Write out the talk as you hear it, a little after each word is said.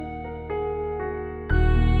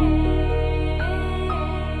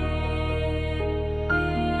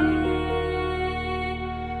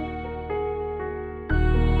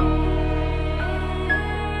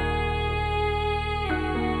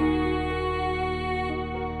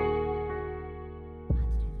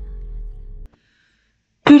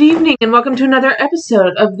Good evening and welcome to another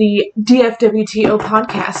episode of the DFWTO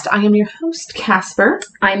podcast. I am your host, Casper.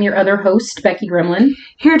 I'm your other host, Becky Gremlin.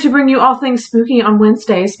 Here to bring you all things spooky on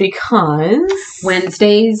Wednesdays because...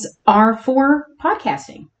 Wednesdays are for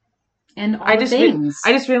podcasting and all the things.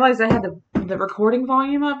 I just realized I had the recording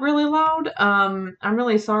volume up really loud. I'm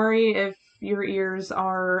really sorry if your ears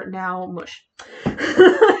are now mush.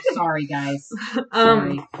 Sorry, guys.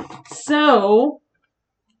 Sorry. So...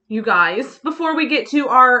 You guys, before we get to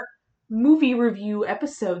our movie review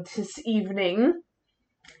episode this evening,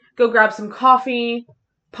 go grab some coffee,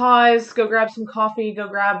 go grab some coffee, go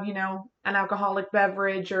grab, an alcoholic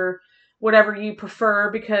beverage or whatever you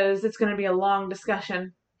prefer because it's going to be a long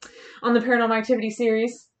discussion on the Paranormal Activity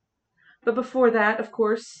series. But before that, of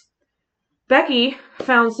course, Becky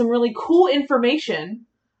found some really cool information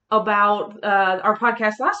about our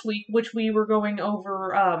podcast last week, which we were going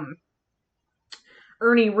over...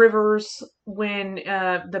 Ernie Rivers when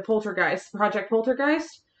the Poltergeist, Project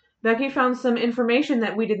Poltergeist. Becky found some information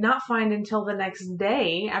that we did not find until the next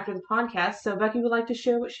day after the podcast, so Becky would like to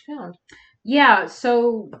share what she found. Yeah,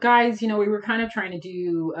 so guys, we were kind of trying to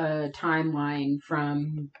do a timeline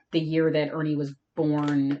from the year that Ernie was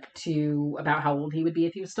born to about how old he would be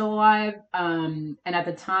if he was still alive. And at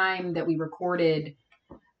the time that we recorded,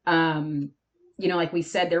 like we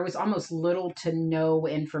said, there was almost little to no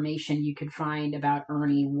information you could find about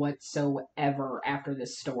Ernie whatsoever after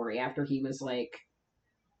this story, after he was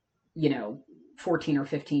 14 or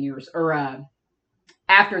 15 years, or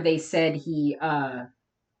after they said he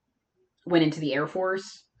went into the Air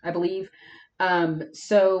Force, I believe.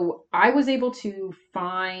 So I was able to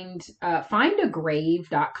find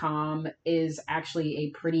findagrave.com is actually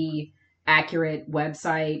a pretty accurate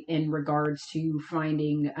website in regards to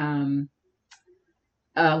finding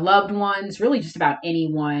loved ones, really just about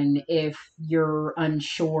anyone if you're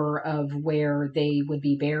unsure of where they would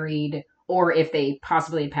be buried or if they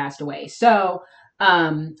possibly had passed away. So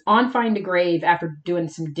on Find a Grave, after doing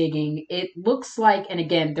some digging, it looks like, and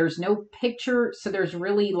again, there's no picture, so there's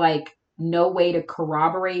really no way to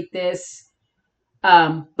corroborate this.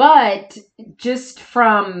 But just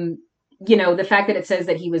from, the fact that it says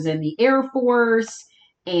that he was in the Air Force,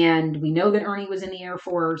 and we know that Ernie was in the Air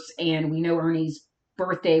Force, and we know Ernie's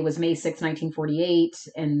birthday was May 6, 1948,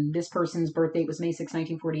 and this person's birthday was May 6,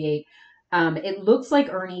 1948. It looks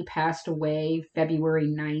like Ernie passed away February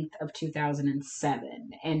 9th of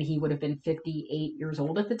 2007, and he would have been 58 years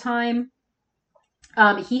old at the time.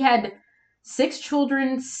 He had six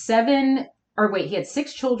children, he had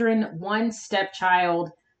six children, one stepchild,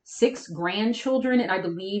 six grandchildren, and I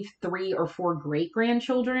believe 3 or 4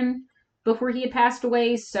 great-grandchildren before he had passed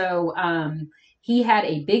away. So, he had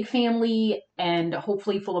a big family and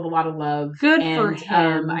hopefully full of a lot of love. Good for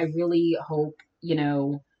him. I really hope,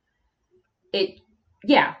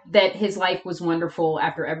 that his life was wonderful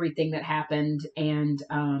after everything that happened. And,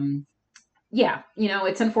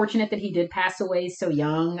 it's unfortunate that he did pass away so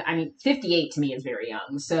young. I mean, 58 to me is very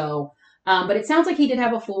young. So, but it sounds like he did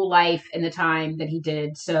have a full life in the time that he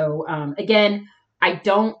did. So, again, I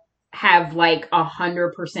don't have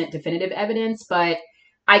 100% definitive evidence, but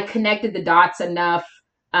I connected the dots enough.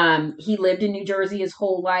 He lived in New Jersey his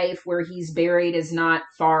whole life. Where he's buried is not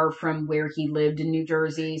far from where he lived in New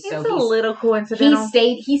Jersey. So it's a little coincidental.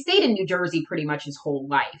 He stayed in New Jersey pretty much his whole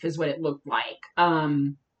life, is what it looked like.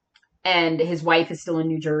 And his wife is still in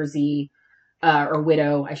New Jersey, or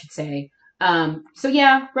widow, I should say. So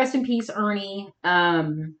yeah, rest in peace, Ernie. I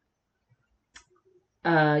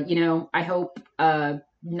hope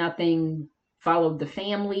nothing followed the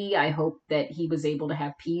family. I hope that he was able to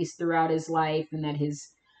have peace throughout his life and that his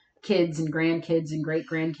kids and grandkids and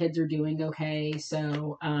great-grandkids are doing okay.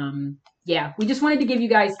 So, we just wanted to give you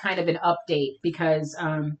guys kind of an update because,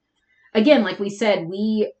 again, like we said,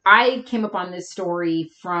 I came up on this story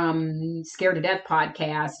from Scared to Death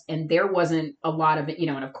podcast, and there wasn't a lot of it,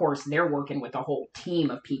 and of course they're working with a whole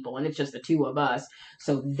team of people, and it's just the two of us,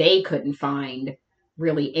 so they couldn't find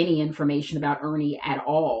really any information about Ernie at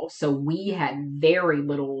all. So we had very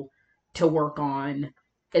little to work on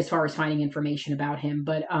as far as finding information about him.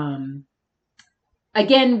 But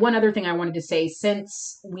again, one other thing I wanted to say,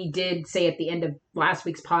 since we did say at the end of last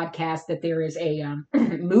week's podcast that there is a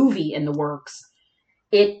movie in the works,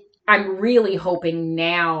 I'm really hoping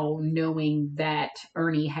now, knowing that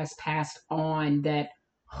Ernie has passed on, that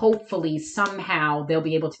hopefully somehow they'll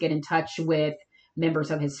be able to get in touch with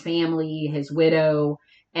members of his family, his widow,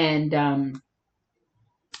 and,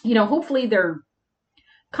 hopefully they're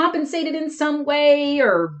compensated in some way,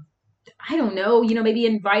 or I don't know, maybe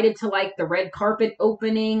invited to the red carpet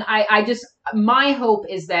opening. My hope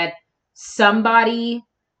is that somebody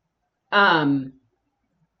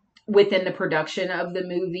within the production of the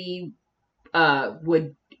movie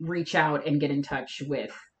would reach out and get in touch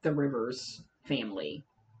with the Rivers family.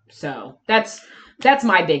 So that's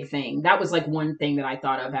my big thing. That was like one thing that I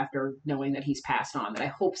thought of after knowing that he's passed on, that I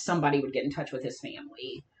hope somebody would get in touch with his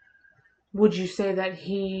family. Would you say that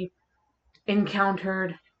he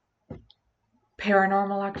encountered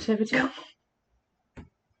paranormal activity?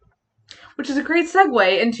 Which is a great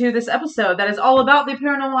segue into this episode that is all about the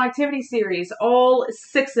Paranormal Activity series, all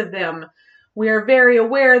 6 of them. We are very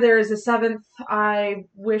aware there is a 7th. I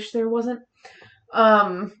wish there wasn't.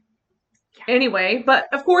 Anyway, but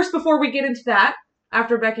of course, before we get into that,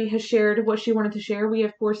 after Becky has shared what she wanted to share, we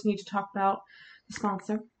of course need to talk about the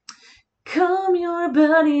sponsor. Calm your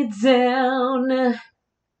body down.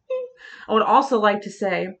 I would also like to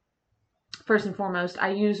say, first and foremost, I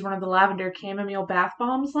used one of the lavender chamomile bath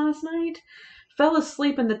bombs last night. Fell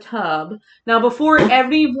asleep in the tub. Now, before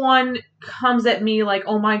everyone comes at me like,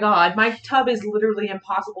 oh my god, my tub is literally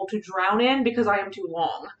impossible to drown in because I am too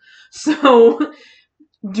long. So,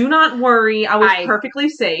 do not worry. I was perfectly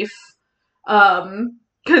safe.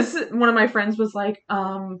 Because one of my friends was like,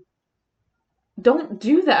 don't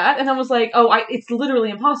do that. And I was like, it's literally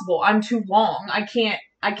impossible. I'm too long. I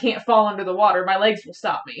can't fall under the water. My legs will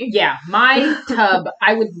stop me. Yeah, my tub,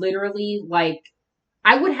 I would literally,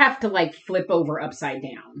 I would have to, flip over upside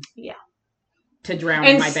down. Yeah. To drown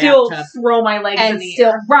in my bathtub. And still throw my legs in the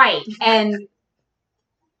air. Right. And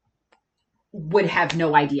would have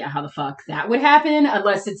no idea how the fuck that would happen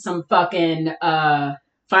unless it's some fucking,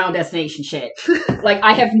 Final Destination shit.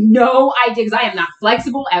 I have no idea, because I am not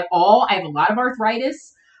flexible at all. I have a lot of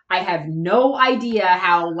arthritis. I have no idea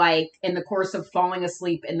how, in the course of falling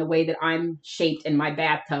asleep in the way that I'm shaped in my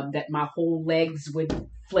bathtub, that my whole legs would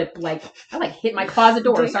flip, I, hit my closet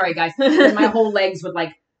door. Sorry, guys. My whole legs would,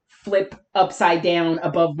 flip upside down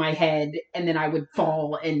above my head, and then I would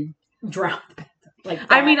fall and drown.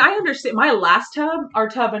 I mean, I understand. My last tub, our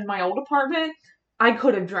tub in my old apartment, I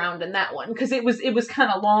could have drowned in that one, because it was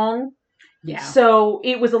kind of long. Yeah. So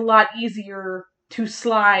it was a lot easier to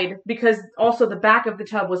slide, because also the back of the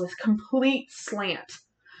tub was a complete slant.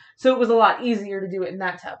 So it was a lot easier to do it in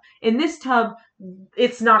that tub. In this tub,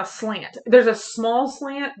 it's not a slant. There's a small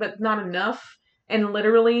slant, but not enough. And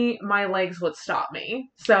literally, my legs would stop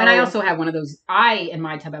me. So, and I also have one of those, in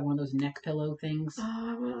my tub, have one of those neck pillow things.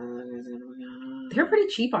 They're pretty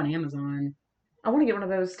cheap on Amazon. I want to get one of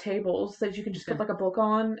those tables that you can just put a book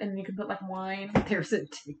on, and you can put wine. There's a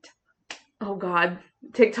TikTok. Oh God,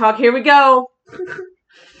 TikTok! Here we go.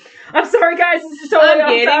 I'm sorry, guys. This is totally I'm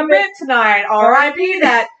getting ripped tonight. R.I.P.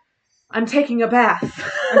 that. I'm taking a bath.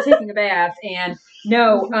 I'm taking a bath, and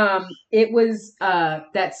no, it was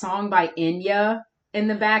that song by Enya in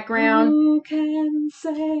the background. Who can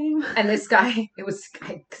say? And this guy, it was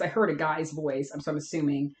because I heard a guy's voice. So I'm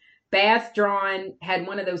assuming. Bath drawn, had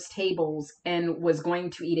one of those tables, and was going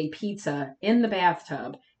to eat a pizza in the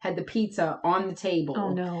bathtub, had the pizza on the table.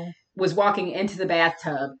 Oh no. Was walking into the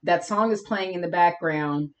bathtub. That song is playing in the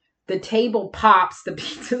background. The table pops, the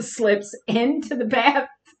pizza slips into the bath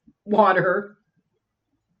water.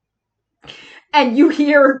 And you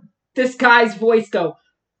hear this guy's voice go,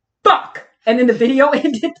 fuck! And then the video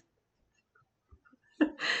ended.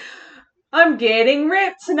 I'm getting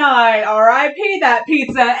ripped tonight. R.I.P. that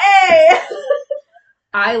pizza. Hey!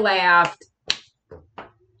 I laughed.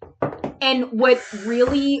 And what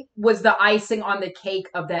really was the icing on the cake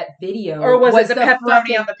of that video, or was it the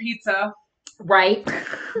pepperoni on the pizza? Right.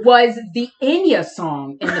 Was the Enya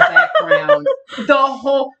song in the background. The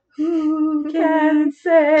whole, who can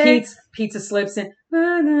say? Pizza slips in.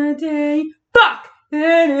 Another day. Fuck!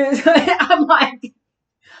 I'm like,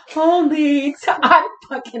 holy, I'm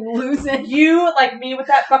fucking losing. You, like me with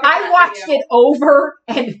that fucking I watched it over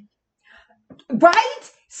and,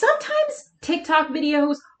 right? Sometimes TikTok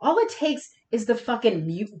videos, all it takes is the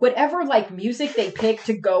fucking whatever music they pick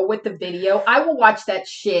to go with the video. I will watch that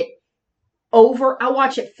shit over. I'll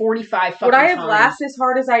watch it 45 fucking times. Would I have laughed as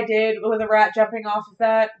hard as I did with a rat jumping off of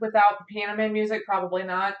that without the Piano Man music? Probably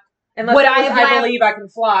not. Unless I believe I can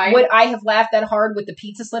fly. Would I have laughed that hard with the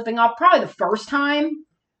pizza slipping off? Probably the first time.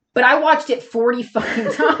 But I watched it 40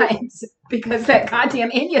 fucking times because that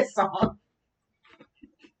goddamn Enya song.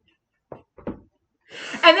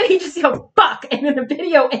 And then he just yelled, fuck! And then the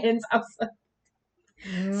video ends. I was like...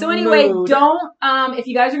 So anyway, don't, if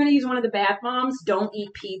you guys are going to use one of the bath bombs, don't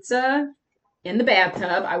eat pizza in the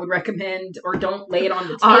bathtub. I would recommend, or don't lay it on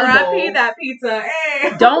the table. R.I.P. that pizza.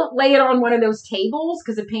 Hey. Don't lay it on one of those tables,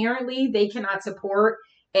 because apparently they cannot support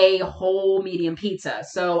a whole medium pizza.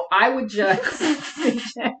 So I would just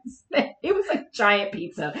suggest that it was a giant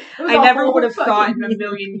pizza. I never would have thought in a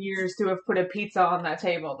million years to have put a pizza on that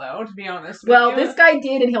table, though, to be honest with you. Well, this guy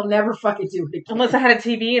did, and he'll never fucking do it again. Unless I had a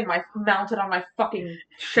TV and mounted on my fucking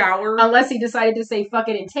shower. Unless he decided to say fuck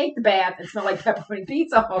it and take the bath and smell like pepperoni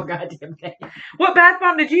pizza all goddamn day. What bath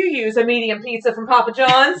bomb did you use? A medium pizza from Papa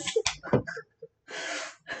John's?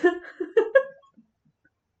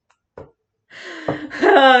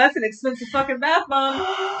 That's an expensive fucking bath bomb.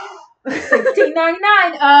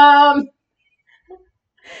 $16.99.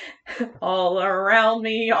 All around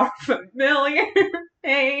me are familiar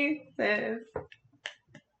faces.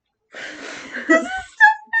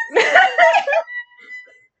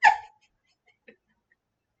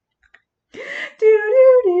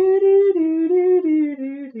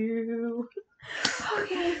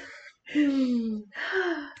 Okay.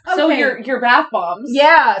 So your bath bombs.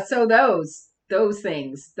 Yeah, so those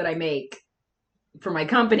things that I make for my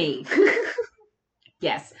company.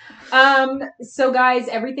 Yes. So guys,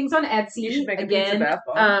 everything's on Etsy. You should make a again. pizza bath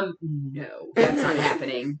bomb. No, that's not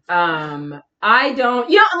happening. I don't.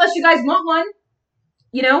 Unless you guys want one.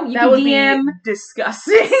 You that can would DM be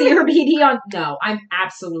disgusting. CRBD on. No, I'm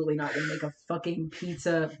absolutely not gonna make a fucking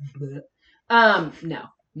pizza.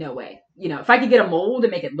 No way. If I could get a mold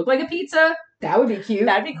and make it look like a pizza, that would be cute.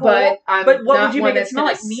 That'd be cool. But what not would you one make it that's smell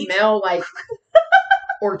gonna like? Meat? Smell like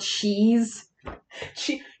or cheese.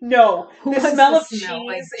 No, Who the wants smell to of smell cheese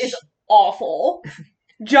like is awful.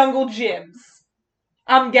 Jungle Gyms.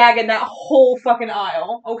 I'm gagging that whole fucking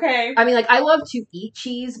aisle. Okay. I mean, I love to eat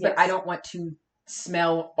cheese, but Yes. I don't want to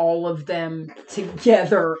smell all of them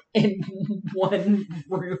together in one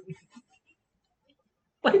room.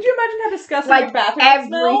 Could you imagine how disgusting your bathroom would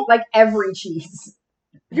smell? Every cheese.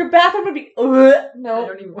 Your bathroom would be. I No.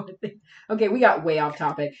 don't even want to think. Okay, we got way off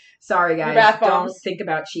topic. Sorry, guys. bath Don't bombs. think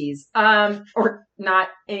about cheese. Or not.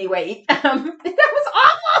 Anyway, that was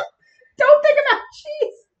awful. Don't think about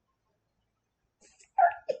cheese.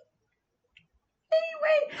 Sorry.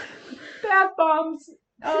 Anyway, bath bombs.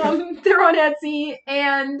 They're on Etsy,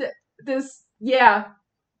 and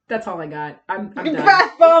that's all I got. I'm done.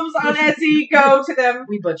 Bath bombs on Etsy. Go to them.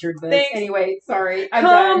 We butchered this. Thanks. Anyway, sorry. I'm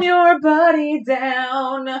Calm done. your body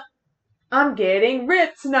down. I'm getting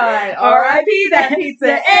ripped tonight. R.I.P. that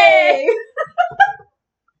pizza. Hey.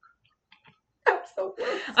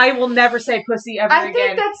 I will never say pussy ever I think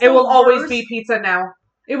again. that's It the will always worst. be pizza now.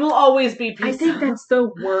 It will always be pizza. I think that's the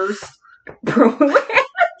worst program I've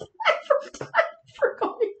ever done for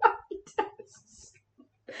going on tests.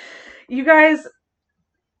 You guys,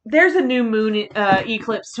 there's a new moon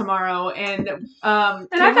eclipse tomorrow, and I've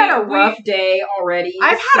had a rough day already.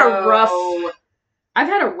 I've had a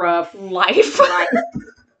rough life.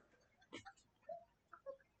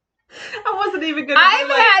 I wasn't even gonna. I've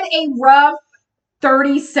had a rough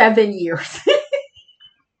 37 years.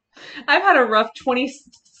 I've had a rough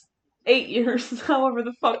 28 years. However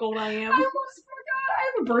the fuck old I am. I almost forgot. I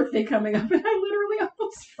have a birthday coming up, and I literally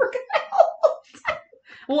almost forgot.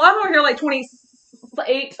 Well, I'm over here like 28.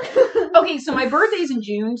 Okay, so my birthday's in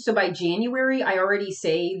June, so by January, I already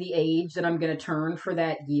say the age that I'm going to turn for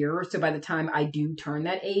that year. So by the time I do turn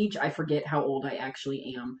that age, I forget how old I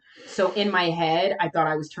actually am. So in my head, I thought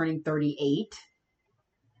I was turning 38.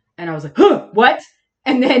 And I was like, huh, what?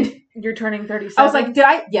 And then You're turning 37. I was like,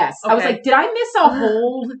 yes. I was Okay. like, did I miss a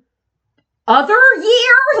whole other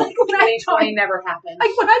year? Like when I 2020 thought, never happened.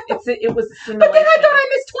 like when I thought, It was. but then I thought I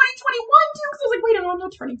missed 2021 too, because I was like, wait, I'm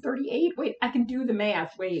not turning 38. Wait, I can do the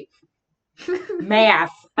math. Wait.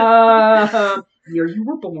 Math. Year you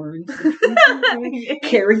were born.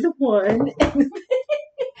 Carry the one.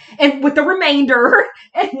 And with the remainder.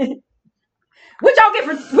 Which I'll get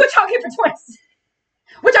for 20.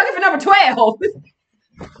 Which I'll get for number 12.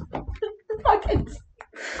 Fucking.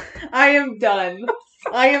 I am done.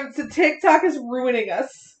 So TikTok is ruining us.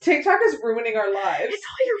 TikTok is ruining our lives. It's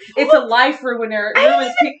all your fault. It's a life ruiner. It I didn't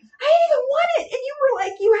ruins even want it, and you were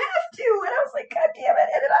like, you have to, and I was like, God damn it,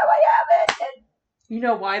 and then I have it, and You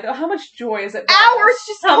know why though? How much joy is it? hours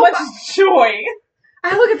just How go much by. joy?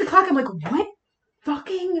 I look at the clock, I'm like, what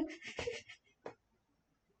fucking...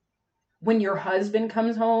 When your husband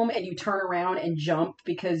comes home and you turn around and jump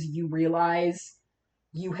because you realize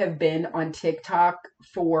you have been on TikTok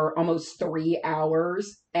for almost 3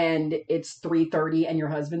 hours and it's 3:30 and your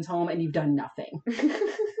husband's home and you've done nothing.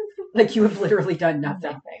 Like you have literally done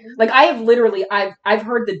nothing. Like I have literally, I've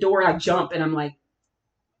heard the door and I jump and I'm like,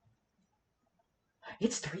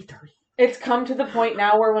 it's 3:30. It's come to the point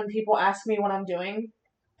now where when people ask me what I'm doing,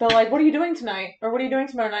 they're like, "What are you doing tonight?" Or "What are you doing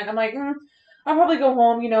tomorrow night?" I'm like, "I'll probably go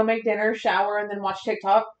home, make dinner, shower, and then watch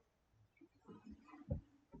TikTok."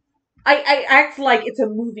 I act like it's a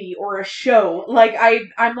movie or a show. Like,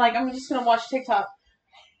 I'm like, I'm just gonna watch TikTok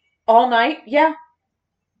all night. Yeah.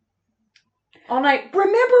 All night.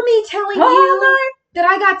 Remember me telling All you night. that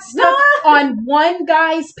I got stuck on one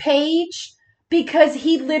guy's page because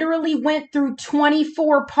he literally went through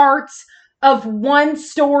 24 parts of one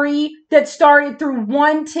story that started through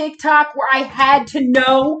one TikTok where I had to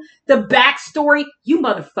know the backstory? You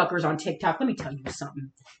motherfuckers on TikTok, let me tell you something.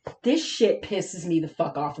 This shit pisses me the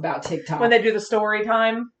fuck off about TikTok. When they do the story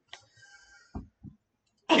time.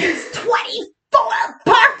 And it's 24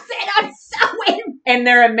 parts and I'm so in. And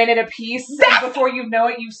they're a minute apiece. And before you know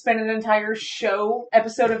it, you've spent an entire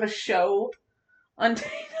episode of a show on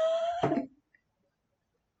TikTok.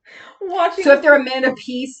 Watching. So if they're a minute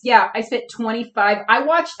apiece, yeah, I spent 25. I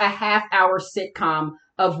watched a half-hour sitcom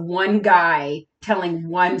of one guy telling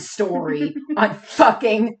one story on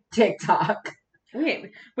fucking TikTok. Wait,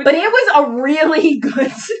 but it was a really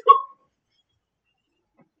good story.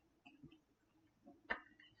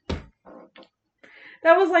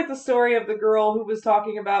 That was like the story of the girl who was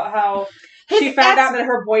talking about how she found out that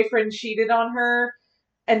her boyfriend cheated on her,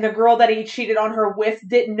 and the girl that he cheated on her with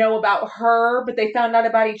didn't know about her, but they found out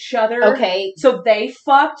about each other. Okay. So they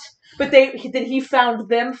fucked, but then he found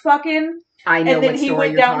them fucking. I know. And then he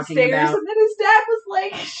went downstairs, and then his dad was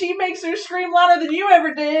like, "She makes her scream louder than you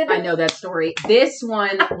ever did." I know that story. This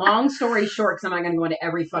one, long story short, because I'm not going to go into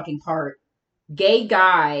every fucking part. Gay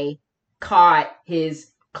guy caught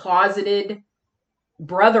his closeted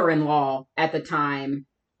brother-in-law at the time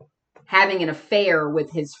having an affair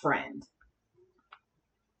with his friend.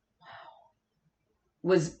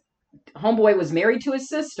 Homeboy was married to his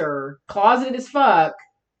sister, closeted as fuck,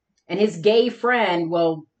 and his gay friend,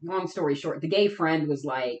 well, long story short, the gay friend was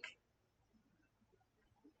like,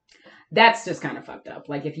 that's just kind of fucked up.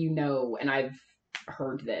 Like, if you know, and I've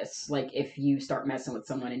heard this, like, if you start messing with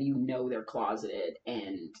someone and you know they're closeted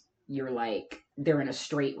and you're like, they're in a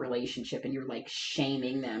straight relationship and you're like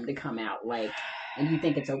shaming them to come out, like, and you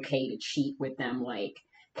think it's okay to cheat with them, like,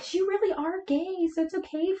 because you really are gay, so it's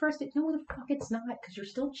okay for us to, no, the fuck it's not, because you're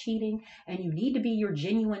still cheating and you need to be your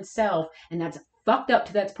genuine self, and that's fucked up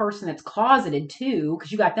to that person that's closeted too, because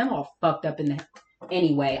you got them all fucked up in the...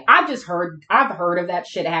 Anyway, I've heard of that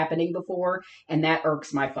shit happening before, and that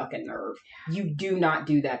irks my fucking nerve. You do not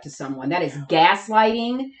do that to someone. That is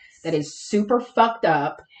gaslighting. That is super fucked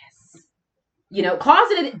up. You know,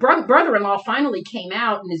 closeted brother-in-law finally came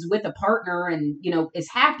out and is with a partner and, you know, is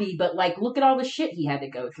happy, but, like, look at all the shit he had to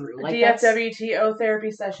go through. Like, DFWTO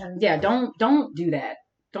therapy session. Yeah, don't do that.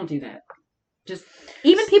 Don't do that. Just,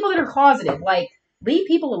 even people that are closeted, like, leave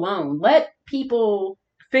people alone. Let people...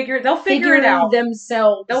 They'll figure it out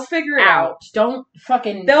themselves. They'll figure it out. Don't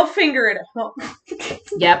fucking... They'll figure it out.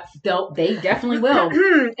 Yep, they definitely will.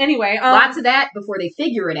 Anyway. Lots of that before they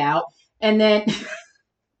figure it out. And then...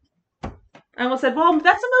 I almost said, well,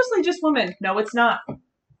 that's mostly just women. No, it's not.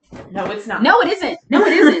 No, it's not. No, it isn't. No,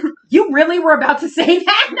 it isn't. You really were about to say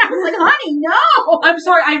that? And I was like, honey, no. I'm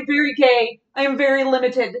sorry. I'm very gay. I am very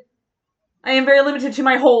limited. I am very limited to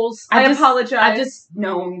my holes. I apologize. I just...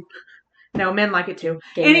 No, men like it too.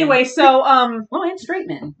 Gay anyway, men. So, well, and straight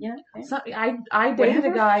men. Yeah. Okay. So I dated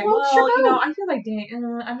a guy. Well, you know, I feel like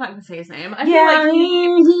I'm not going to say his name. I feel like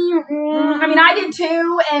I mean, I did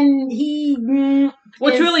too, and he...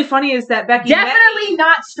 What's really funny is that Becky definitely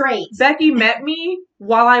not straight. Becky met me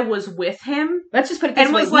while I was with him. Let's just put it this way.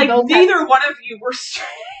 And was like, neither one of you were straight.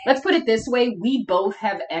 Let's put it this way. We both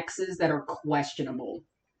have exes that are questionable.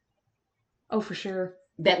 Oh, for sure.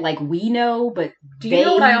 That, like, we know, but do you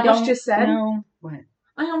know what I almost just said? No. What?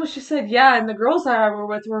 I almost just said, yeah, and the girls that I were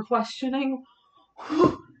with were questioning.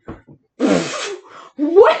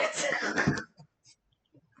 What?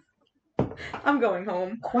 I'm going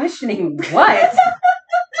home. Questioning what?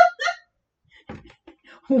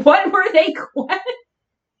 What were they questioning?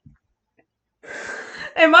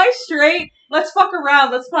 Am I straight? Let's fuck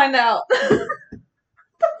around. Let's find out.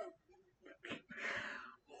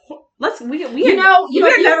 We are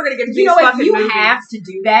never gonna get to these fucking you movies. have to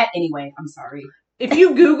do that anyway. I'm sorry. If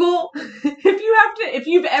you Google, if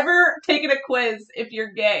you've ever taken a quiz, if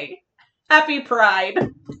you're gay, happy Pride.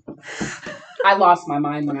 I lost my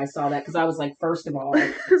mind when I saw that because I was like, first of all,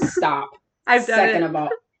 stop. I've done Second it. of all,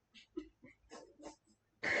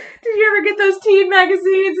 did you ever get those teen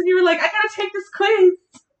magazines and you were like, I gotta take this quiz?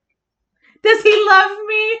 Does he love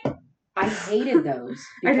me? I hated those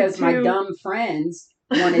because my dumb friends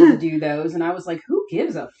wanted to do those, and I was like, who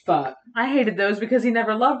gives a fuck? I hated those because he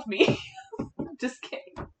never loved me. Just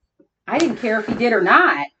kidding. I didn't care if he did or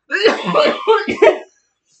not.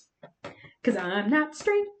 Because I'm not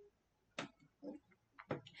straight.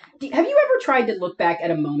 have you ever tried to look back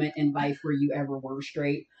at a moment in life where you ever were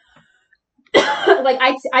straight? Like,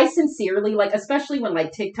 I sincerely, like, especially when,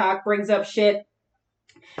 like, TikTok brings up shit,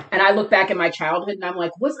 and I look back at my childhood, and I'm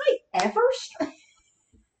like, was I ever straight?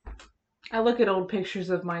 I look at old pictures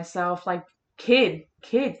of myself, like, kid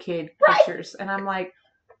Right. pictures, and I'm like,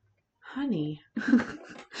 honey.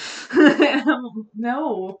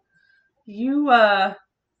 No. You,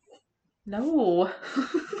 no.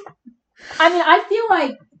 I mean, I feel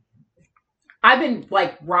like I've been,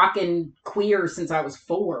 like, rocking queer since I was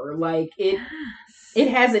 4. Like, it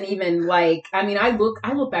hasn't even, like, I mean, I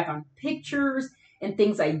look back on pictures and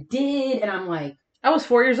things I did, and I'm like, I was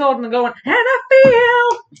 4 years old and going, and I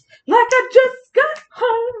feel like I just got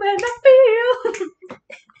home, and I feel.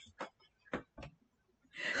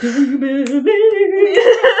 Do you believe?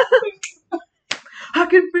 I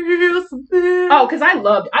can feel something. Oh, because I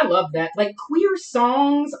love that. Like, queer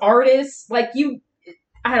songs, artists, like,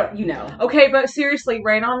 Okay, but seriously,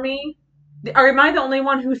 rain on me. Am I the only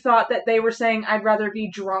one who thought that they were saying I'd rather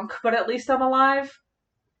be drunk, but at least I'm alive?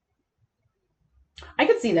 I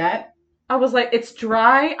could see that. I was like, it's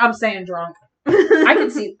dry. I'm saying drunk. I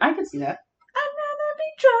could see that. I'd rather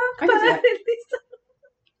be drunk, I but at least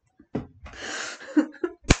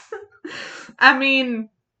I mean,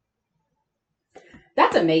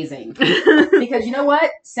 that's amazing. Because you know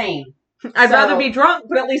what? Same. I'd rather be drunk,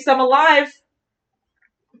 but at least I'm alive.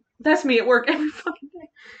 That's me at work every fucking day.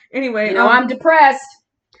 Anyway, I'm depressed,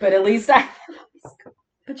 but at least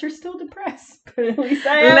But you're still depressed. But at least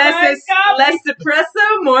I have less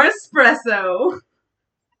depresso, more espresso.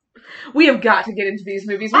 We have got to get into these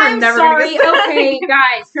movies. I'm never sorry. Okay,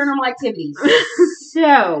 guys, Paranormal Activities.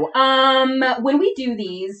 So, when we do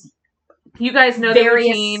these, you guys know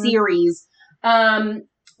various series,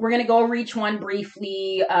 we're going to go over each one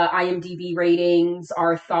briefly, IMDb ratings,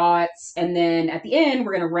 our thoughts, and then at the end,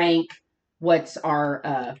 we're going to rank what's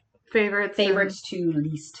our favorites to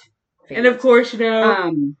least favorites. And of course,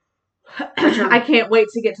 I can't wait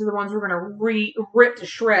to get to the ones we're going to rip to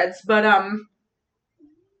shreds, but, and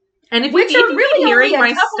if which you are really hearing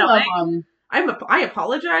my stomach, I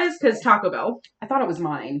apologize, because Taco Bell. I thought it was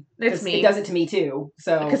mine. It's me. It does it to me too,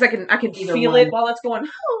 so. Because I can feel it while it's going,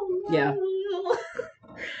 yeah.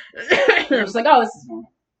 You're just like, oh, this is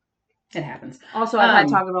normal. It happens. Also, I've had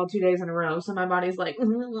Taco Bell 2 days in a row, so my body's like,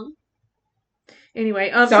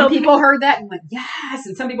 Anyway, some people heard that and went, yes,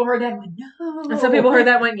 and some people heard that and went, no. And some people heard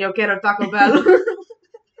that and went, yo quiero Taco Bell.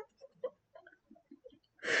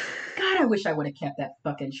 God, I wish I would have kept that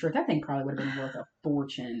fucking shirt. That thing probably would have been worth a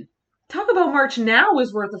fortune. Taco Bell merch now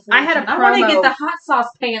is worth a fortune. I had a promo. I want to get the hot sauce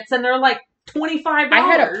pants, and they're like $25. I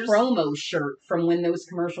had a promo shirt from when those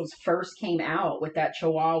commercials first came out with that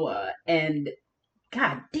Chihuahua, and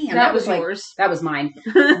God damn, that was yours. That was mine.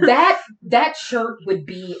 that shirt would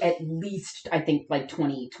be at least, I think, like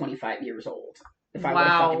 20, 25 years old if I would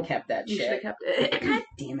have fucking kept that shit. You should have kept it. God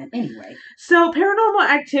damn it. Anyway. So, Paranormal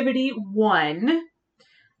Activity 1,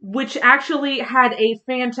 which actually had a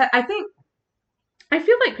fantastic... I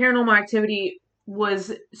feel like Paranormal Activity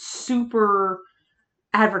was super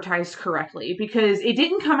advertised correctly because it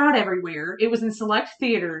didn't come out everywhere. It was in select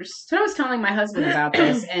theaters. So I was telling my husband about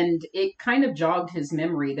this, and it kind of jogged his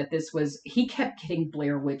memory that this was... He kept getting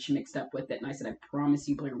Blair Witch mixed up with it, and I said, I promise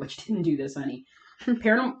you Blair Witch didn't do this, honey.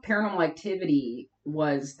 Paranormal Activity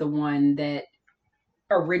was the one that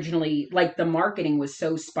originally... Like, the marketing was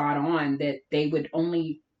so spot on that they would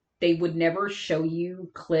never show you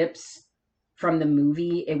clips from the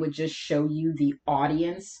movie. It would just show you the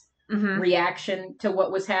audience reaction to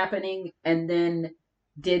what was happening, and then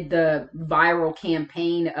did the viral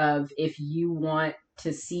campaign of, if you want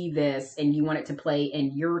to see this and you want it to play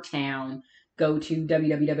in your town, go to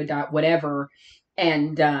www.whatever.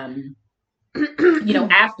 And after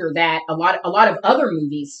that, a lot of other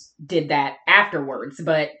movies did that afterwards,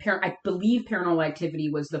 but I believe Paranormal Activity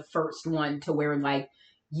was the first one to where, like,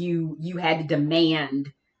 you had to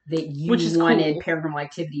demand that you wanted cool. Paranormal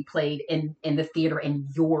Activity played in the theater in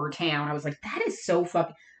your town. I was like, that is so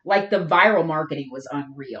fucking... Like, the viral marketing was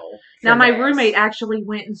unreal. Now, my roommate actually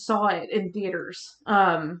went and saw it in theaters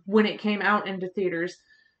when it came out into theaters,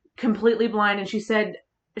 completely blind, and she said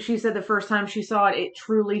the first time she saw it, it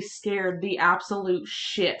truly scared the absolute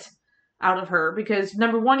shit out of her, because,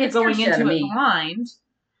 number one, you're going into it blind,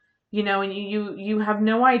 and you have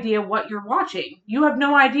no idea what you're watching. You have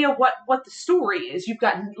no idea what the story is. You've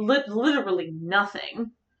got literally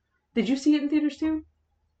nothing. Did you see it in theaters too?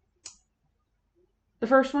 The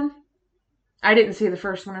first one? I didn't see the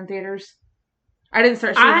first one in theaters. I didn't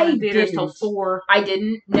start seeing it in theaters till 4. I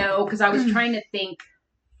didn't know, because I was trying to think.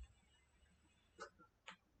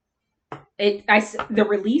 The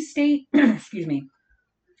release date, excuse me,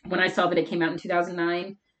 when I saw that it came out in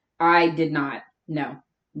 2009, I did not. No.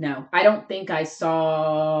 I don't think I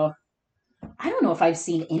saw. I don't know if I've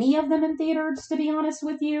seen any of them in theaters, to be honest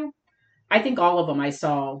with you. I think all of them I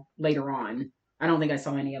saw later on. I don't think I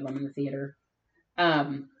saw any of them in the theater.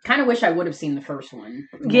 Kind of wish I would have seen the first one.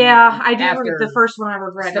 Yeah, I do. The first one I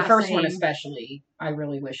regret. The first one especially, I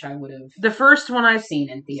really wish I would have. The first one I seen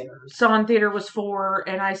in theaters. Saw in theater was 4,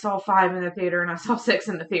 and I saw 5 in the theater, and I saw 6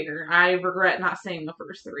 in the theater. I regret not seeing the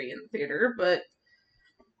first 3 in the theater, but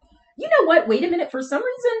you know what? Wait a minute. For some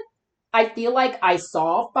reason, I feel like I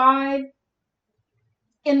saw 5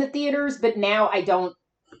 in the theaters, but now I don't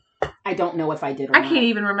know if I did or not. I can't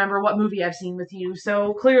even remember what movie I've seen with you,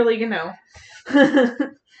 so clearly you know.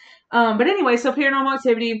 But anyway, so Paranormal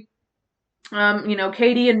Activity,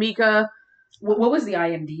 Katie and Mika. What was the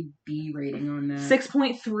IMDb rating on that?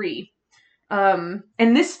 6.3. And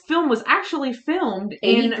this film was actually filmed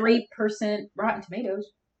 83% Rotten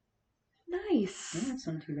Tomatoes. Nice. Yeah, that's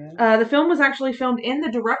not too bad. The film was actually filmed in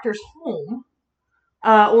the director's home,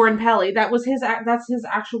 Oren Peli. That's his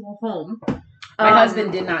actual home. My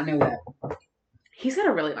husband did not know that. He's got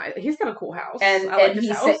a cool house. And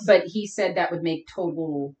his house. He said that would make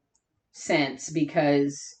total sense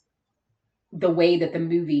because the way that the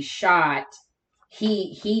movie shot,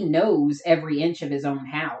 he knows every inch of his own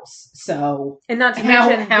house. So, and not to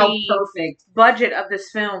mention how the perfect budget of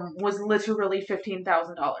this film was literally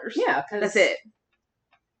 $15,000. Yeah, that's it.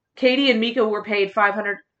 Katie and Mika were paid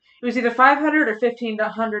 $500. It was either $500 or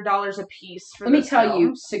 $1,500 a piece for Let me tell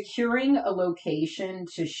you, securing a location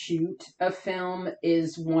to shoot a film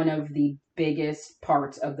is one of the biggest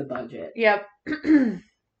parts of the budget. Yep.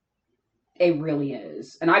 It really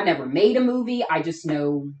is. And I've never made a movie. I just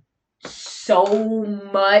know so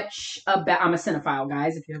much about... I'm a cinephile,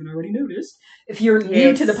 guys, if you haven't already noticed. If you're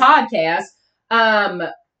new to the podcast,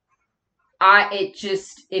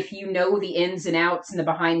 if you know the ins and outs and the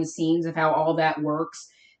behind the scenes of how all that works,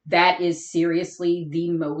 that is seriously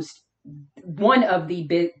one of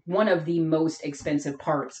the most expensive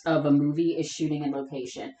parts of a movie is shooting in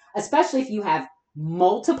location, especially if you have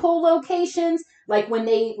multiple locations. Like when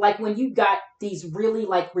you got these really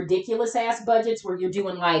like ridiculous ass budgets where you're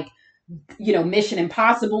doing like, Mission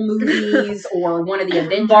Impossible movies or one of the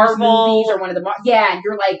Avengers movies or one of the and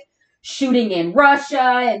you're like shooting in Russia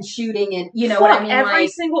and shooting in, what I mean? Every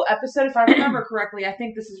single episode, if I remember correctly, I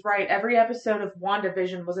think this is right, every episode of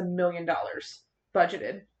WandaVision was $1 million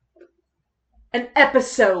budgeted. An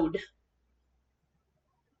episode.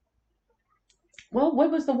 Well,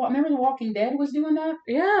 remember The Walking Dead was doing that?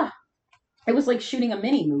 Yeah. It was like shooting a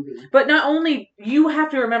mini movie. But not only, you have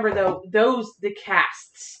to remember though, the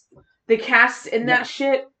casts. The casts in that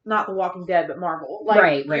shit, not The Walking Dead, but Marvel. Like,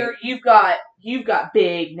 right. You've got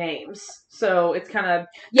big names, so it's kind of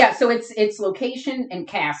So it's location and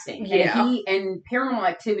casting. Yeah. And Paranormal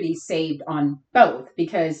Activity saved on both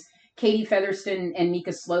because Katie Featherston and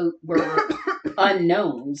Mika Sloat were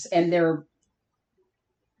unknowns, and they're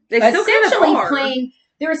essentially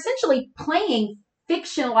playing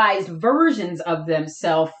fictionalized versions of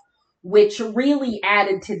themselves, which really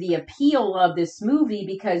added to the appeal of this movie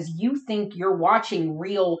because you think you're watching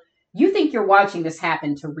this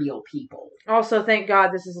happen to real people. Also, thank God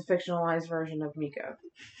this is a fictionalized version of Mika.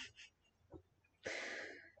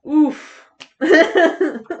 Oof.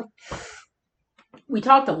 We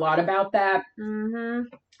talked a lot about that. Mm-hmm.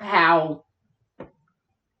 How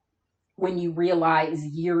when you realize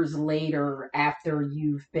years later, after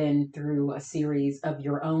you've been through a series of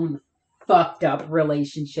your own fucked up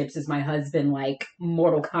relationships, as my husband like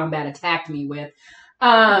Mortal Kombat attacked me with,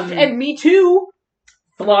 and me too,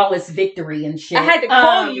 flawless victory and shit. I had to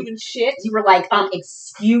call you and shit. You were like,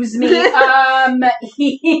 excuse me.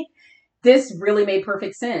 This really made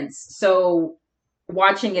perfect sense. So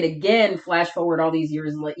watching it again, flash forward all these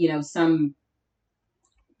years,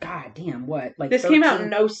 God damn, what? Like this 13, came out in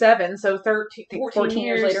 2007, so 14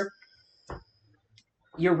 years later.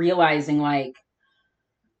 You're realizing, like,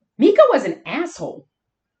 Mika was an asshole.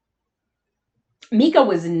 Mika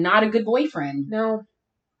was not a good boyfriend. No.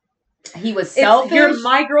 He was selfish. You're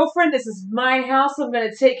my girlfriend. This is my house. I'm going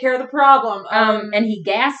to take care of the problem. And he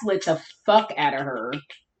gaslit the fuck out of her.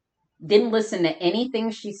 Didn't listen to anything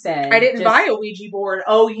she said. I didn't buy a Ouija board.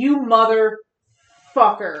 Oh, you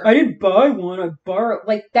motherfucker. I didn't buy one. I borrowed.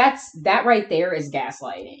 Like, that right there is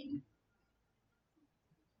gaslighting.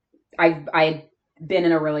 I've been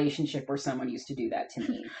in a relationship where someone used to do that to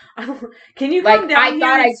me. Can you come down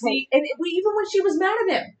here and see? And even when she was mad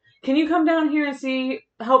at him, can you come down here and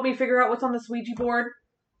help me figure out what's on this Ouija board?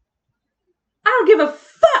 I don't give a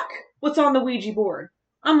fuck what's on the Ouija board.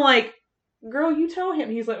 I'm like, girl, you tell him.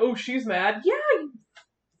 He's like, oh, she's mad.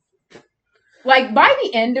 Yeah. Like, by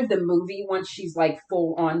the end of the movie, once she's, like,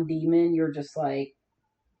 full-on demon, you're just like,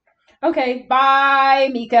 okay, bye,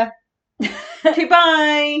 Mika. Okay,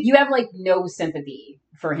 bye. You have, like, no sympathy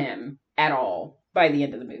for him at all by the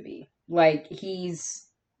end of the movie. Like,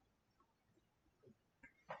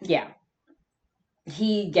 yeah.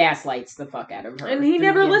 He gaslights the fuck out of her. And he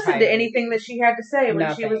never listened to anything that she had to say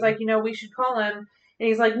when she was like, we should call him. And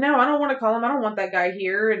he's like, no, I don't want to call him. I don't want that guy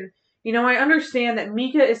here. And, I understand that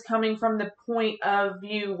Mika is coming from the point of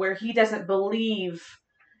view where he doesn't believe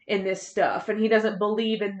in this stuff. And he doesn't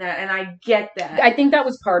believe in that. And I get that. I think that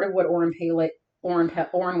was part of what Oren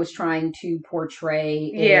was trying to portray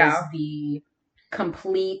is the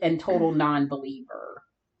complete and total non-believer.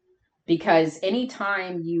 Because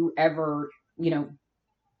anytime you ever,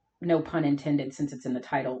 no pun intended since it's in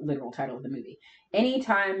the literal title of the movie,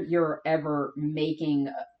 anytime you're ever making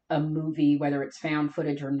a movie, whether it's found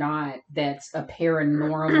footage or not, that's a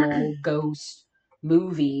paranormal ghost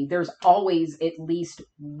movie, there's always at least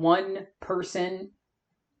one person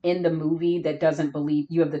in the movie that doesn't believe.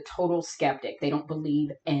 You have the total skeptic. They don't believe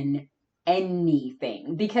in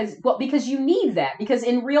anything because you need that, because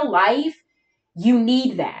in real life you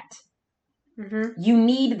need that. Mm-hmm. You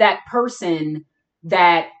need that person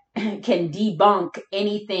that can debunk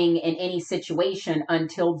anything in any situation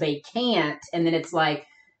until they can't, and then it's like,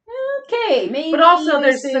 okay, maybe. But also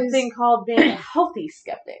there's the thing called being a healthy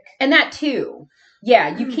skeptic. And that too.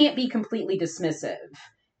 Yeah, you can't be completely dismissive.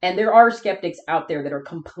 And there are skeptics out there that are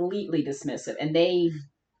completely dismissive, and they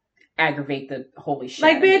aggravate the holy shit.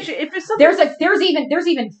 Like, bitch, if it's something... There's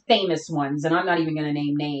even famous ones, and I'm not even going to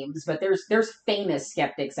name names, but there's famous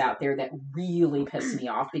skeptics out there that really piss me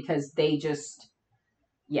off because they just,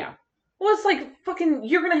 yeah. Well, it's like fucking,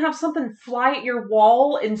 you're going to have something fly at your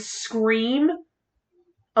wall and scream.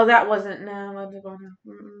 Oh, that wasn't, no, I wasn't going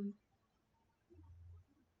to.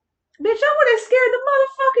 Bitch, I would have scared the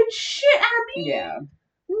motherfucking shit out of me. Yeah.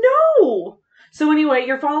 No! So anyway,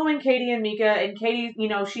 you're following Katie and Mika, and Katie,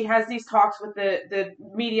 she has these talks with the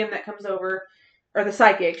medium that comes over, or the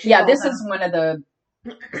psychic. This is one of the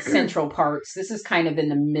central parts. This is kind of in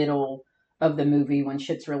the middle of the movie when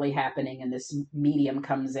shit's really happening, and this medium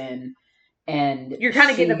comes in, and you're kind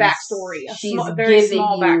of getting a backstory. She's giving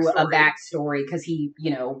you a backstory, because he,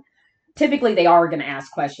 typically they are going to ask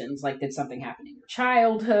questions like, did something happen in your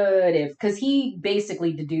childhood? Because he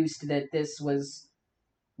basically deduced that this was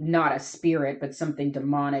not a spirit, but something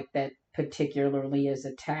demonic that particularly is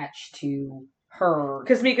attached to her.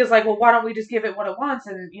 Because Mika's like, well, why don't we just give it what it wants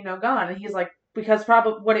and, gone? And he's like, because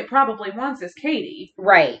what it probably wants is Katie.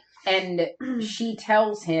 Right. And she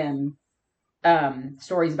tells him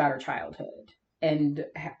stories about her childhood and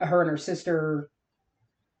her and her sister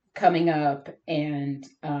coming up, and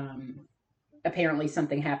apparently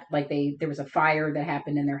something happened. Like there was a fire that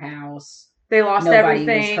happened in their house. They lost everything.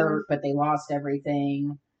 Nobody was hurt, but they lost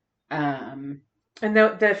everything. And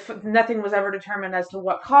nothing was ever determined as to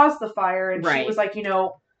what caused the fire. And she was like,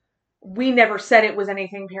 we never said it was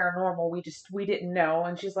anything paranormal. We didn't know.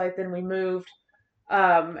 And she's like, then we moved.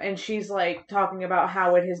 And she's like talking about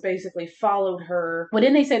how it has basically followed her. Well,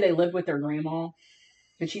 didn't they say they lived with their grandma?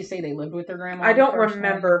 Did she say they lived with their grandma? I don't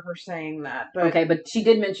remember her saying that. But okay, but she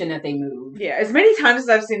did mention that they moved. Yeah, as many times as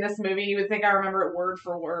I've seen this movie, you would think I remember it word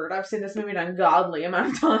for word. I've seen this movie an ungodly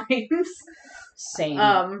amount of times. Same.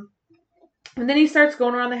 And then he starts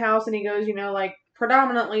going around the house, and he goes, like,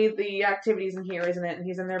 predominantly the activities in here, isn't it? And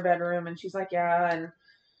he's in their bedroom, and she's like, yeah, and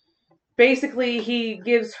basically he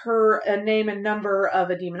gives her a name and number of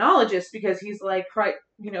a demonologist, because he's like,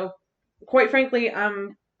 quite frankly,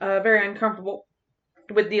 I'm very uncomfortable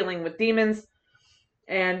with dealing with demons.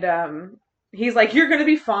 And he's like, you're gonna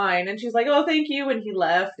be fine. And she's like, oh, thank you. And he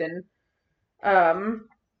left. And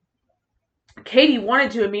Katie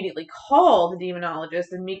wanted to immediately call the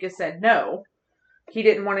demonologist, and Mika said no. He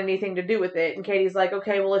didn't want anything to do with it. And Katie's like,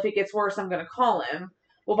 okay, well, if it gets worse, I'm gonna call him.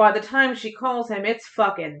 Well, by the time she calls him, it's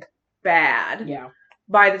fucking bad. Yeah.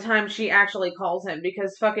 By the time she actually calls him,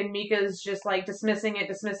 because fucking Mika's just like dismissing it,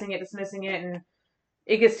 and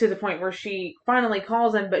it gets to the point where she finally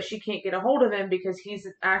calls him, but she can't get a hold of him because he's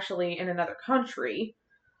actually in another country.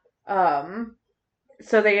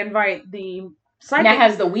 So they invite the psychic. Now,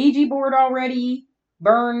 has the Ouija board already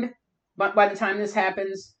burned by the time this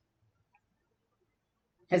happens?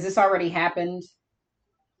 Has this already happened?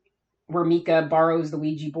 Where Mika borrows the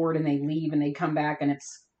Ouija board and they leave and they come back and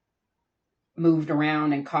it's moved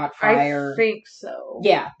around and caught fire? I think so.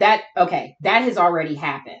 Yeah, that has already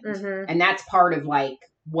happened. Mm-hmm. And that's part of like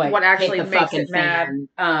what actually hit the makes fucking it mad.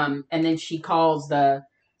 fan. And then she calls the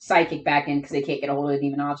psychic back in because they can't get a hold of the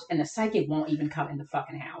demonologist, and the psychic won't even come in the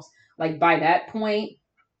fucking house. Like, by that point,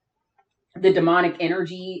 the demonic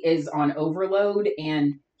energy is on overload,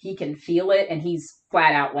 and he can feel it, and he's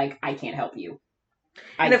flat out like, I can't help you.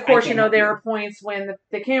 And of course, there are points when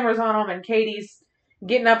the camera's on him and Katie's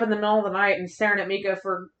getting up in the middle of the night and staring at Mika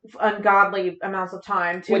for ungodly amounts of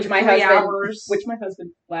time, 2 to 3 hours. Which my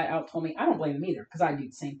husband flat out told me, I don't blame him either, because I do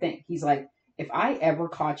the same thing. He's like, if I ever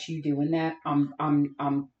caught you doing that, I'm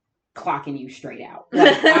clocking you straight out.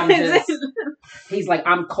 Like, he's like,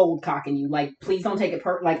 I'm cold cocking you. Like, please don't take it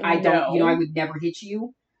like, I don't, I would never hit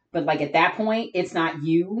you. But like, at that point, it's not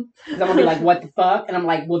you. Because I'm going to be like, what the fuck? And I'm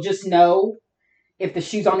like, well, just know, if the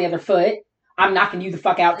shoe's on the other foot, I'm knocking you the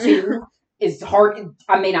fuck out too. It's hard.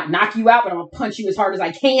 I may not knock you out, but I'm going to punch you as hard as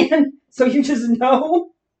I can. So you just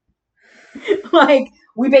know. Like,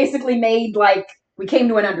 we basically we came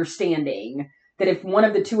to an understanding that if one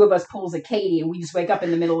of the two of us pulls a Katie and we just wake up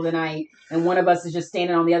in the middle of the night and one of us is just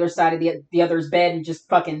standing on the other side of the other's bed and just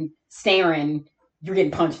fucking staring, you're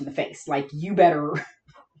getting punched in the face. Like,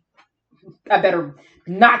 I better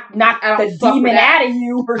knock the demon out of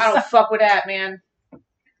you or something. I don't fuck with that, man.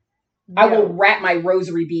 I will wrap my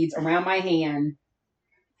rosary beads around my hand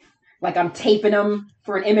like I'm taping them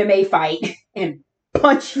for an MMA fight and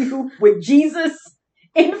punch you with Jesus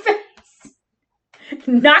in the face.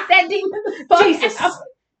 Knock that demon the fuck Jesus out.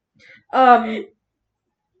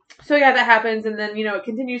 So yeah, that happens, and then, it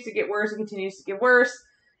continues to get worse. It continues to get worse.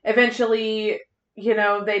 Eventually,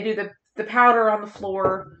 they do the powder on the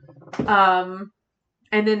floor, and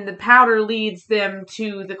then the powder leads them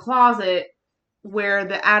to the closet where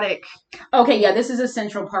the attic. Okay, yeah, this is a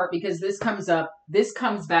central part because this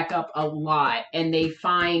comes back up a lot, and they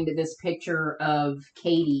find this picture of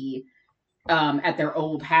Katie at their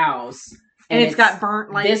old house. And it's got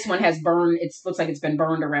burnt, like... This one has burned, it looks like it's been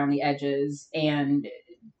burned around the edges, and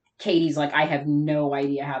Katie's like, I have no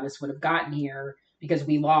idea how this would have gotten here, because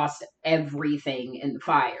we lost everything in the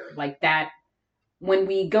fire. Like, that, when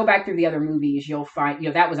we go back through the other movies, you'll find,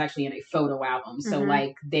 that was actually in a photo album, so,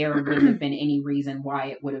 like, there wouldn't have been any reason why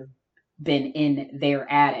it would have been in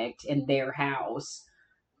their attic, in their house.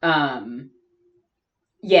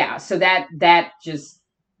 Yeah, so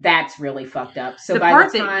that's really fucked up. So the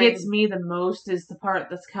part that gets me the most is the part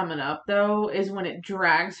that's coming up, though, is when it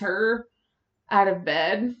drags her out of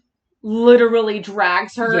bed. Literally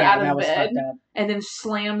drags her out of bed. And then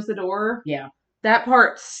slams the door. Yeah. That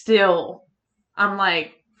part still, I'm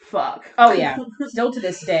like, fuck. Oh, yeah. Still to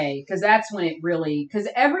this day. Because that's when it really... Because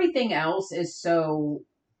everything else is so...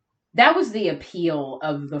 That was the appeal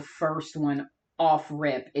of the first one off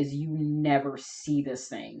rip, is you never see this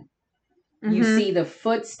thing. Mm-hmm. You see the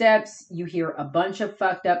footsteps, you hear a bunch of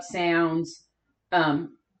fucked up sounds,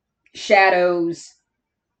 shadows,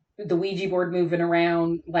 the Ouija board moving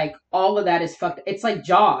around, like, all of that is fucked. It's like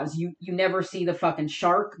Jaws. You never see the fucking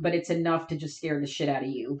shark, but it's enough to just scare the shit out of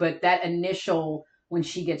you. But that initial, when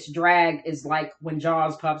she gets dragged, is like when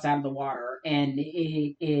Jaws pops out of the water, and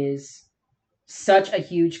it is such a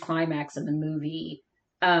huge climax of the movie,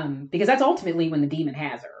 because that's ultimately when the demon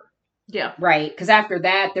has her. Yeah. Right? Because after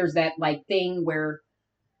that, there's that, like, thing where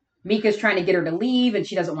Mika's trying to get her to leave, and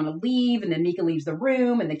she doesn't want to leave, and then Mika leaves the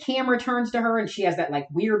room, and the camera turns to her, and she has that, like,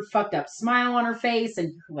 weird fucked up smile on her face,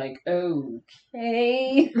 and you're like,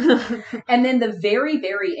 okay. And then the very,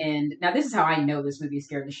 very end, now this is how I know this movie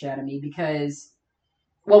scared the shit out of me, because,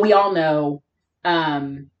 well, we all know,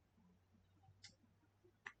 the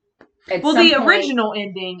original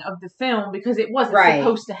ending of the film, because it wasn't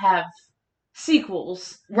supposed to have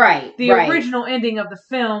sequels. Right. The original ending of the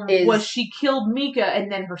film was she killed Mika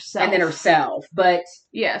and then herself. But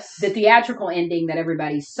yes, the theatrical ending that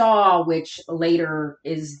everybody saw, which later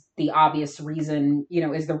is the obvious reason,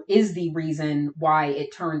 is the reason why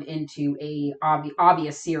it turned into a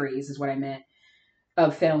obvious series, is what I meant,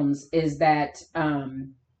 of films, is that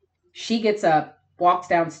she gets up, walks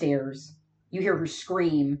downstairs, you hear her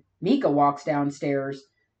scream, Mika walks downstairs.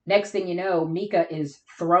 Next thing you know, Mika is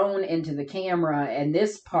thrown into the camera, and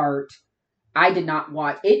this part, I did not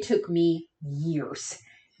watch. It took me years,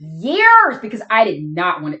 because I did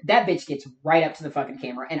not want to, that bitch gets right up to the fucking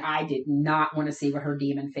camera, and I did not want to see what her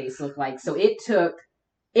demon face looked like. So it took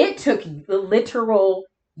literal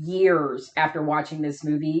years after watching this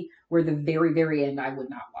movie, where the very, very end I would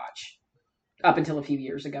not watch. Up until a few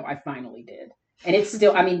years ago, I finally did. And it's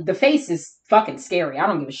still, the face is fucking scary. I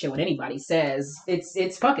don't give a shit what anybody says.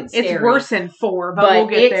 It's fucking scary. It's worse than 4, but we'll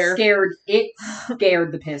get there. It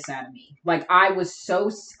scared the piss out of me. Like, I was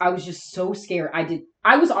just so scared.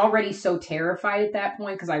 I was already so terrified at that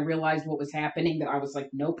point, because I realized what was happening, that I was like,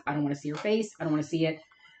 nope, I don't want to see her face. I don't want to see it.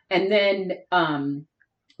 And then,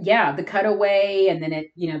 yeah, the cutaway, and then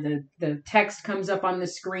the text comes up on the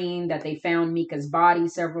screen that they found Mika's body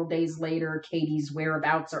several days later. Katie's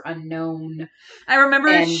whereabouts are unknown. I remember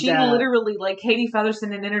And, she literally, like, Katie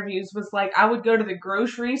Featherston in interviews was like, I would go to the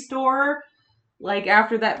grocery store, like,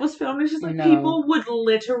 after that was filmed, and she's like, people would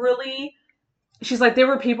literally, she's like, there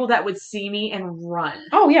were people that would see me and run.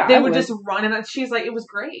 Oh, yeah. They would just run, and she's like, it was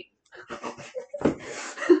great.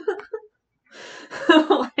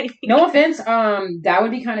 Like, no offense, that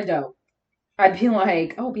would be kind of dope. I'd be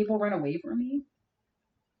like, oh, people run away from me?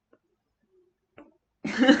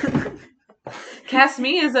 Cast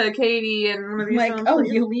me as a Katie and one of these like, films. Oh,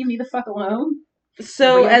 you leave me the fuck alone?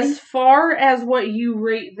 So, really? As far as what you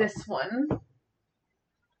rate this one,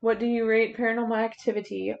 what do you rate Paranormal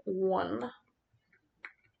Activity 1?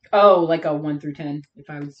 Oh, like a 1 through 10, if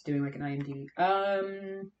I was doing like an IMDb.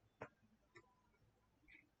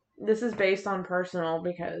 This is based on personal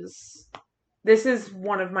because this is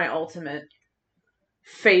one of my ultimate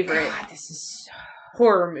favorite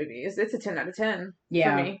horror movies. It's a 10 out of 10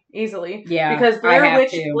 for me, easily. Yeah, because Blair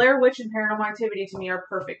Witch and Paranormal Activity to me are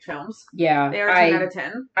perfect films. Yeah, they are 10 out of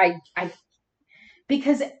 10.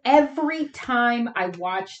 Because every time I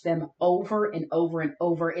watch them over and over and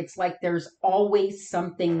over, it's like there's always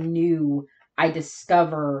something new I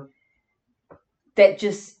discover that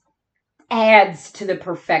just adds to the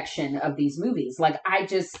perfection of these movies. Like, I'm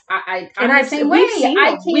the same way.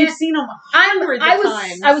 We've seen them hundreds of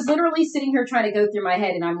times. I was literally sitting here trying to go through my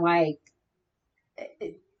head, and I'm like,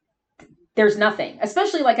 there's nothing.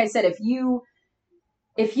 Especially, like I said, if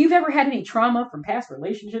you've ever had any trauma from past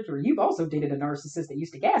relationships, or you've also dated a narcissist that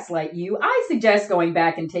used to gaslight you, I suggest going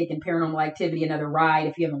back and taking Paranormal Activity another ride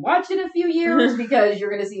if you haven't watched it in a few years, because you're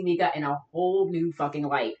going to see Mika in a whole new fucking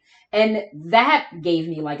light. And that gave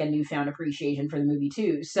me like a newfound appreciation for the movie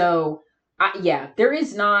too. So, there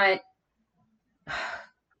is not...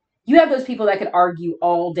 You have those people that could argue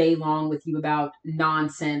all day long with you about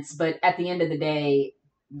nonsense, but at the end of the day,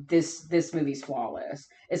 this movie's flawless.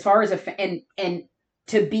 As far as and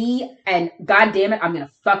god damn it, I'm gonna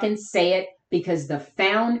fucking say it, because the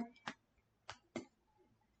found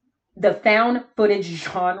footage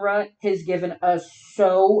genre has given us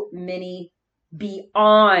so many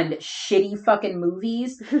beyond shitty fucking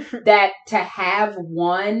movies that to have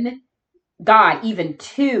even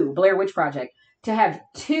two, Blair Witch Project, to have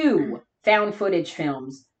two found footage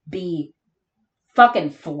films be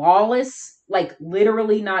fucking flawless, like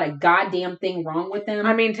literally not a goddamn thing wrong with them.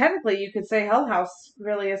 I mean, technically you could say Hell House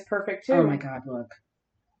really is perfect too. Oh my god, look.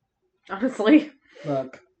 Honestly.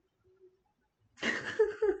 Look.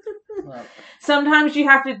 Sometimes you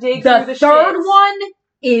have to dig through the third shits. One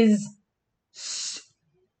is...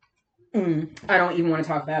 I don't even want to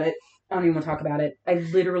talk about it. I I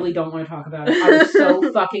literally don't want to talk about it. I was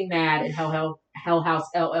so fucking mad at Hell House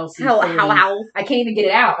LLC. Hell House. I can't even get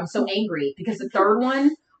it out. I'm so angry. Because the third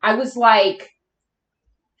one, I was like...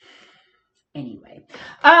 Anyway.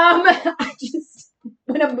 I just...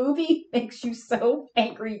 When a movie makes you so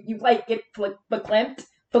angry, you like get verklempt,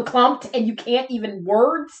 and you can't even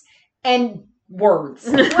words. Like,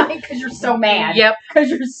 because you're so mad. Yep. Because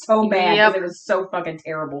you're so mad. Because it was so fucking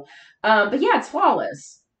terrible. But yeah, it's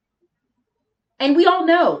flawless. And we all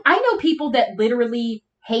know. I know people that literally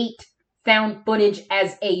hate found footage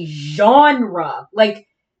as a genre. Like,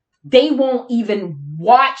 they won't even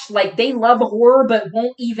watch, like, they love horror, but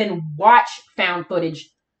won't even watch found footage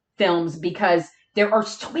films because there are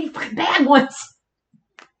so many fucking bad ones.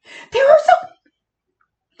 There are so many.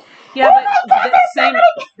 Yeah, but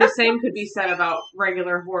the same could be said about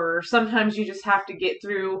regular horror. Sometimes you just have to get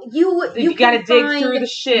through. You got to dig through the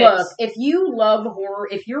shit. Look, if you love horror,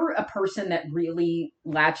 if you're a person that really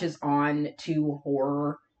latches on to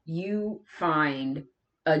horror, you find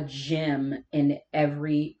a gem in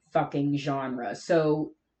every fucking genre.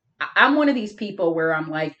 So I'm one of these people where I'm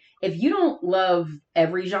like, if you don't love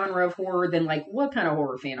every genre of horror, then like, what kind of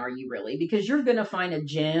horror fan are you really? Because you're gonna find a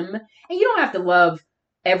gem, and you don't have to love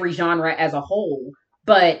every genre as a whole,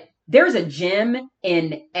 but there's a gem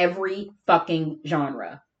in every fucking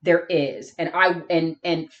genre. There is. And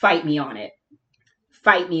fight me on it.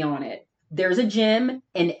 Fight me on it. There's a gem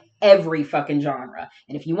in every fucking genre.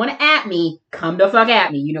 And if you want to at me, come the fuck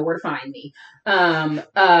at me. You know where to find me.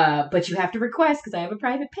 But you have to request, because I have a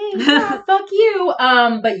private page. Fuck you.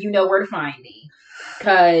 But you know where to find me.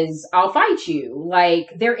 Because I'll fight you.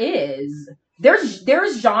 Like, there's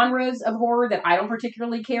genres of horror that I don't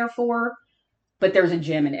particularly care for, but there's a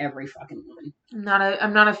gem in every fucking one.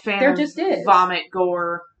 I'm not a fan there of just is. Vomit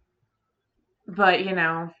gore, but you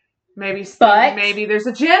know, maybe there's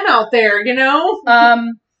a gem out there, you know.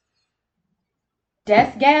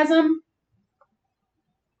 Deathgasm.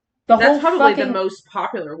 That's probably the most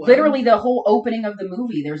popular one. Literally, the whole opening of the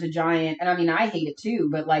movie, there's a giant, and I mean, I hate it too,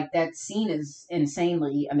 but like that scene is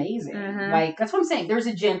insanely amazing. Mhm. Like that's what I'm saying. There's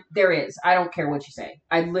a gym. There is. I don't care what you say.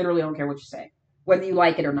 I literally don't care what you say, whether you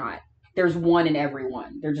like it or not. There's one in every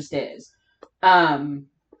one. There just is.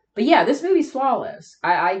 But yeah, this movie's flawless.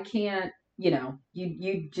 I can't.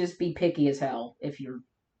 You just be picky as hell if you're.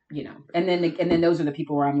 And then those are the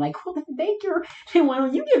people where I'm like, well, then why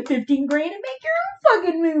don't you get 15 grand and make your own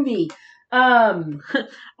fucking movie?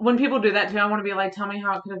 When people do that too, I want to be like, tell me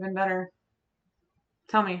how it could have been better.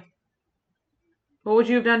 Tell me. What would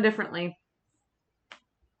you have done differently?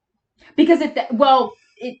 Because it's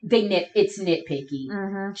nitpicky.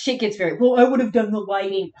 Mm-hmm. Shit gets very, well, I would have done the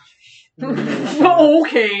lighting.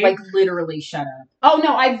 Okay. Like, literally, shut up. Oh,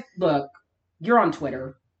 no, look, you're on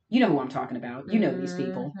Twitter. You know who I'm talking about. You know these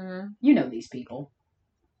people. Mm-hmm. You know these people.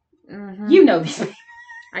 Mm-hmm. You know these people.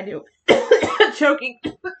 I do. Choking.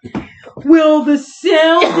 Well, the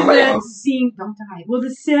sound in that scene. Don't die. Well,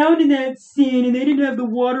 the sound in that scene, and they didn't have the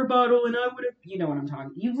water bottle, and I would have. You know what I'm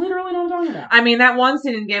talking. You literally know what I'm talking about. I mean, that one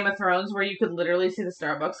scene in Game of Thrones where you could literally see the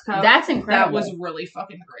Starbucks cup. That's incredible. That was really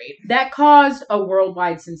fucking great. That caused a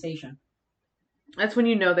worldwide sensation. That's when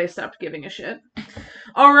you know they stopped giving a shit.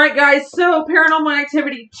 All right, guys. So, Paranormal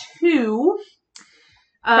Activity 2.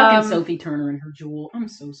 Fucking Sophie Turner and her jewel. I'm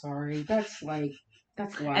so sorry. That's life.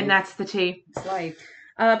 And that's the tea. It's life.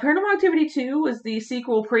 Paranormal Activity 2 was the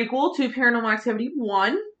prequel to Paranormal Activity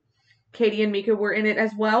 1. Katie and Mika were in it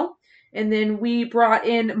as well. And then we brought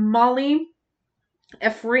in Molly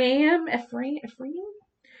Ephraim,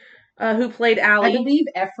 who played Allie. I believe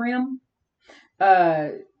Ephraim.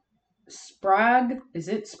 Sprague. Is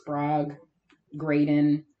it Sprague?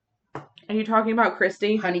 Graydon. Are you talking about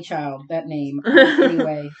Christy? Honeychild, that name.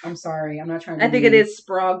 Anyway, I'm sorry. I'm not trying to. I think it is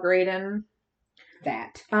Sprague Graydon.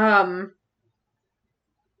 That.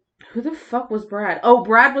 Who the fuck was Brad? Oh,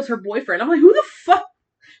 Brad was her boyfriend. I'm like, who the fuck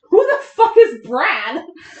is Brad?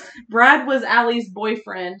 Brad was Allie's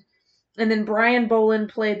boyfriend. And then Brian Boland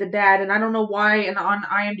played the dad. And I don't know why on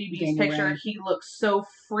IMDb's picture he looks so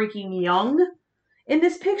freaking young in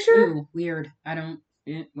this picture. Ooh, weird. I don't.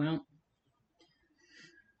 Well.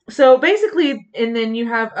 So basically, and then you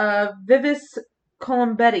have Vivis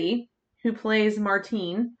Colombetti, who plays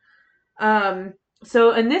Martine.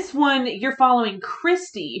 So in this one, you're following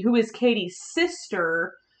Christy, who is Katie's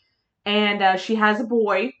sister, and she has a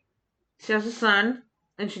boy. She has a son,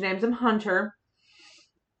 and she names him Hunter.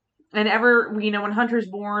 And when Hunter's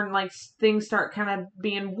born, like, things start kind of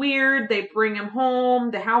being weird. They bring him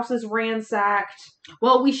home. The house is ransacked.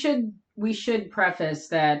 Well, we should preface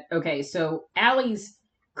that. Okay, so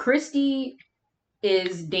Christy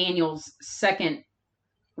is Daniel's second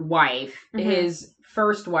wife. Mm-hmm. His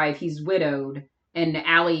first wife, he's widowed. And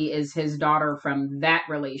Allie is his daughter from that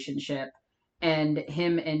relationship. And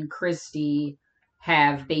him and Christy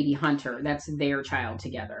have baby Hunter. That's their child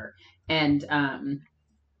together. And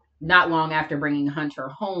not long after bringing Hunter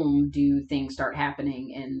home, do things start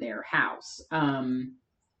happening in their house.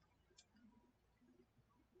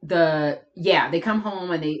 They come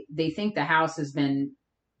home and they think the house has been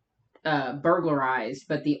burglarized.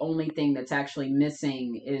 But the only thing that's actually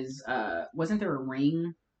missing is, wasn't there a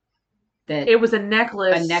ring? It was a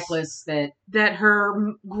necklace. A necklace that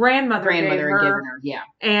her grandmother had given her. Yeah.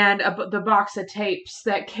 And the box of tapes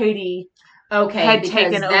that Katie had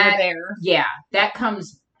taken over there. Yeah, that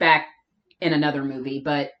comes back in another movie,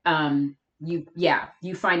 but you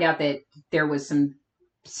find out that there was some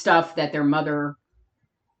stuff that their mother.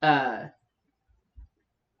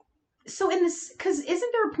 So in this, because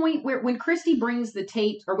isn't there a point where when Christy brings the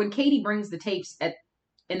tapes, or when Katie brings the tapes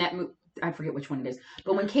in that movie? I forget which one it is.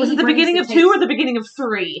 But when Katie was it the beginning of 2 or the beginning of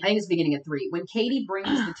 3? I think it's the beginning of 3. When Katie brings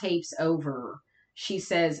the tapes over, she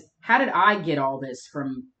says, "How did I get all this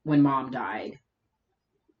from when Mom died?"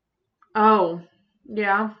 Oh,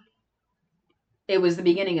 yeah. It was the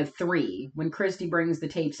beginning of 3 when Christy brings the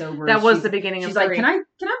tapes over. That was the beginning of 3. She's like, "Can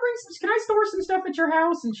I store some stuff at your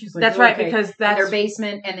house?" And she's like, "That's right," because that's their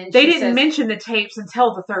basement. And then they didn't mention the tapes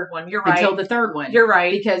until the third one. You're right. Until the third one. You're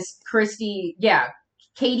right. Because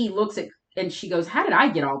Katie looks at and she goes, "How did I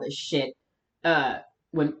get all this shit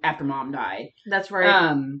after Mom died?" That's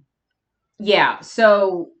right.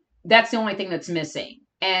 So that's the only thing that's missing.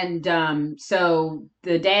 And so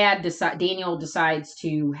the Daniel decides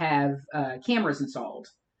to have cameras installed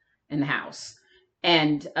in the house.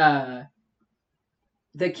 And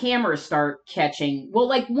the cameras start catching. Well,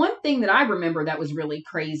 like one thing that I remember that was really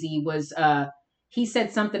crazy was he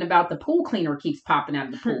said something about the pool cleaner keeps popping out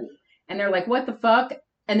of the pool. And they're like, "What the fuck?"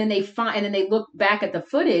 And then they look back at the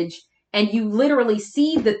footage, And you literally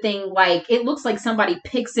see the thing, like, it looks like somebody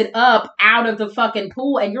picks it up out of the fucking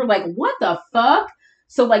pool, and you're like, what the fuck?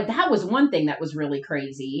 So, like, that was one thing that was really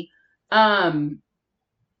crazy. The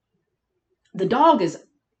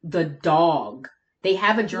dog. They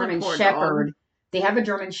have a German Shepherd. Dog. They have a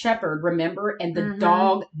German Shepherd, remember? And the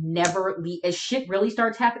dog never as shit really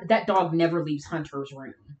starts happening, that dog never leaves Hunter's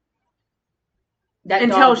room.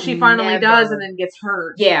 Until she finally does and then gets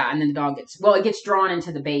hurt. Yeah, and then the dog it gets drawn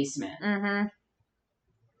into the basement. Mm-hmm.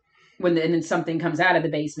 And then something comes out of the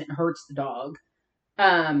basement and hurts the dog.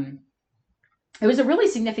 It was a really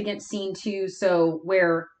significant scene, too, so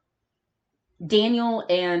where Daniel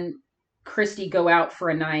and Christy go out for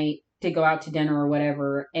a night, to go out to dinner or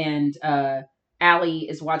whatever, and Allie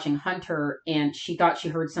is watching Hunter, and she thought she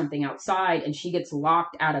heard something outside, and she gets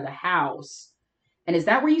locked out of the house. And is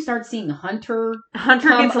that where you start seeing Hunter? Hunter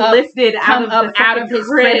gets lifted out of his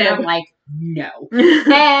crib. I'm like, no.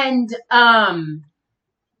 And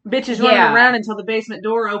bitch is running around until the basement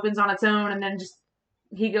door opens on its own, and then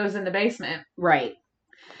he goes in the basement. Right.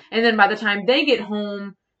 And then by the time they get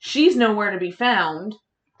home, she's nowhere to be found,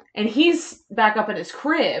 and he's back up in his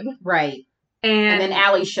crib. Right. And then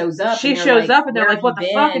Allie shows up. She shows up, and they're like, what the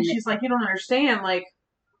fuck? And she's like, you don't understand, like...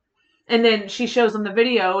 And then she shows him the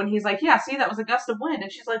video, and he's like, yeah, see, that was a gust of wind.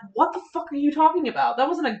 And she's like, what the fuck are you talking about? That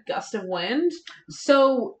wasn't a gust of wind.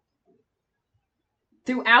 So,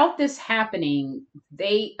 throughout this happening,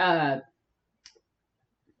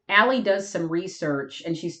 Allie does some research,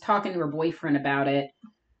 and she's talking to her boyfriend about it,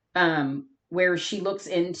 where she looks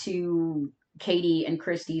into Katie and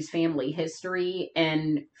Christy's family history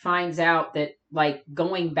and finds out that, like,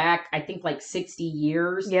 going back, I think, like 60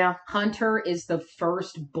 years, Hunter is the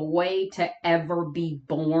first boy to ever be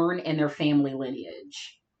born in their family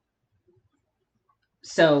lineage.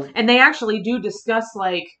 So, and they actually do discuss,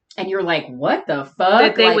 like, and you're like, what the fuck?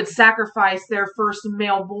 That they would sacrifice their first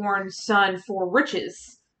male-born son for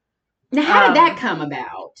riches. Now, how did that come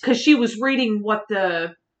about? Because she was reading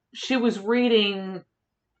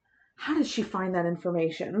how did she find that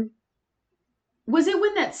information? Was it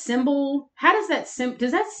when that symbol... does that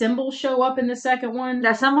symbol show up in the second one?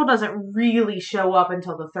 That symbol doesn't really show up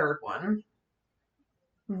until the third one.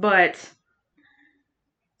 But...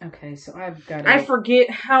 Okay, so I've got I forget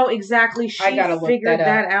how exactly she figured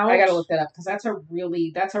that out. I gotta look that up, because that's a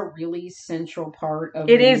really central part of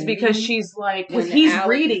it. It is, because she's like... Because he's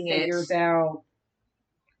reading it. Figures out...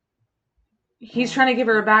 He's trying to give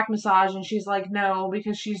her a back massage, and she's like, no,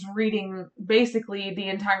 because she's reading basically the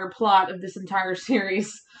entire plot of this entire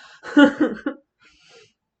series.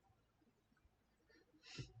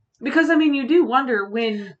 Because, I mean, you do wonder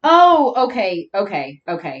when... Oh, okay.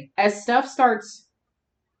 As stuff starts...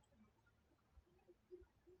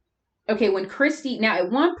 Okay, when Christy... Now,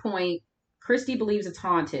 at one point, Christy believes it's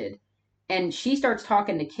haunted, and she starts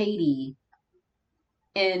talking to Katie...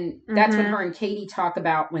 And that's when her and Katie talk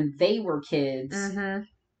about when they were kids. Mm-hmm.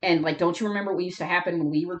 And, like, don't you remember what used to happen when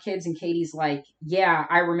we were kids? And Katie's like, yeah,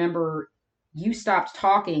 I remember you stopped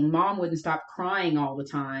talking. Mom wouldn't stop crying all the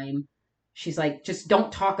time. She's like, just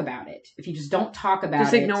don't talk about it. If you just don't talk about it.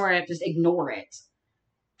 Just ignore it. Just ignore it.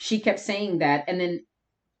 She kept saying that. And then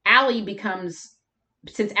Allie becomes...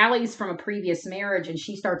 Since Allie's from a previous marriage and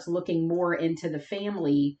she starts looking more into the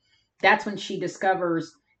family, that's when she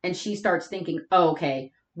discovers... And she starts thinking, oh,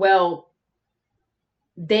 okay, well,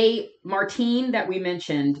 Martine that we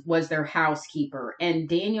mentioned was their housekeeper. And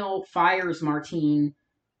Daniel fires Martine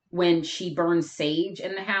when she burns sage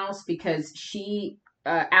in the house because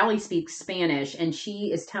Allie speaks Spanish, and she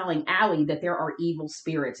is telling Allie that there are evil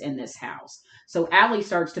spirits in this house. So Allie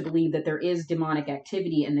starts to believe that there is demonic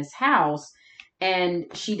activity in this house. And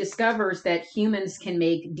she discovers that humans can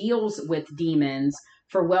make deals with demons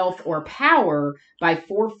for wealth or power by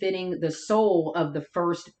forfeiting the soul of the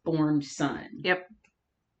firstborn son. Yep.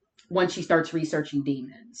 Once she starts researching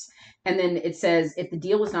demons. And then it says, if the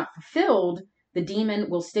deal is not fulfilled, the demon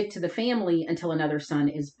will stick to the family until another son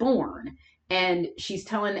is born. And as she's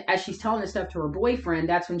telling this stuff to her boyfriend,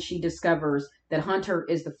 that's when she discovers that Hunter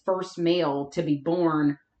is the first male to be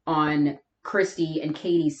born on Christy and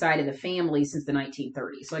Katie's side of the family since the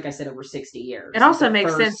 1930s. So like I said, over 60 years. It also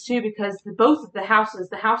makes sense, too, because both of the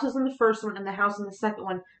houses in the first one and the house in the second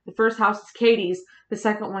one, the first house is Katie's, the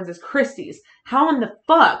second one is Christy's. How in the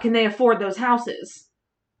fuck can they afford those houses?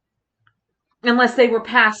 Unless they were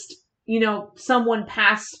passed, someone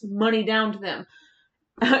passed money down to them.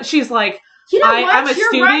 She's like, I'm a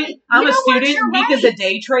student. Right. I'm a student. Mika's a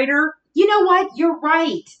day trader. You know what? You're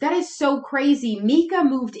right. That is so crazy. Mika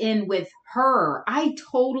moved in with her. I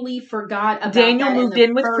totally forgot about Daniel moved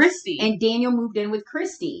in with Christy. And Daniel moved in with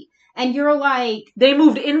Christy. And you're like, they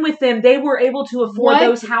moved in with them. They were able to afford What?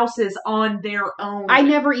 those houses on their own. I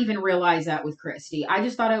never even realized that with Christy. I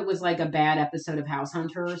just thought it was like a bad episode of House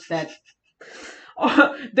Hunters that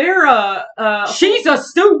they're she's a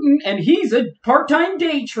student and he's a part-time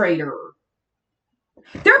day trader.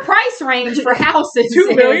 Their price range for houses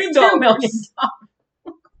 $2 million. is $2 million.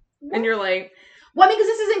 And you're like, Well, I mean,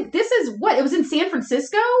 because this is what? It was in San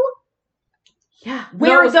Francisco? yeah.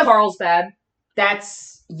 Where Where was the- Carlsbad?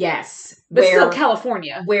 That's, yes. But where, still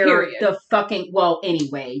California. Where period. the fucking, well,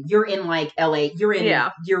 anyway, you're in like LA. You're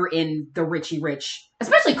in the Richie Rich.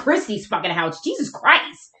 Especially Christie's fucking house. Jesus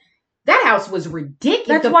Christ. That house was ridiculous.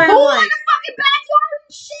 That's the why pool I'm like, in the fucking backyard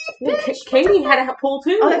and shit, well, bitch. Katie had a pool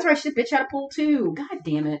too. Oh, that's right. Shit, bitch had a pool too. God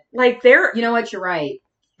damn it. Like they're. You know what? You're right.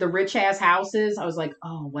 The rich ass houses. I was like,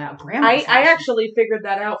 oh wow, grandma's I house. actually figured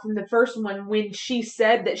that out from the first one when she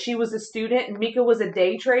said that she was a student and Mika was a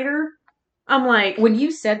day trader. I'm like, When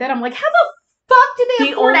you said that, I'm like, how the fuck did they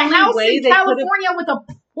The afford a only house way in they California with a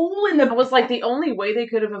pool in the? I was like, the only way they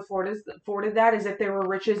could have afforded that is if they were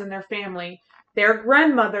riches in their family. Their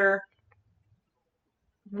grandmother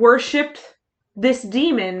worshipped this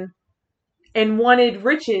demon and wanted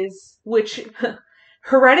riches, which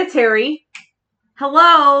hereditary.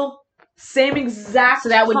 Hello, same exact. So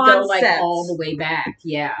that would go like concept. all the way back.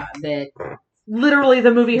 Yeah, that. Literally,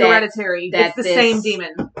 the movie That- Hereditary. that It's the this- same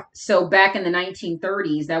demon. So back in the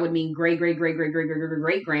 1930s, that would mean great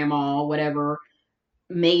grandma, whatever,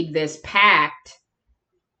 made this pact,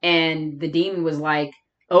 and the demon was like,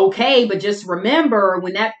 okay, but just remember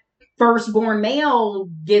when that firstborn male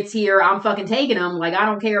gets here, I'm fucking taking him. Like, I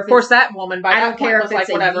don't care if Of course, that woman. By I that don't point care was if like,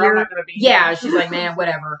 it's a whatever. year- I'm not gonna be. yeah, here. she's like, man,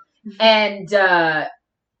 whatever. And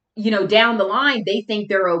down the line, they think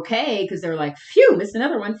they're okay because they're like, phew, missed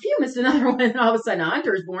another one. Phew, missed another one. And all of a sudden, a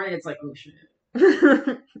hunter's born, and it's like, oh shit.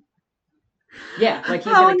 Yeah, like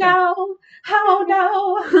he's oh gonna no!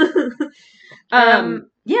 Oh no!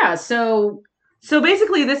 Yeah, so So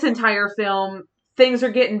basically, this entire film, things are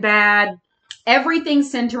getting bad.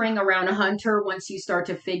 everything's centering around a hunter. Once you start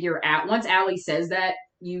to figure out, once Allie says that,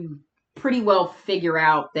 you pretty well figure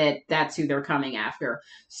out that that's who they're coming after.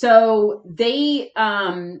 So they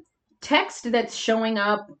text that's showing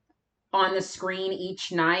up on the screen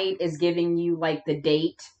each night is giving you like the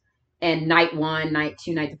date and night 1, night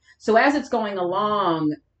 2, night 3. So as it's going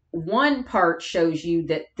along, one part shows you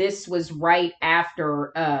that this was right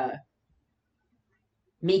after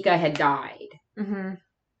Mika had died. Mm-hmm.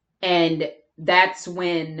 And that's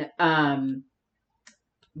when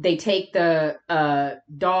they take the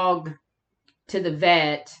dog to the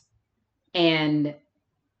vet, and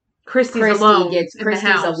Christy's Christy's alone in the Christy's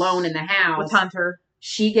house alone in the house. with Hunter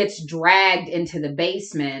She gets dragged into the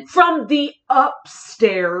basement, from the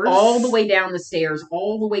upstairs, all the way down the stairs,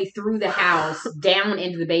 all the way through the house, down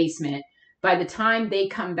into the basement. By the time they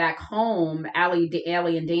come back home, Allie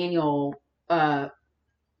and Daniel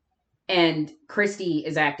and Christy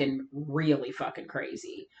is acting really fucking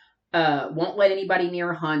crazy. Won't let anybody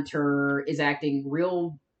near Hunter, is acting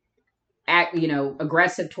real,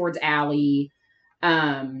 aggressive towards Allie.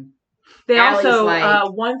 They Allie's also,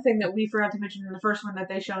 like- one thing that we forgot to mention in the first one that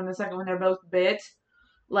they show in the second one, they're both bit.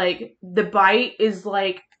 Like, the bite is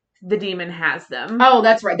like the demon has them. Oh,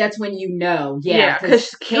 that's right. That's when you know. Yeah, because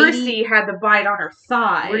Christy had the bite on her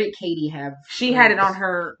thigh. Where did Katie have? She had it on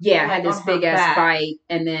her. Yeah, like, had this on her big ass back. bite,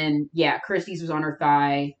 and then Christy's was on her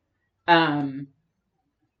thigh.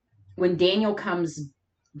 When Daniel comes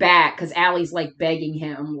back, because Allie's like begging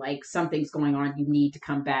him, like, something's going on, you need to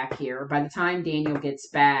come back here. By the time Daniel gets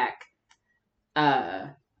back,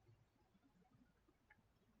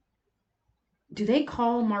 do they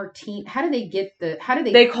call Martine? How do they get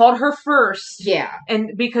They called her first. Yeah.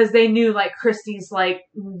 And because they knew, like, Christy's, like,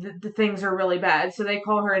 the things are really bad. So they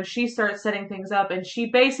call her and she starts setting things up. And she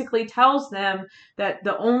basically tells them that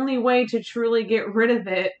the only way to truly get rid of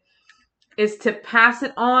it is to pass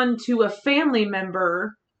it on to a family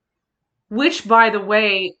member. Which, by the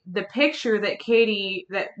way, the picture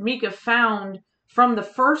that Mika found from the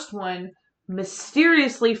first one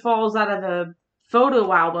mysteriously falls out of the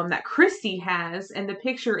photo album that Christy has, and the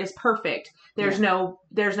picture is perfect. There's no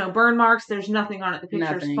burn marks, there's nothing on it. The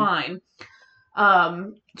picture's Nothing.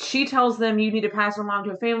 fine. She tells them you need to pass it along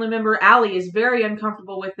to a family member. Allie is very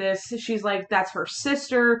uncomfortable with this. She's like, that's her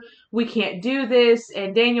sister. We can't do this.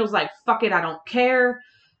 And Daniel's like, fuck it, I don't care.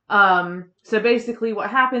 So basically what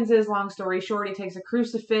happens is, long story short, he takes a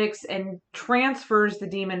crucifix and transfers the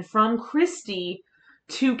demon from Christy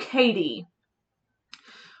to Katie.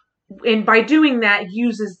 And by doing that,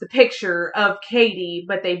 uses the picture of Katie,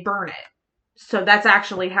 but they burn it. So that's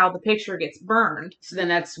actually how the picture gets burned. So then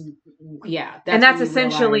that's that's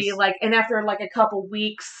essentially realize, like, and after like a couple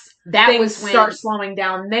weeks, that things was when, start slowing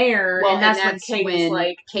down there, well, and that's when Katie's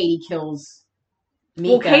like, Katie kills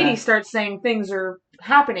Mika. well, Katie starts saying things are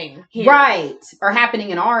happening here. Right. Or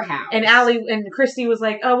happening in our house. And Allie and Christy was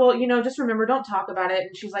like, oh, well, just remember, don't talk about it.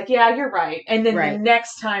 And she's like, yeah, you're right. And then the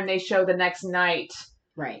next time they show the next night,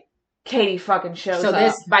 right, Katie fucking shows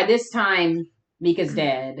up. So by this time, Mika's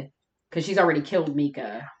dead, because she's already killed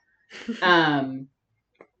Mika. Allie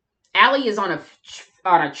is on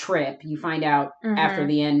a trip. You find out after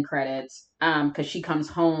the end credits, because she comes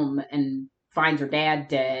home and finds her dad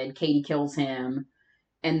dead. Katie kills him,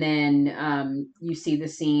 and then you see the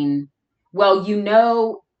scene. Well,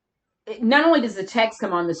 not only does the text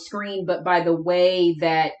come on the screen, but by the way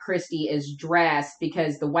that Christy is dressed,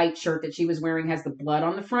 because the white shirt that she was wearing has the blood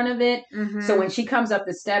on the front of it. So when she comes up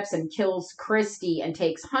the steps and kills Christy and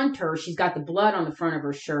takes Hunter, she's got the blood on the front of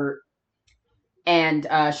her shirt. And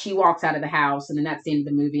she walks out of the house, and then that's the end of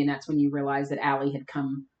the movie, and that's when you realize that Allie had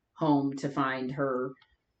come home to find her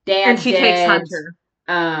dad dead. And she takes Hunter.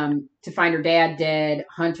 To find her dad dead.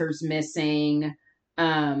 Hunter's missing.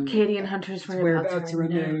 Katie and Hunter's whereabouts are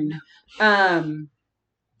unknown.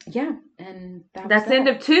 Yeah, and that's the end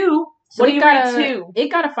of 2. So what do you rate 2? It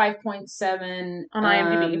got a 5.7 on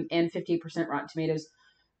IMDb and 50% Rotten Tomatoes.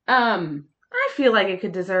 I feel like it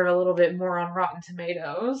could deserve a little bit more on Rotten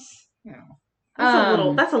Tomatoes. Yeah.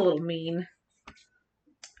 That's a little mean.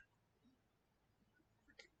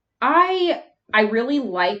 I really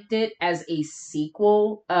liked it as a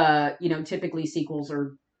sequel. Typically sequels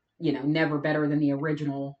are, never better than the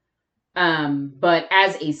original. But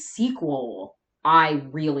as a sequel, I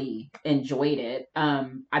really enjoyed it.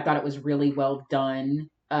 I thought it was really well done.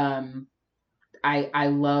 I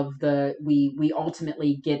love we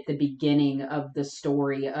ultimately get the beginning of the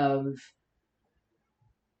story of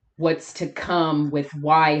what's to come with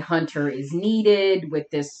why Hunter is needed, with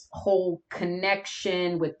this whole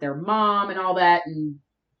connection with their mom and all that, and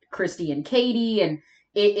Christy and Katie, and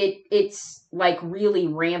it's like really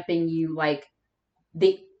ramping you. Like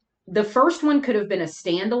the first one could have been a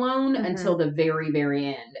standalone until the very, very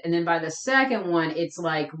end, and then by the second one, it's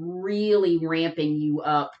like really ramping you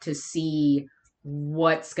up to see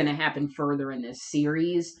what's going to happen further in this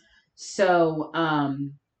series. So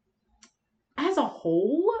as a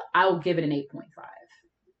whole, I'll give it an 8.5.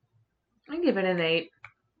 I give it an 8.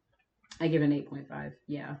 I give it an 8.5.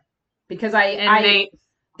 Yeah, because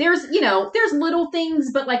there's little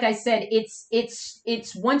things, but like I said,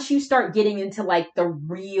 it's once you start getting into like the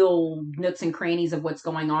real nooks and crannies of what's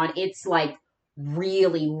going on, it's like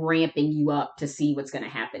really ramping you up to see what's going to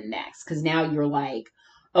happen next. Because now you're like,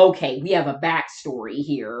 okay, we have a backstory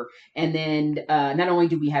here, and then not only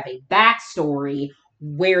do we have a backstory,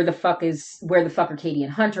 where the fuck are Katie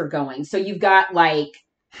and Hunter going? So you've got like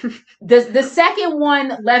the second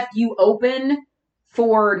one left you open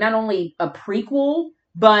for not only a prequel,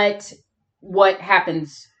 but what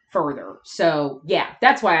happens further. So yeah,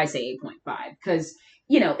 that's why I say 8.5, because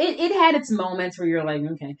it had its moments where you're like,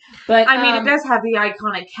 okay, but I mean, it does have the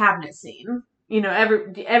iconic cabinet scene.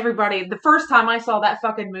 Everybody, the first time I saw that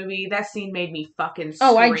fucking movie, that scene made me fucking scream.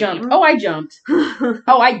 Oh, I jumped.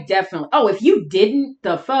 I definitely. Oh, if you didn't,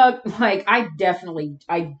 the fuck? Like, I definitely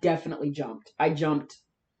jumped. I jumped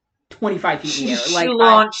 25 feet in the air. Like,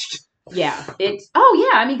 launched. I mean,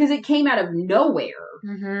 because it came out of nowhere.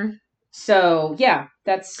 So, yeah,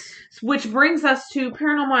 that's... Which brings us to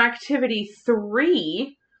Paranormal Activity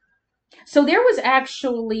 3. So there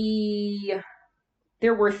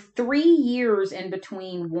were 3 years in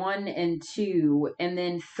between 1 and 2, and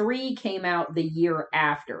then 3 came out the year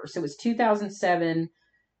after. So it was 2007,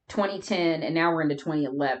 2010, and now we're into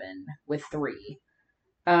 2011 with 3.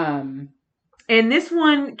 And this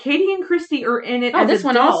one, Katie and Christy are in it. Oh, this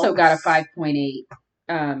one also got a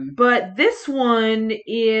 5.8. But this one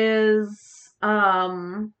is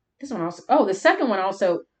this one also. Oh, the second one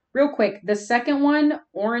also. Real quick, the second one,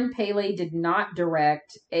 Oren Pele did not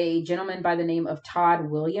direct. A gentleman by the name of Todd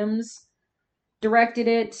Williams directed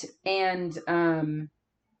it, and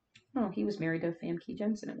he was married to Famke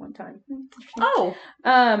Jensen at one time. Oh,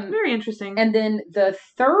 very interesting. And then the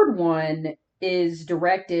third one is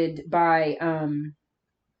directed by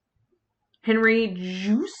Henry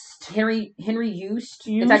Joost. Henry Joost.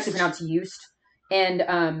 It's actually pronounced Joost. And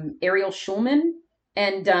Ariel Schulman.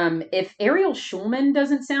 And if Ariel Schulman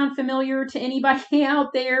doesn't sound familiar to anybody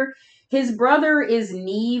out there, his brother is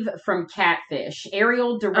Neve from Catfish.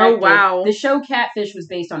 Ariel directed. Oh, wow. The show Catfish was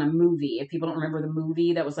based on a movie. If people don't remember the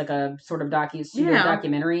movie, that was like a sort of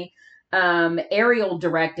documentary. Ariel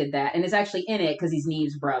directed that and is actually in it because he's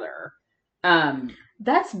Neve's brother.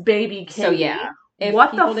 That's baby Katie. So yeah, if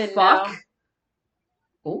what people the didn't fuck? know,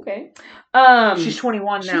 okay. She's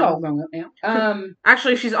 21 She's now. all grown up now.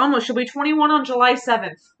 Actually, she'll be 21 on July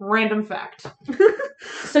 7th. Random fact.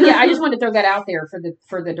 So yeah, I just wanted to throw that out there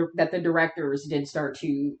that the directors did start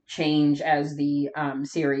to change as the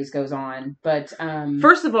series goes on. But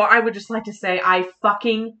first of all, I would just like to say I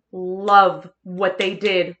fucking love what they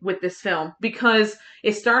did with this film, because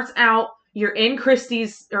it starts out, you're in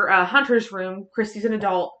Hunter's room. Christy's an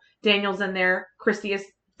adult. Daniel's in there. Christy is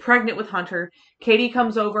pregnant with Hunter. Katie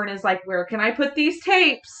comes over and is like, "Where can I put these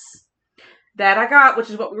tapes that I got?" Which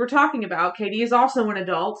is what we were talking about. Katie is also an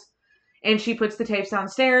adult. And she puts the tapes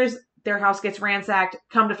downstairs. Their house gets ransacked.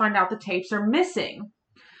 Come to find out the tapes are missing.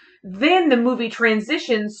 Then the movie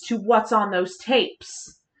transitions to what's on those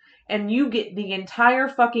tapes. And you get the entire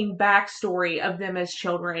fucking backstory of them as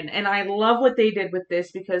children. And I love what they did with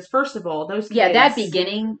this, because first of all, those kids... Yeah, that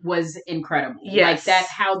beginning was incredible. Yes. Like,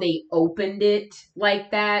 that's how they opened it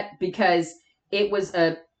like that, because it was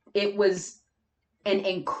an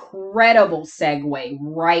incredible segue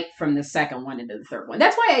right from the second one into the third one.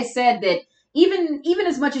 That's why I said that even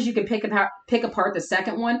as much as you can pick apart the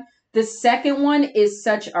second one is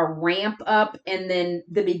such a ramp up, and then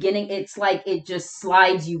the beginning, it's like it just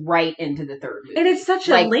slides you right into the third movie. And it's such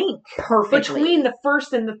a link perfectly between the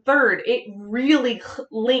first and the third. It really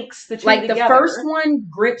links the two together. The first one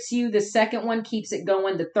grips you, the second one keeps it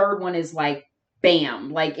going, the third one is like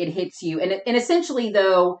bam, like it hits you. And essentially,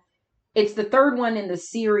 though, it's the third one in the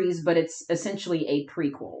series, but it's essentially a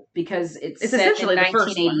prequel, because it's set in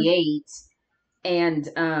 1988, and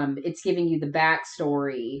it's giving you the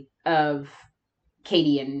backstory of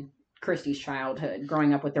Katie and Christy's childhood,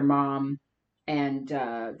 growing up with their mom and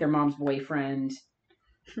their mom's boyfriend.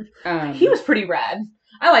 He was pretty rad.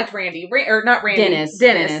 I liked Randy, or not Randy.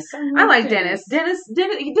 Dennis. I like Dennis. Dennis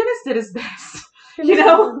did his best. You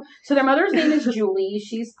know? So their mother's name is Julie.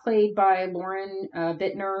 She's played by Lauren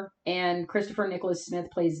Bittner, and Christopher Nicholas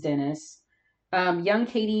Smith plays Dennis. Young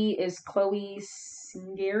Katie is Chloe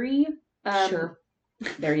Singari. Sure.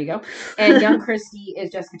 There you go. And young Christy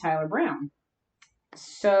is Jessica Tyler Brown.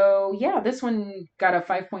 So, yeah, this one got a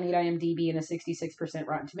 5.8 IMDb and a 66%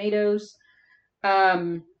 Rotten Tomatoes.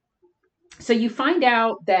 So you find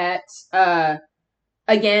out that...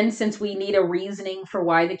 again, since we need a reasoning for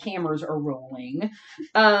why the cameras are rolling,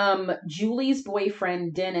 Julie's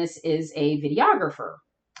boyfriend, Dennis, is a videographer.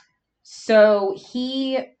 So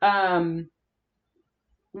he,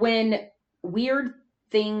 when weird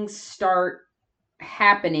things start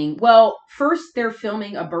happening, well, first they're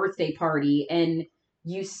filming a birthday party, and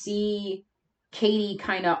you see Katie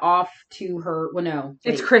kind of off to her, well, no.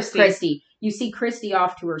 It's Christy. You see Christy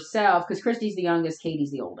off to herself, because Christy's the youngest,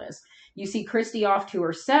 Katie's the oldest. You see Christy off to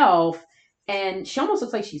herself, and she almost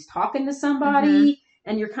looks like she's talking to somebody,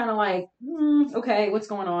 and you're kind of like, okay, what's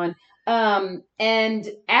going on? And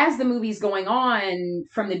as the movie's going on,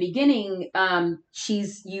 from the beginning,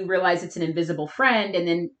 you realize it's an invisible friend, and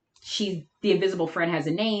then the invisible friend has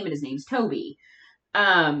a name, and his name's Toby.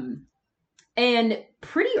 And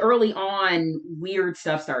pretty early on, weird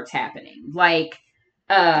stuff starts happening. Like,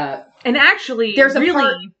 and actually, there's really,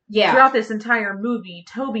 part, throughout this entire movie,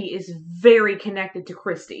 Toby is very connected to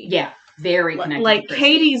Christy. Yeah, very connected. Like, to Christy.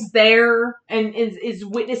 Katie's there and is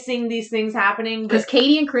witnessing these things happening, because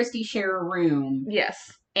Katie and Christy share a room.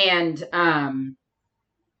 Yes, and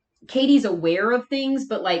Katie's aware of things,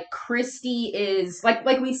 but like Christy is like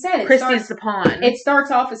we said, Christy's the pawn. It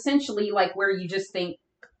starts off essentially like where you just think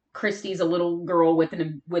Christy's a little girl with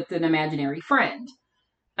an imaginary friend.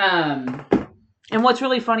 And what's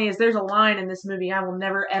really funny is there's a line in this movie I will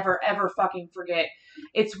never, ever, ever fucking forget.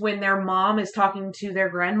 It's when their mom is talking to their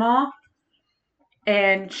grandma,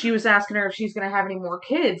 and she was asking her if she's going to have any more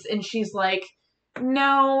kids. And she's like,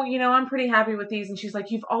 no, I'm pretty happy with these. And she's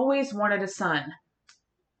like, you've always wanted a son.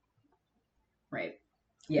 Right.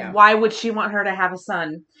 Yeah. Why would she want her to have a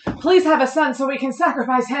son? Please have a son so we can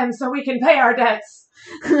sacrifice him so we can pay our debts.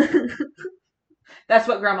 That's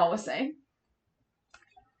what Grandma was saying.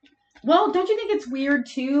 Well, don't you think it's weird,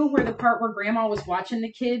 too, where the part where Grandma was watching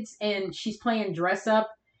the kids and she's playing dress up,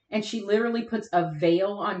 and she literally puts a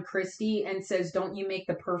veil on Christy and says, don't you make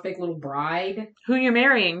the perfect little bride? Who you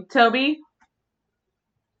marrying, Toby?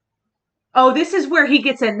 Oh, this is where he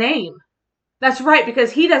gets a name. That's right,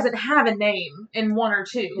 because he doesn't have a name in 1 or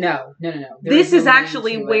 2. No. This is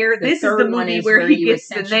actually where, this is the movie where he gets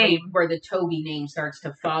the name. Where the Toby name starts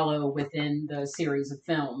to follow within the series of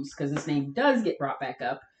films, because this name does get brought back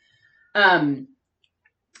up.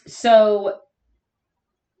 So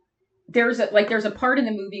there's a part in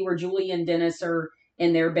the movie where Julie and Dennis are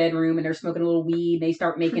in their bedroom and they're smoking a little weed and they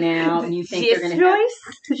start making out and you think Yes, they're going to have...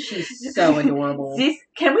 Joyce? She's so adorable.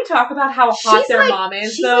 Can we talk about how hot their mom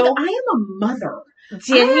is, she's though? like, I am a mother.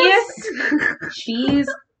 Genius. She's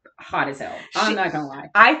hot as hell. I'm not going to lie.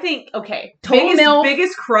 I think, okay. Total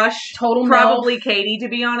biggest crush. Total probably MILF. Katie, to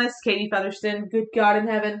be honest. Katie Featherston. Good God in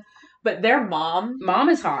heaven. But their mom. Mom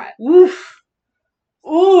is hot. Oof.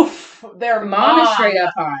 Oof. Their mom is straight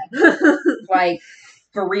up hot. Like,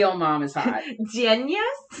 for real, mom is hot. Genius?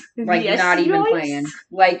 Like, yes, not even Joyce? playing.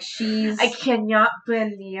 Like, she's... I cannot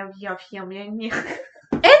believe you're filming me.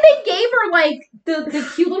 And they gave her, like,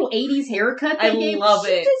 the cute little 80s haircut they gave. Love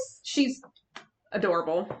it. She's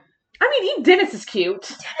adorable. I mean, even Dennis is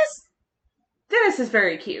cute. Dennis is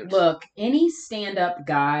very cute. Look, any stand-up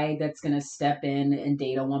guy that's going to step in and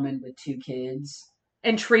date a woman with 2 kids...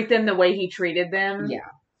 And treat them the way he treated them. Yeah.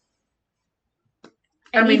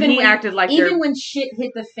 And I mean, he acted like even when shit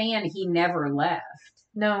hit the fan, he never left.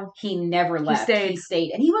 No, he never left. He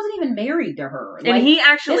stayed, and he wasn't even married to her. And like, he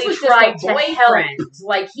actually this was tried just a boyfriend.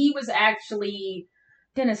 Like he was actually.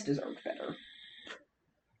 Dennis deserved better.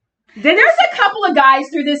 There's a couple of guys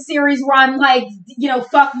through this series where I'm like,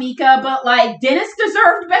 fuck Mika, but like Dennis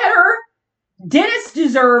deserved better. Dennis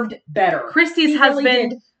deserved better. Christy's husband.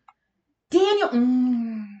 Really Daniel.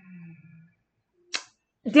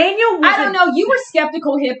 Daniel was I don't know. You were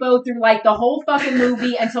skeptical, Hippo, through like the whole fucking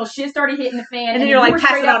movie until shit started hitting the fan, and then you're like,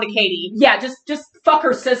 pass it on to Katie. Yeah, just fuck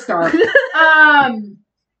her sister.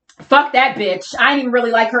 Fuck that bitch. I didn't even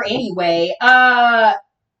really like her anyway.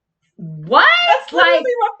 What? That's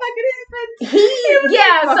literally what fucking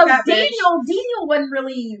happened. So Daniel wasn't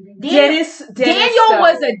really Dennis Daniel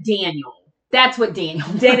was a Daniel. That's what Daniel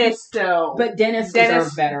was. Dennis, though. But Dennis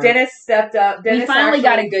deserved better. Dennis stepped up. We finally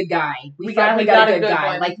got a good guy. We finally got a good guy.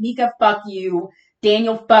 One. Like, Mika, fuck you.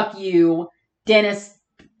 Daniel, fuck you. Dennis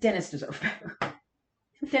deserved better.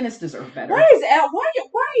 Dennis deserved better.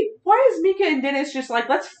 Why is Mika and Dennis just like,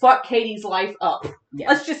 let's fuck Katie's life up? Yeah.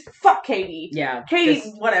 Let's just fuck Katie. Yeah. Katie,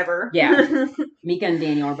 whatever. Yeah. Mika and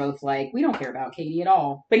Daniel are both like, we don't care about Katie at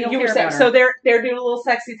all. But you were saying, so they're doing a little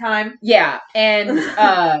sexy time. Yeah. And,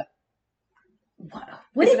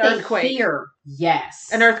 what did they hear? Yes.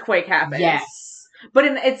 An earthquake happens. Yes. But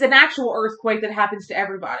it's an actual earthquake that happens to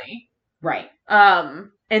everybody. Right. And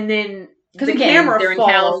then because the camera they're falls,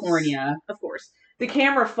 in California. Of course. The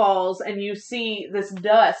camera falls and you see this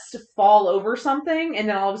dust fall over something and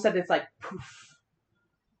then all of a sudden it's like poof.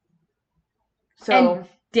 So and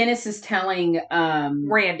Dennis is telling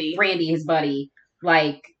Randy, his buddy,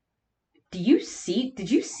 like, did you see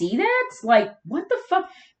that? Like, what the fuck?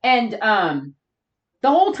 And the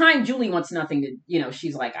whole time, Julie wants nothing to,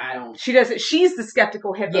 she's like, I don't. She doesn't. She's the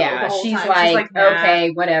skeptical hippo. Yeah, the whole she's time. like, nah. Okay,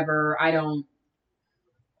 whatever. I don't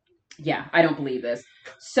believe this.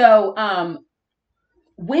 So,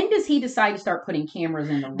 when does he decide to start putting cameras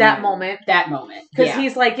in the room? That moment. Because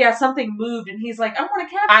he's like, something moved, and he's like, I want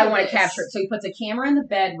to capture it. So he puts a camera in the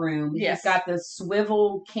bedroom. Yes. He's got the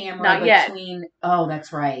swivel camera Not between. Yet. Oh,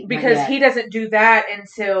 that's right. Because he doesn't do that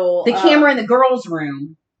until the camera in the girls'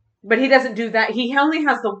 room. But he doesn't do that. He only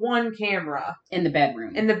has the one camera in the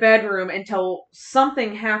bedroom. Until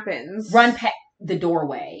something happens. Run past the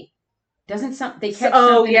doorway. Doesn't they catch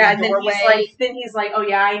something in the doorway? Then he's like, oh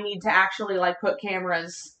yeah, I need to actually like put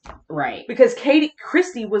cameras. Right. Because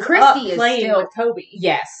Christy was playing with Toby.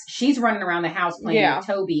 Yes. She's running around the house playing with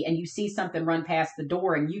Toby, and you see something run past the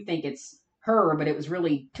door and you think it's her, but it was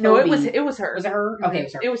really Toby. No, it was her. Was it her? Okay, it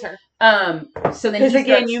was her. It was her. So then because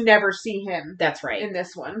again, you never see him. That's right. In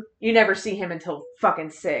this one, you never see him until fucking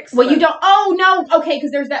 6. Well, you don't. Oh no. Okay,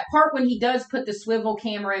 because there's that part when he does put the swivel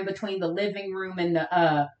camera in between the living room and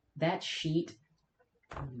the that sheet.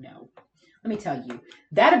 No. Let me tell you,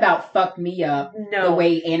 that about fucked me up. No. The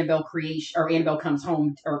way Annabelle comes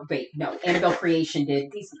home, Annabelle Creation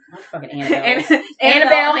did. These fucking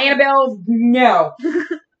Annabelle. Annabelle, no.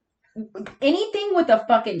 Anything with a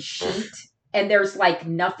fucking sheet and there's like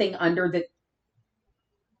nothing under the.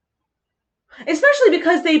 Especially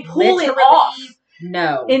because they pull it off.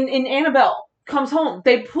 No. In Annabelle Comes Home,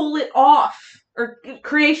 they pull it off. Or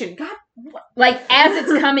Creation. God. Like, as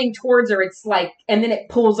it's coming towards her, it's like, and then it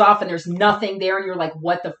pulls off and there's nothing there and you're like,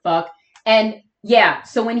 what the fuck? And yeah,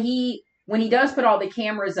 so when he does put all the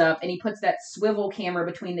cameras up and he puts that swivel camera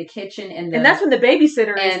between the kitchen and that's when the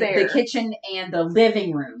babysitter is there. The kitchen and the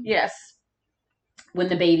living room. Yes. When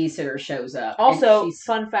the babysitter shows up. Also,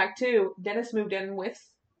 fun fact too, Dennis moved in with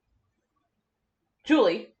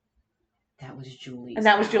Julie. That was Julie's And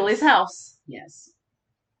that was Julie's house. Yes.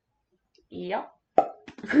 Yep.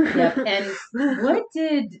 Yep. And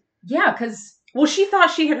because well, she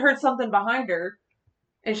thought she had heard something behind her.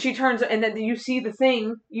 And she turns, and then you see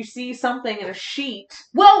you see something in a sheet.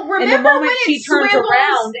 Well, remember and the moment when she turns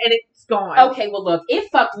around and it's gone. Okay, well, look, it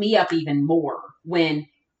fucked me up even more when,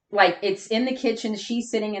 like, it's in the kitchen,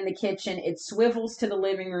 she's sitting in the kitchen, it swivels to the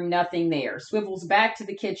living room, nothing there. Swivels back to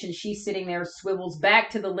the kitchen, she's sitting there, swivels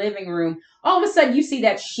back to the living room. All of a sudden, you see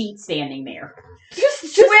that sheet standing there.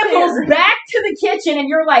 Just swivels there. back to the kitchen, and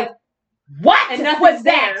you're like, what was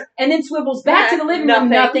that? There. And then swivels back to the living room,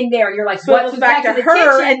 nothing there. You're like, swivels back to the her,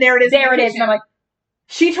 kitchen, and there it is. There it is. And I'm like,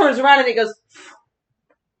 she turns around and it goes,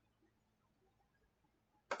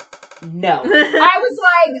 no. I was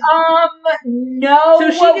like,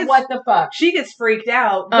 no. So what the fuck? She gets freaked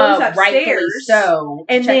out, goes upstairs,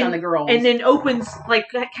 and check on the girls, and then opens, like,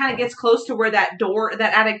 kind of gets close to where that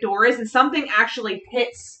attic door is, and something actually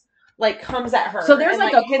comes at her. So there's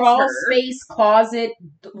like a crawl space closet,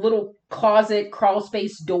 little closet crawl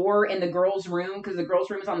space door in the girls' room, because the girls'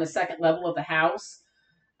 room is on the second level of the house,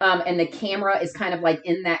 and the camera is kind of like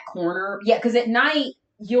in that corner. Yeah, because at night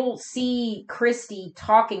you'll see Christy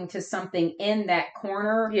talking to something in that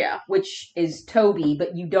corner, which is Toby,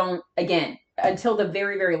 but you don't, again, until the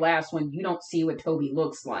very, very last one, you don't see what Toby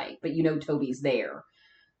looks like, but you know Toby's there.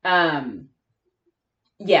 Yeah,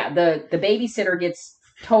 the babysitter gets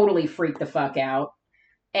totally freaked the fuck out.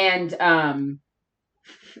 And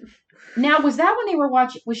now, was that when they were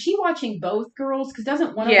watching? Was she watching both girls? Because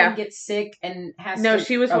doesn't one of them get sick and has to... No,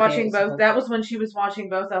 she was watching both. That was when she was watching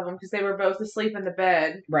both of them, because they were both asleep in the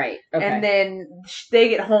bed. Right. Okay. And then they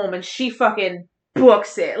get home and she fucking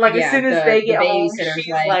books it. Like, as soon as they get home, she's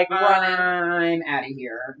like running. I'm out of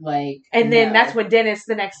here. Like, and then that's when Dennis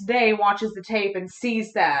the next day watches the tape and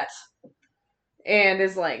sees that and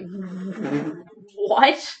is like,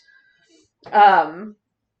 what?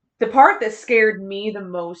 The part that scared me the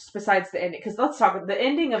most, besides the ending, because let's talk, the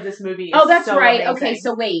ending of this movie is that's so right. amazing. Okay,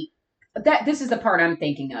 so wait. This is the part I'm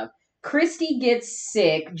thinking of. Christy gets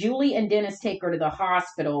sick. Julie and Dennis take her to the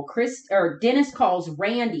hospital. Dennis calls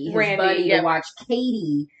Randy, his buddy, to watch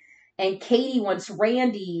Katie, and Katie wants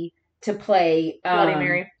Randy to play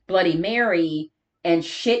Bloody Mary, and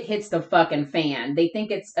shit hits the fucking fan. They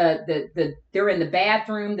think it's they're in the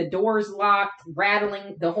bathroom, the door's locked,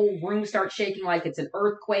 rattling, the whole room starts shaking like it's an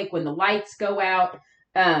earthquake when the lights go out.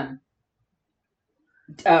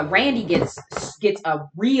 Randy gets a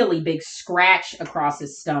really big scratch across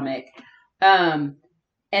his stomach. And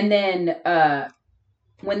then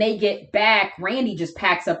when they get back, Randy just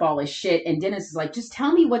packs up all his shit, and Dennis is like, just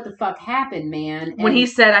tell me what the fuck happened, man. And when he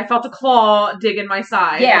said, I felt a claw dig in my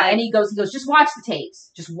side. Yeah, and he goes, just watch the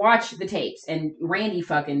tapes. Just watch the tapes. And Randy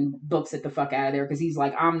fucking books it the fuck out of there, because he's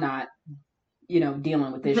like, I'm not,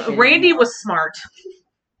 dealing with this shit. Randy anymore. Was smart.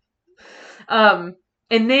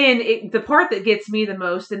 And then the part that gets me the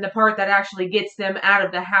most, and the part that actually gets them out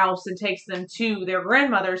of the house and takes them to their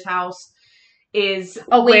grandmother's house, is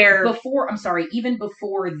even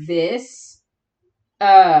before this,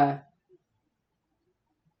 when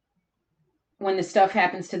the stuff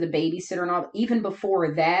happens to the babysitter and all, even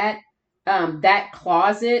before that, that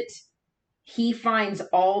closet, he finds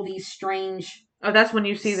all these strange... Oh, that's when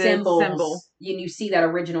you see the symbol. You see that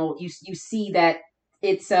original, you see that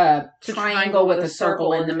it's a triangle with a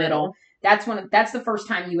circle in the middle. That's the first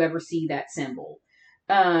time you ever see that symbol.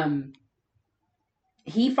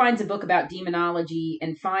 He finds a book about demonology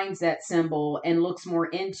and finds that symbol and looks more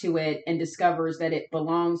into it and discovers that it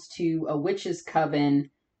belongs to a witch's coven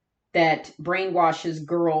that brainwashes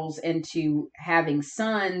girls into having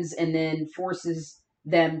sons and then forces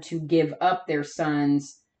them to give up their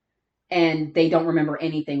sons, and they don't remember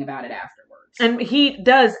anything about it afterwards. And he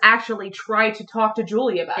does actually try to talk to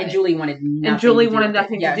Julie about it. And Julie wanted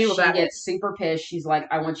nothing to do about it. She gets super pissed. She's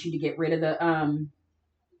like, I want you to get rid of the...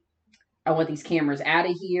 I want these cameras out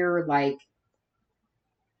of here. Like,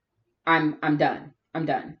 I'm done. I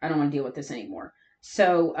don't want to deal with this anymore.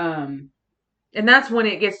 So, and that's when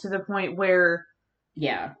it gets to the point where,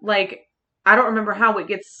 like, I don't remember how it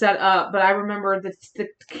gets set up, but I remember the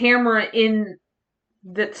camera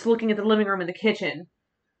that's looking at the living room and the kitchen.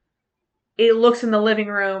 It looks in the living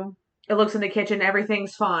room. It looks in the kitchen.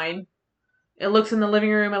 Everything's fine. It looks in the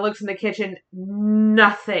living room. It looks in the kitchen.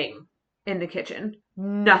 Nothing in the kitchen.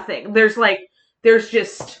 Nothing.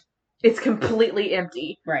 It's completely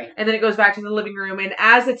empty. Right. And then it goes back to the living room, and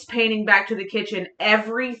as it's painting back to the kitchen,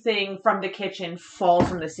 everything from the kitchen falls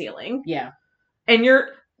from the ceiling. Yeah. And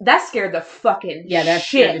that scared the fucking that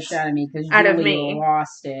scared the shit out of me, because Julie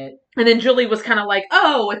lost it. And then Julie was kind of like,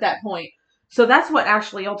 oh, at that point. So that's what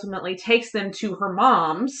actually ultimately takes them to her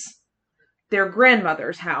mom's, their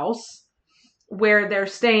grandmother's house, where they're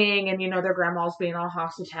staying, and, their grandma's being all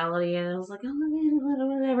hospitality, and I was like,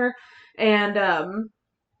 oh, whatever. And,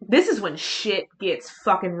 this is when shit gets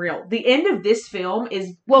fucking real. The end of this film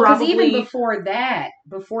is Well, because probably... even before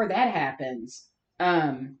that happens,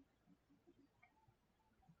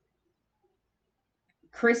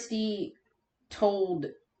 Christy told,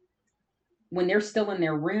 when they're still in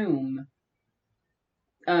their room,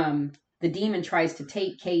 the demon tries to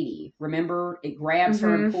take Katie. Remember, it grabs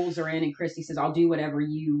her and pulls her in, and Christy says, I'll do whatever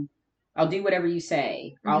you say. I'll do whatever you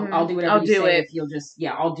say if you'll just,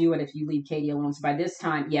 I'll do it if you leave Katie alone. So by this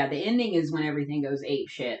time, the ending is when everything goes ape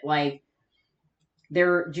shit. Like,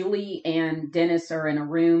 Julie and Dennis are in a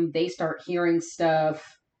room. They start hearing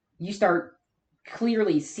stuff. You start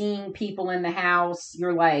clearly seeing people in the house.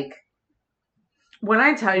 You're like, when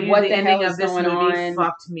I tell you the ending of this movie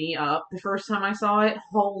fucked me up the first time I saw it,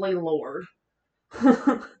 holy Lord.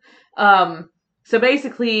 So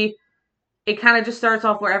basically, it kind of just starts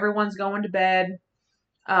off where everyone's going to bed.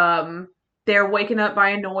 They're waking up by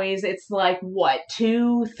a noise. It's like, what,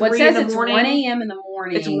 2, 3 in the morning? It's 1 a.m. in the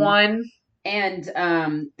morning. It's 1.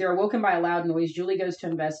 And they're woken by a loud noise. Julie goes to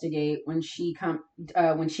investigate. When she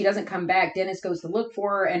doesn't come back, Dennis goes to look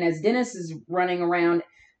for her. And as Dennis is running around,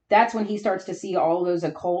 that's when he starts to see all those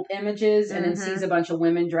occult images, and then sees a bunch of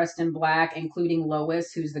women dressed in black, including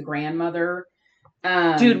Lois, who's the grandmother.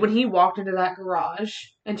 Dude, when he walked into that garage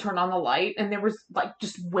and turned on the light, and there was like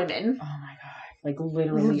just women. Oh my god. Like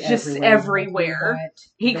literally just everywhere.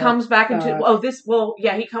 He comes back into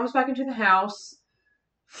he comes back into the house,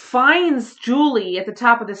 finds Julie at the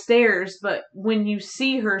top of the stairs, but when you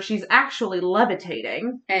see her, she's actually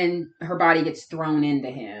levitating. And her body gets thrown into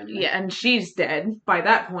him. Yeah, and she's dead by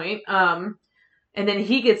that point. And then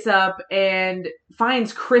he gets up and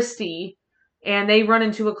finds Christy, and they run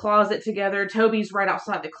into a closet together. Toby's right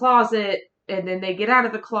outside the closet, and then they get out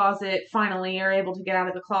of the closet, finally are able to get out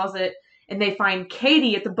of the closet, and they find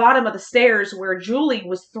Katie at the bottom of the stairs where Julie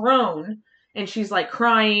was thrown, and she's like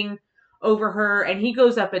crying over her, and he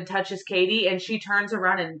goes up and touches Katie, and she turns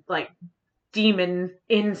around and like demon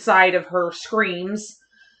inside of her screams,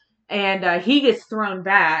 and he gets thrown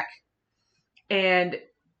back and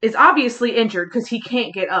is obviously injured because he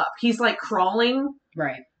can't get up. He's like crawling.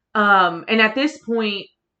 Right. And at this point,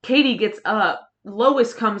 Katie gets up,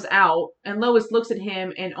 Lois comes out, and Lois looks at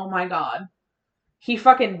him, and oh my god, he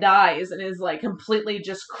fucking dies and is like completely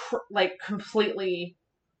completely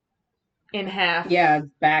in half. Yeah,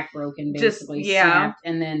 back broken, basically. Snapped.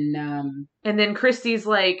 And then Christy's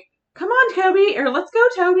like, come on, Toby, or let's go,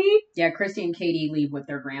 Toby. Yeah, Christy and Katie leave with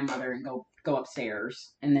their grandmother and go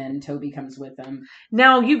upstairs, and then Toby comes with them.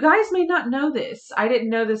 Now, you guys may not know this. I didn't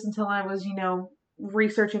know this until I was,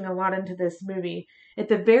 researching a lot into this movie. At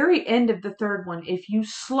the very end of the third one, if you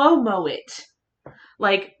slow-mo it,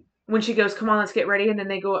 like when she goes, come on, let's get ready, and then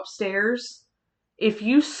they go upstairs, if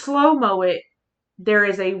you slow-mo it, there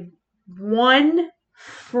is a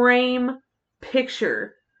 1-frame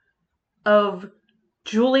picture of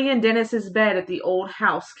Julie and Dennis's bed at the old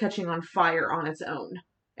house catching on fire on its own.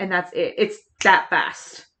 And that's it. It's that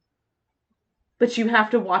fast. But you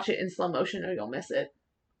have to watch it in slow motion or you'll miss it.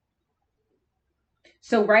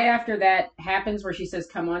 So right after that happens where she says,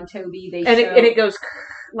 come on, Toby, it goes,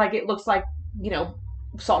 like, it looks like,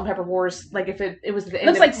 Salt and Pepper Wars, like if it was the end.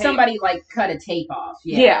 Looks like somebody like cut a tape off.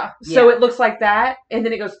 Yeah. So it looks like that, and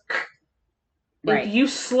then it goes. Right. If you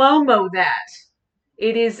slow mo that,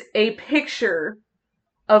 it is a picture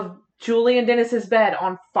of Julie and Dennis's bed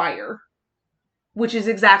on fire, which is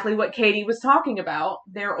exactly what Katie was talking about.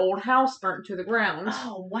 Their old house burnt to the ground.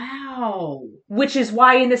 Oh wow! Which is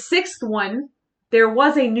why in the 6th one there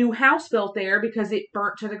was a new house built there because it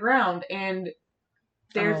burnt to the ground, and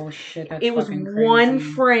it was crazy. 1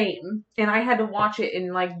 frame, and I had to watch it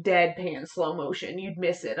in like deadpan slow motion. You'd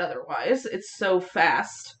miss it otherwise. It's so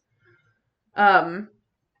fast. But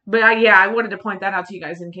I wanted to point that out to you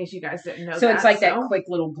guys in case you guys didn't know. So it's like that quick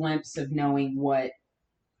little glimpse of knowing what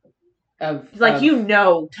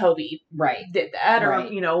Toby right did that, or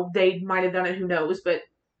they might have done it. Who knows? But it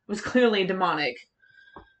was clearly demonic.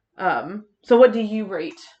 So what do you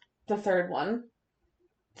rate the third one?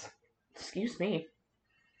 Excuse me.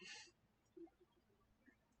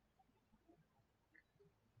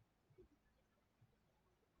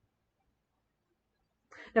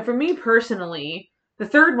 Now, for me personally, the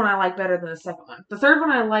third one I like better than the second one. The third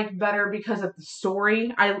one I like better because of the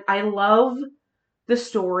story. I love the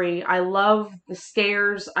story. I love the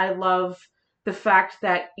scares. I love the fact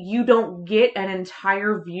that you don't get an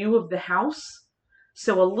entire view of the house.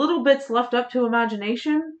 So a little bit's left up to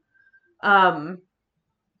imagination. I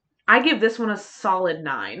give this one a solid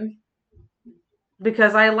 9.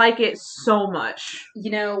 Because I like it so much.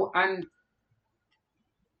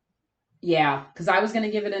 Yeah, because I was going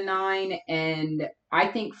to give it a 9, and I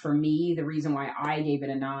think for me, the reason why I gave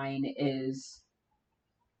it a 9 is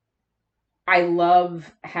I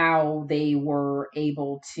love how they were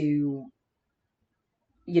able to,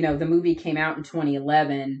 the movie came out in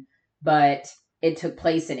 2011, but it took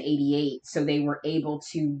place in 88, so they were able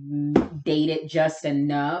to date it just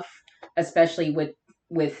enough, especially with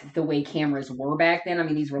the way cameras were back then. I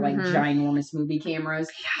mean, these were like ginormous movie cameras.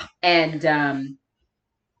 Yeah. And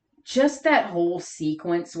just that whole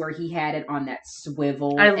sequence where he had it on that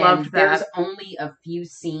swivel. I loved that. There's only a few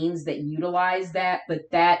scenes that utilize that, but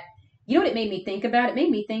that, you know what it made me think about? It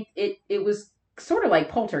made me think it was sort of like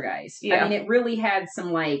Poltergeist. Yeah. I mean, it really had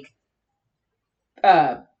some like,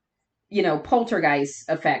 Poltergeist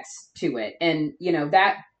effects to it. And,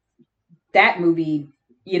 that movie,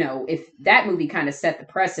 if that movie kind of set the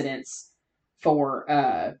precedence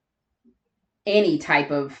for, any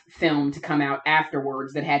type of film to come out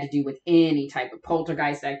afterwards that had to do with any type of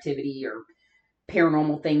poltergeist activity or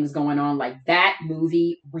paranormal things going on, like that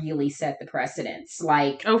movie really set the precedence.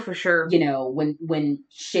 Like, oh, for sure. When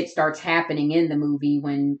shit starts happening in the movie,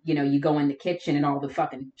 when, you go in the kitchen and all the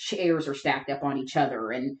fucking chairs are stacked up on each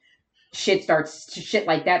other and shit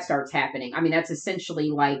like that starts happening. I mean, that's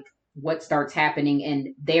essentially like what starts happening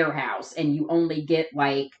in their house. And you only get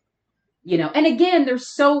like, and again,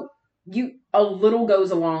 a little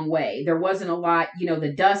goes a long way. There wasn't a lot,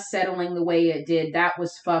 the dust settling the way it did, that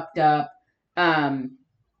was fucked up.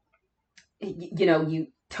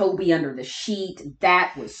 Toby under the sheet,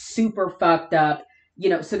 that was super fucked up.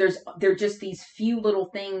 So there's just these few little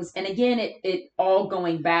things. And again, it all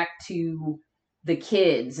going back to the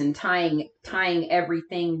kids and tying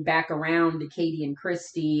everything back around to Katie and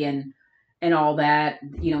Christy and all that,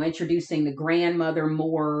 introducing the grandmother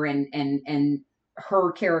more and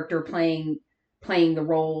her character playing the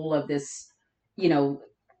role of this,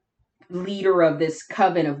 leader of this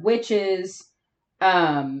coven of witches.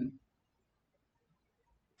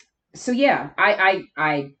 So yeah, I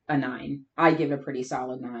a 9. I give a pretty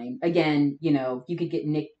solid 9. Again, you could get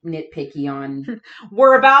nitpicky on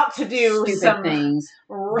we're about to do stupid some things,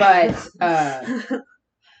 but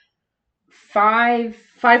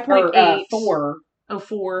 5.8 4. Oh,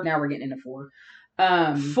 4. Now we're getting into 4.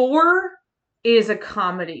 4 is a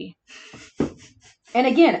comedy. And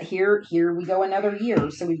again, here we go another year.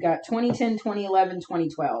 So we've got 2010, 2011,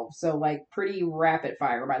 2012. So like pretty rapid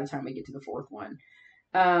fire by the time we get to the fourth one.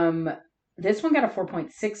 This one got a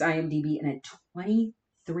 4.6 IMDb and a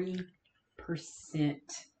 23%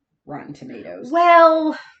 Rotten Tomatoes.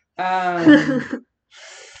 Well,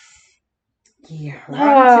 yeah,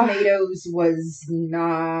 Rotten Tomatoes was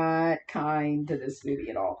not kind to this movie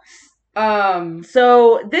at all.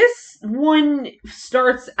 So this one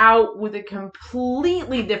starts out with a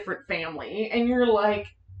completely different family, and you're like,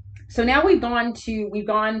 so now we've gone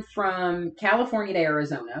from California to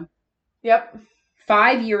Arizona. Yep.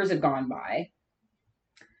 5 years have gone by.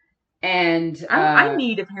 And I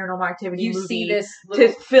need a Paranormal Activity movie see this to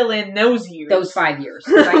fill in those years. Those 5 years.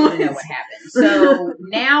 Because I need to know what happened. So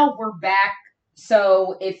now we're back.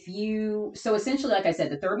 So essentially, like I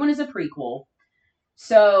said, the third one is a prequel.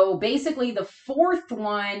 So basically the fourth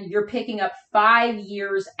one, you're picking up 5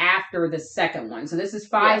 years after the second one. So this is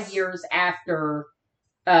 5 years after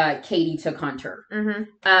Katie took Hunter.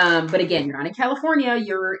 Mm-hmm. But again, you're not in California,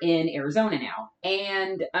 you're in Arizona now.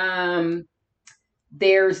 And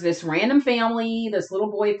there's this random family, this little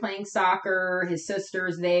boy playing soccer, his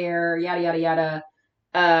sister's there, yada, yada, yada.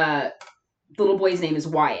 The little boy's name is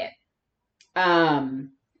Wyatt. And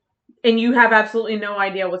you have absolutely no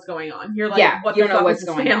idea what's going on. You're like, what the fuck is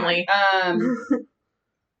this family?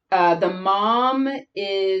 The mom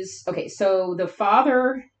is... Okay, so the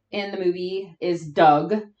father in the movie is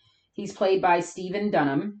Doug. He's played by Stephen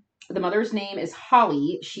Dunham. The mother's name is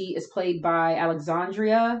Holly. She is played by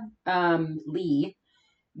Alexandria Lee.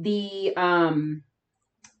 The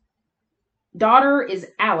daughter is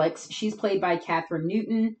Alex. She's played by Catherine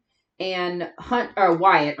Newton. And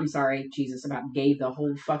Wyatt, I'm sorry, Jesus, about gave the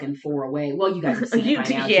whole fucking 4 away. Well, you guys have seen it by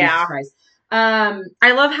now, yeah. Jesus Christ.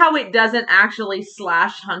 I love how it doesn't actually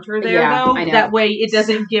slash Hunter there, though. I know. That way it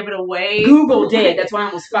doesn't give it away. Google did. That's why I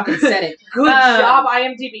almost fucking said it. Good job,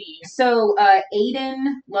 IMDb. So,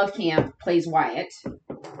 Aiden Lovecamp plays Wyatt.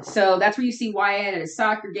 So that's where you see Wyatt at his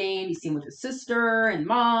soccer game. You see him with his sister and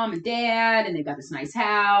mom and dad, and they've got this nice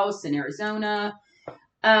house in Arizona.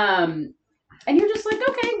 And you're just like,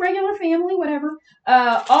 okay, regular family, whatever.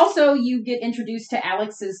 Also, you get introduced to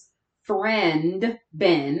Alex's friend,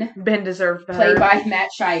 Ben. Ben deserved better. Played by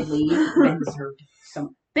Matt Shively. Ben deserved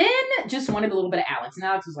some. Ben just wanted a little bit of Alex. And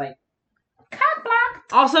Alex was like, Cock block.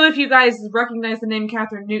 Also, if you guys recognize the name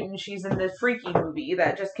Catherine Newton, she's in the Freaky movie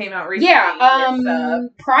that just came out recently. Yeah,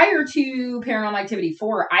 prior to Paranormal Activity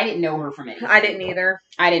 4, I didn't know her from anything. I didn't either.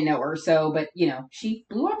 I didn't know her, so, but, you know, she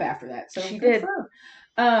blew up after that, so she good did. for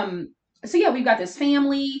her. So yeah, we've got this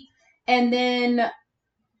family, and then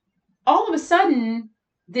all of a sudden,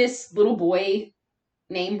 this little boy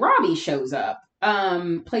named Robbie shows up,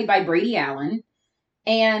 played by Brady Allen,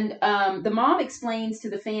 and the mom explains to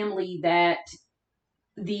the family that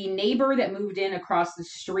the neighbor that moved in across the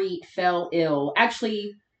street fell ill.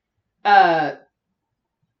 Actually,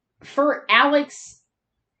 for Alex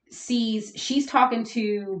she's talking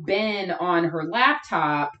to Ben on her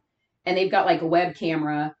laptop, and they've got like a web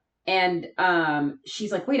camera, and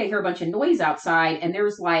she's like, wait, I hear a bunch of noise outside, and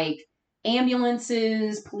there's like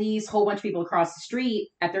ambulances, police, whole bunch of people across the street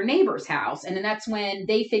at their neighbor's house. And then that's when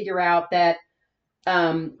they figure out that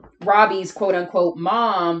Robbie's quote unquote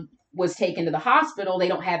mom was taken to the hospital. They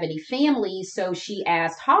don't have any family, so she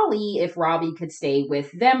asked Holly if Robbie could stay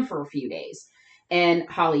with them for a few days, and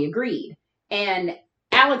Holly agreed. And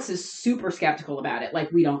Alex is super skeptical about it.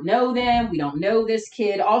 Like, we don't know them. We don't know this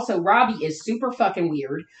kid. Also, Robbie is super fucking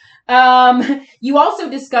weird. You also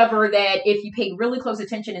discover that if you paid really close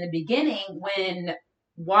attention in the beginning, when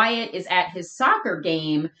Wyatt is at his soccer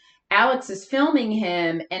game, Alex is filming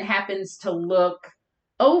him and happens to look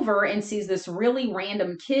over and sees this really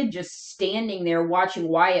random kid just standing there watching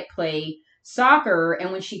Wyatt play soccer.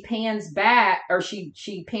 And when she pans back, or she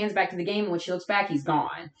pans back to the game, and when she looks back, he's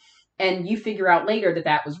gone. And you figure out later that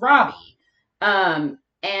that was Robbie.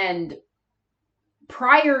 And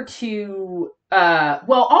prior to,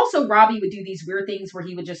 also Robbie would do these weird things where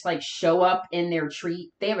he would just like show up in their tree.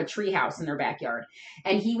 They have a tree house in their backyard.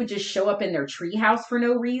 And he would just show up in their tree house for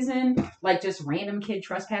no reason. Like just random kid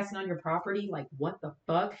trespassing on your property. Like, what the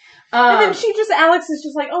fuck? And then Alex is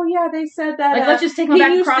just like, oh yeah, they said that. Like, let's just take him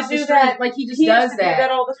back across the street. That. Like, he just does that. Do that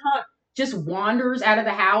all the time. Just wanders out of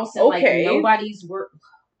the house and like nobody's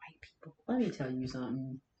Let me tell you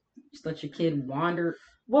something. Just let your kid wander.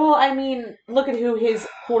 Well, I mean, look at who his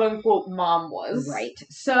quote-unquote mom was. Right.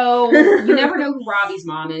 So, you never know who Robbie's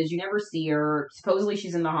mom is. You never see her. Supposedly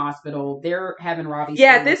she's in the hospital. They're having Robbie.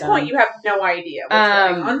 Yeah, at this point you have no idea what's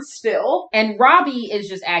going on still. And Robbie is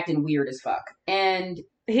just acting weird as fuck. And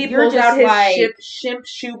he pulls out his Shimp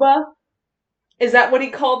Shuba. Is that what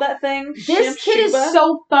he called that thing? This kid is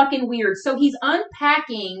so fucking weird. So he's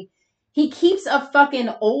unpacking. He keeps a fucking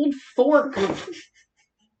old fork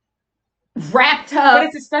wrapped up. But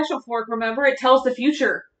it's a special fork, remember? It tells the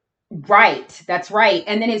future. Right. That's right.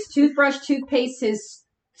 And then his toothbrush, toothpaste, his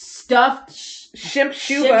stuffed Shimp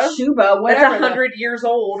Shuba, whatever. That's 100 years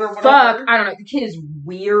old or whatever. Fuck. I don't know. The kid is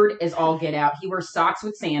weird as all get out. He wears socks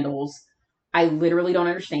with sandals. I literally don't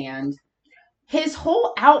understand. His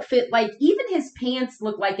whole outfit, like, even his pants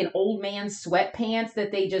look like an old man's sweatpants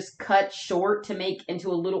that they just cut short to make into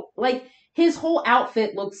a little... Like, his whole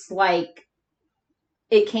outfit looks like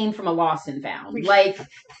it came from a Lost and Found. Like,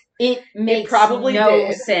 it makes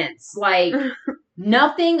no sense. Like,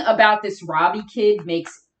 nothing about this Robbie kid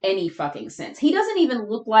makes any fucking sense. He doesn't even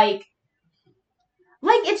look like...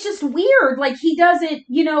 Like, it's just weird. Like, he doesn't,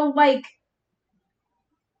 like...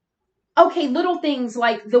 Okay, little things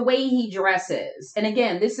like the way he dresses. And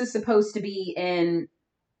again, this is supposed to be in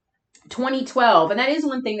 2012. And that is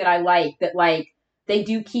one thing that I like, that like they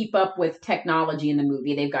do keep up with technology in the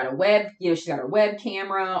movie. They've got a she's got her web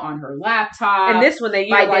camera on her laptop. And this one they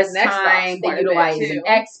utilize an Xbox. They utilize an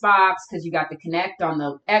Xbox because you got the Kinect on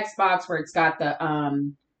the Xbox where it's got the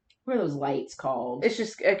what are those lights called? It's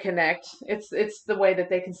just a Kinect. It's the way that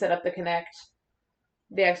they can set up the Kinect.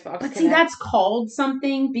 The Xbox But Kinect. See, that's called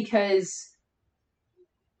something because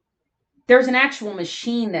there's an actual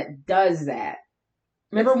machine that does that.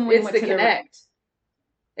 Remember when we went to Kinect?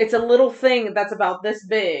 It's a little thing that's about this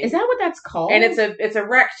big. Is that what that's called? And it's a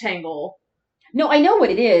rectangle. No, I know what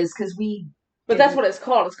it is because we... But that's what it's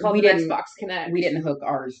called. It's called the Xbox Kinect. We didn't hook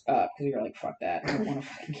ours up because we were like, fuck that. I don't want a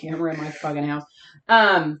fucking camera in my fucking house.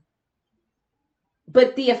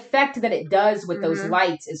 But the effect that it does with those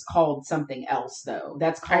lights is called something else, though.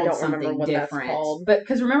 That's called something different. But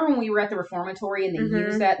because remember when we were at the reformatory and they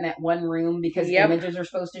used that in that one room because images are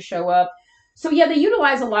supposed to show up? So yeah, they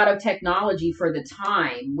utilize a lot of technology for the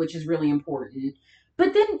time, which is really important.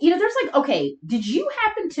 But then, there's like, okay, did you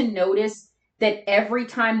happen to notice that every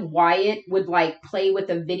time Wyatt would like play with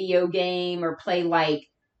a video game or play like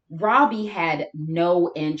Robbie had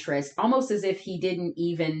no interest, almost as if he didn't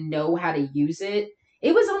even know how to use it.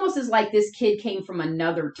 It was almost as like this kid came from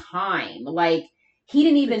another time. Like, He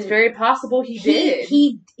didn't even. It's very possible he did.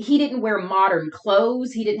 He didn't wear modern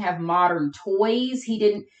clothes. He didn't have modern toys. He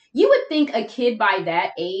didn't. You would think a kid by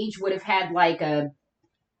that age would have had like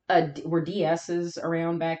were DSs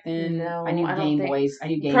around back then? No, I knew Game Boys. I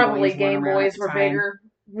knew Game probably Boys. Game Boys were bigger.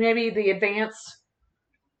 Maybe the advanced.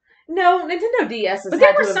 No, Nintendo DSs but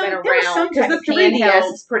had to have been around because the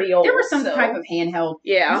 3DS is pretty old. There was some type of handheld.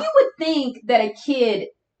 Yeah. You would think that a kid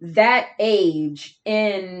that age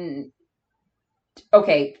in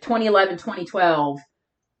 2011, 2012,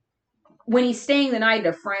 when he's staying the night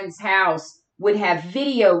at a friend's house, would have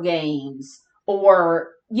video games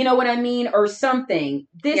or, you know what I mean, or something.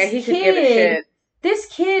 He could give a shit. This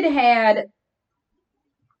kid had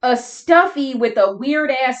a stuffy with a weird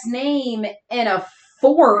ass name and a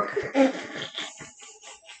fork.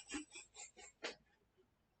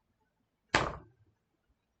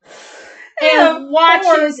 and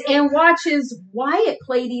watches Wyatt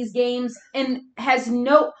play these games and has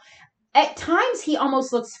no. At times, he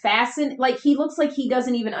almost looks fascinated. Like, he looks like he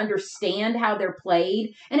doesn't even understand how they're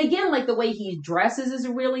played. And again, like, the way he dresses is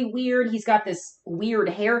really weird. He's got this weird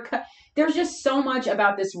haircut. There's just so much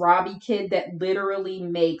about this Robbie kid that literally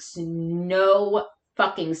makes no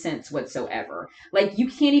fucking sense whatsoever. Like, you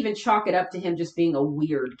can't even chalk it up to him just being a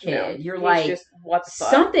weird kid. No, you're like, just, what the fuck?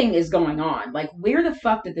 Something is going on. Like, where the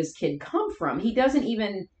fuck did this kid come from? He doesn't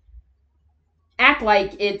even act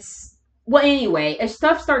like it's... Well, anyway, as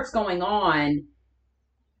stuff starts going on,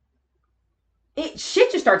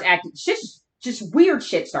 shit just starts acting. Just weird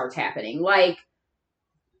shit starts happening. Like,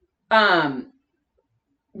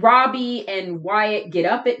 Robbie and Wyatt get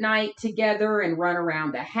up at night together and run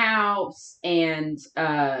around the house, and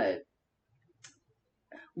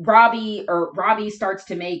Robbie starts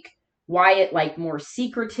to make Wyatt like more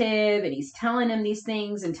secretive, and he's telling him these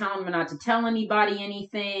things and telling him not to tell anybody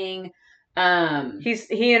anything.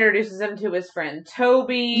 He introduces them to his friend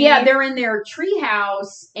Toby. Yeah, they're in their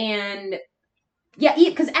treehouse, and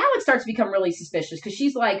because Alex starts to become really suspicious because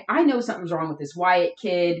she's like, I know something's wrong with this Wyatt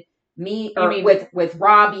kid. With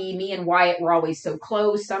Robbie, me and Wyatt were always so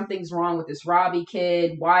close. Something's wrong with this Robbie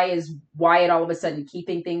kid. Why is Wyatt all of a sudden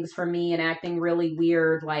keeping things from me and acting really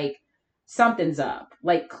weird? Like, something's up.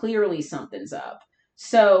 Like, clearly something's up.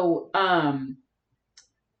 So,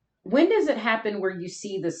 when does it happen where you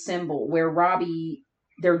see the symbol where Robbie,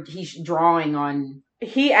 he's drawing on...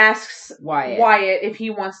 He asks Wyatt if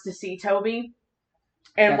he wants to see Toby.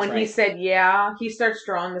 And when he said yeah, he starts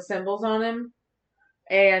drawing the symbols on him.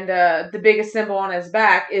 And the biggest symbol on his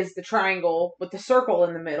back is the triangle with the circle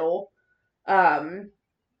in the middle. Now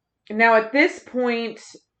at this point,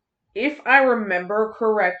 if I remember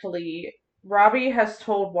correctly, Robbie has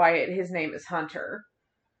told Wyatt his name is Hunter.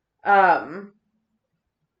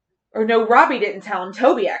 Or no, Robbie didn't tell him.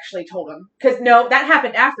 Toby actually told him. Because, no, that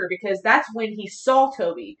happened after. Because that's when he saw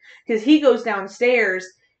Toby. Because he goes downstairs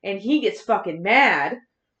and he gets fucking mad.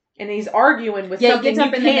 And he's arguing with something he gets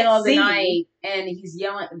up in the middle of the night. And he's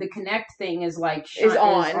yelling. The Connect thing is like... Is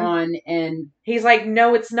on. And he's like,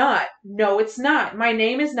 no, it's not. No, it's not. My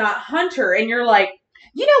name is not Hunter. And you're like...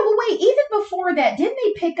 You know, well, wait. Even before that, didn't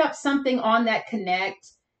they pick up something on that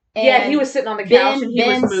Connect... And yeah, he was sitting on the couch and he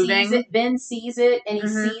was moving. Ben sees it and he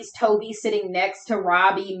sees Toby sitting next to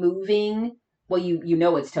Robbie moving. Well, you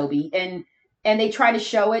know it's Toby. And they try to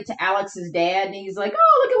show it to Alex's dad and he's like,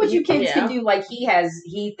 oh, look at what you kids can do. Like he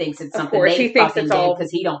thinks it's something they fucking did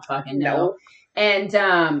because he don't fucking know. And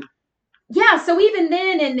so even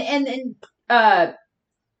then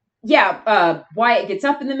Wyatt gets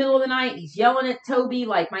up in the middle of the night. He's yelling at Toby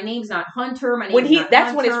like, "My name's not Hunter. My name's not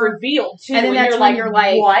That's Hunter." when it's revealed too. And then that's when you're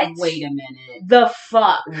like, "What? Wait a minute. The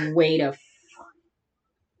fuck? Wait a."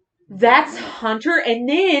 That's Hunter, and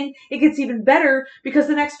then it gets even better because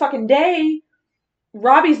the next fucking day,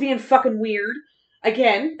 Robbie's being fucking weird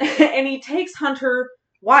again, and he takes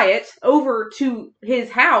Wyatt over to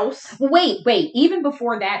his house. Wait. Even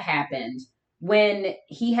before that happened. When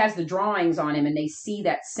he has the drawings on him and they see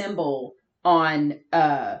that symbol on...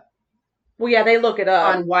 well, yeah, they look it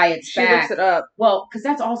up. On Wyatt's back. She looks it up. Well, because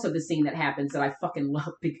that's also the scene that happens that I fucking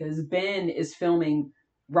love because Ben is filming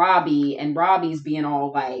Robbie and Robbie's being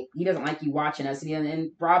all like, he doesn't like you watching us.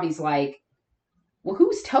 And Robbie's like, well,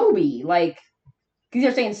 who's Toby? Like, because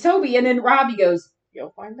they're saying it's Toby. And then Robbie goes,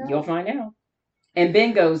 You'll find out. You'll find out. And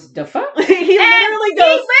Ben goes, the fuck? He literally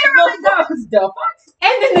goes, the fuck?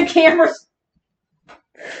 And then the camera's...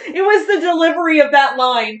 It was the delivery of that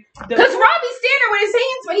line. Because Robbie's standing there with his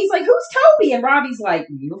hands, but he's like, who's Toby? And Robbie's like,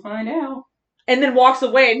 you'll find out. And then walks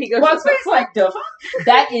away and he goes, like, the fuck?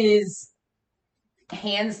 That is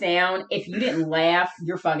hands down, if you didn't laugh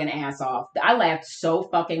your fucking ass off. I laughed so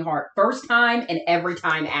fucking hard. First time and every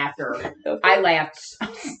time after. I laughed.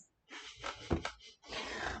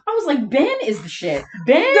 I was like, Ben is the shit.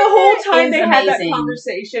 Ben the whole time they amazing. had that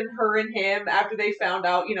conversation, her and him, after they found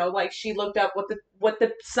out, you know, like she looked up what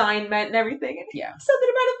the sign meant and everything, and something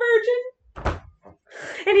about a virgin.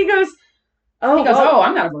 And he goes, "Oh,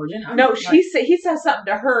 I'm not a virgin." He says something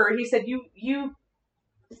to her. He said, "You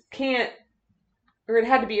can't," or it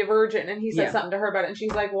had to be a virgin. And he said something to her about it, and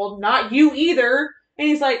she's like, "Well, not you either." And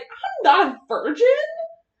he's like, "I'm not a virgin."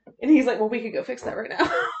 And he's like, "Well, we could go fix that right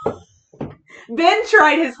now." Ben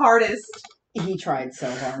tried his hardest. He tried so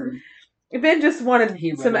hard. Ben just wanted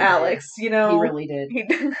some Alex, you know. He really did.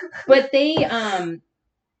 But they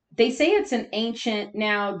say it's an ancient.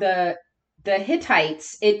 Now the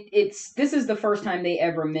Hittites. This is the first time they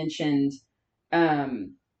ever mentioned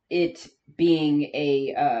it being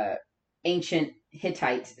a ancient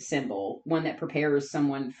Hittite symbol, one that prepares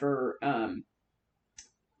someone for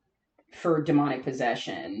demonic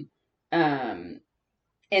possession.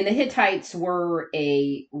 And the Hittites were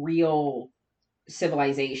a real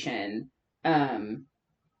civilization. I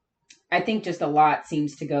think just a lot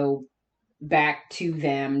seems to go back to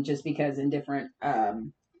them just because in different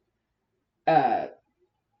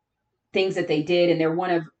things that they did. And they're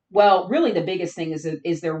really the biggest thing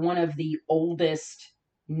is they're one of the oldest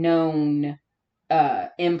known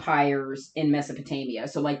empires in Mesopotamia.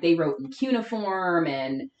 So like they wrote in cuneiform,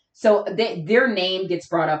 and so their name gets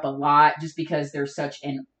brought up a lot just because they're such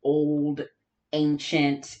an old,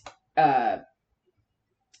 ancient, what's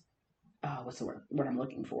the word I'm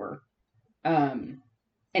looking for? An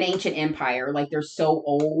ancient empire. Like they're so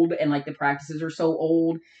old, and like the practices are so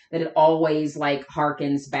old that it always like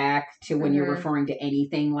harkens back to when you're referring to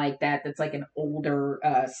anything like that. That's like an older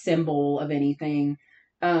symbol of anything.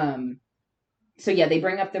 So yeah, they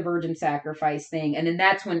bring up the virgin sacrifice thing, and then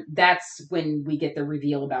that's when we get the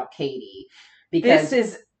reveal about Katie. Because this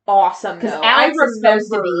is awesome. Because Alex is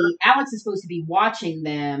supposed to be watching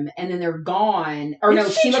them, and then they're gone. Or no,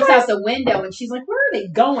 she looks out the window and she's like, "Where are they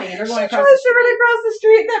going?" And they're going across. She tries to run across the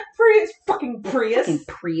street. That fucking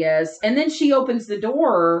Prius. And then she opens the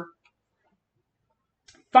door,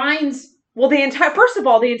 finds. Well, the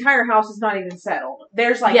entire house is not even settled.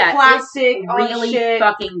 There's like plastic it's really shit.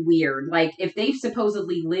 Fucking weird. Like if they've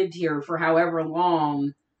supposedly lived here for however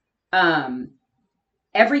long,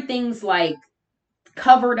 everything's like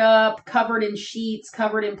covered up, covered in sheets,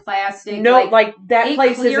 covered in plastic. No, like that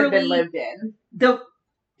place hasn't been lived in.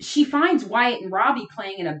 She finds Wyatt and Robbie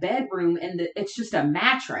playing in a bedroom, and it's just a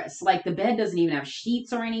mattress. Like the bed doesn't even have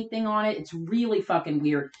sheets or anything on it. It's really fucking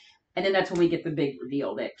weird. And then that's when we get the big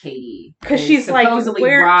reveal that Katie, because she's like,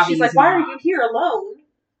 she's like, "Why are you here alone?"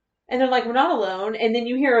 And they're like, "We're not alone." And then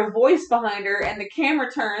you hear a voice behind her, and the camera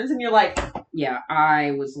turns, and you're like, "Yeah."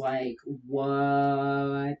 I was like,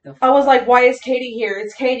 "What the?" I was like, "Why is Katie here?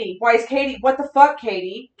 It's Katie. Why is Katie? What the fuck,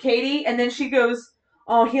 Katie? Katie?" And then she goes,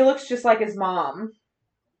 "Oh, he looks just like his mom."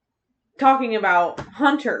 Talking about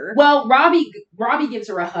Hunter. Well, Robbie gives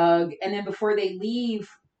her a hug, and then before they leave,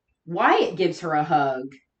 Wyatt gives her a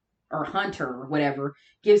hug. Or Hunter, or whatever,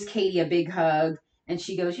 gives Katie a big hug, and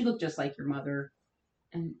she goes, "You look just like your mother."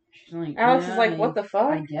 And she's like, Alex is like, "What the fuck?"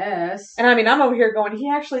 I guess. And I mean, I'm over here going, he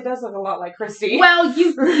actually does look a lot like Christy. Well,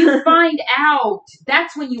 you find out,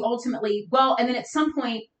 that's when you ultimately, and then at some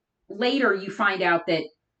point later, you find out that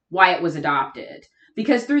Wyatt was adopted.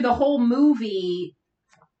 Because through the whole movie,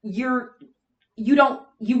 you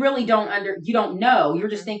don't know. You're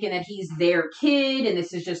just thinking that he's their kid, and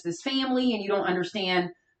this is just this family, and you don't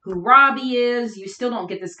understand who Robbie is. You still don't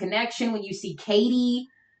get this connection. When you see Katie,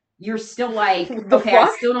 you're still like, okay, I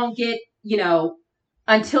still don't get,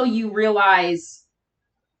 until you realize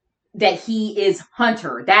that he is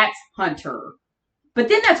Hunter. That's Hunter. But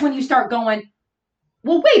then that's when you start going,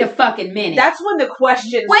 well, wait a fucking minute. That's when the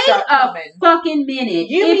questions start coming. Wait a fucking minute.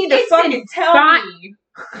 You need to fucking tell me.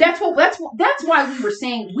 That's why we were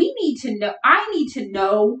saying we need to know. I need to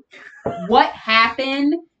know what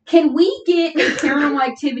happened. Can we get a Paranormal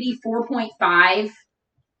Activity 4.5?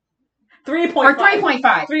 3.5. Or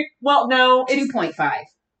 3.5. Well, no. 2.5.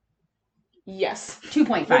 Yes.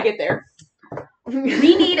 2.5. We'll get there.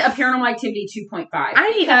 We need a Paranormal Activity 2.5. I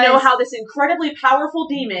need to know how this incredibly powerful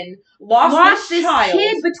demon lost this child.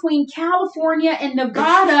 Kid between California and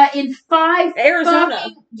Nevada in 5 Arizona.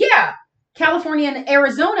 California and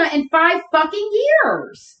Arizona in 5 fucking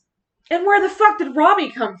years. And where the fuck did Robbie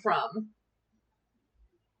come from?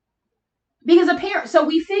 Because so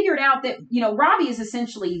we figured out that, Robbie is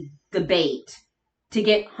essentially the bait to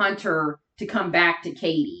get Hunter to come back to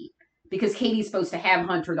Katie. because Katie's supposed to have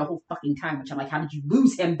Hunter the whole fucking time, which I'm like, how did you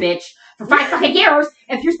lose him, bitch, for 5 fucking years?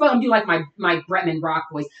 And if you're supposed to do like my Bretman Rock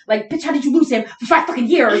voice, like, bitch, how did you lose him for 5 fucking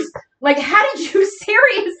years? Like, how did you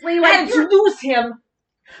seriously, like, how did you lose him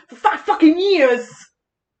for 5 fucking years?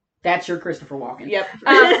 That's your Christopher Walken. Yep.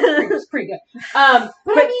 It's pretty good.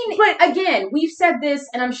 But again, we've said this,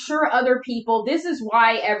 and I'm sure other people, this is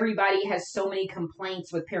why everybody has so many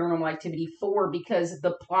complaints with Paranormal Activity 4, because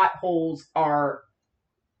the plot holes are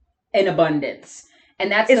in abundance.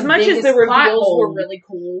 And that's as much as the reveals were really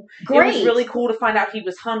cool. Great. It was really cool to find out he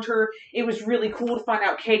was Hunter. It was really cool to find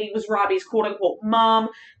out Katie was Robbie's quote-unquote mom.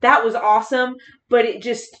 That was awesome. But it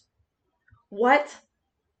just... What?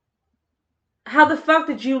 How the fuck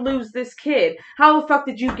did you lose this kid? How the fuck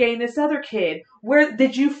did you gain this other kid? Where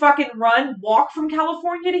did you fucking walk from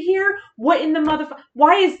California to here? What in the motherfucker?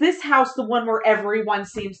 Why is this house the one where everyone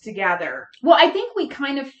seems to gather? Well, I think we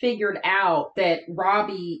kind of figured out that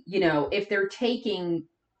Robbie, you know, if they're taking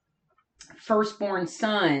firstborn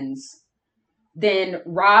sons, then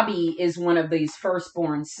Robbie is one of these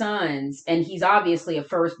firstborn sons, and he's obviously a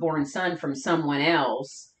firstborn son from someone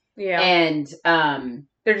else. Yeah. And,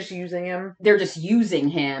 they're just using him. They're just using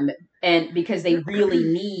him, and because they really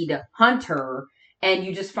need Hunter, and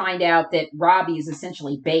you just find out that Robbie is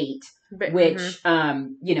essentially bait, which,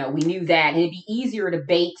 you know, we knew that. And it'd be easier to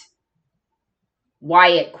bait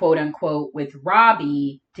Wyatt, quote unquote, with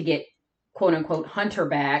Robbie to get, quote unquote, Hunter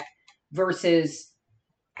back, versus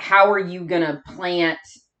how are you going to plant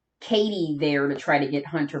Katie there to try to get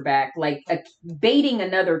Hunter back? Like, baiting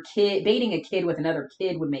a kid with another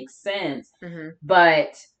kid would make sense.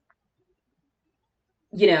 But,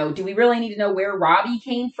 you know, do we really need to know where Robbie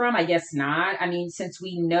came from? I guess not. I mean, since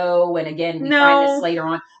we know, and again, we find this later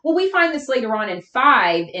on. Well, we find this later on in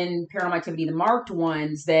 5 in Paranormal Activity, the marked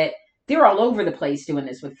ones, that they're all over the place doing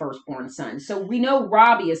this with firstborn sons. So we know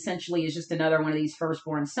Robbie essentially is just another one of these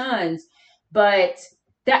firstborn sons, but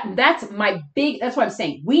that's what I'm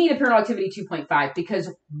saying. We need a Paranormal Activity 2.5,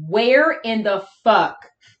 because where in the fuck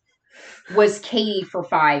was Katie for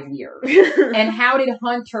 5 years? And how did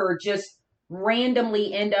Hunter just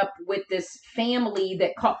randomly end up with this family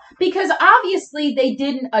because obviously they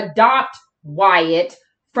didn't adopt Wyatt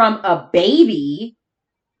from a baby,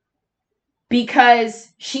 because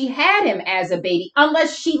she had him as a baby,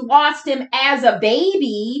 unless she lost him as a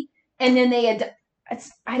baby and then they had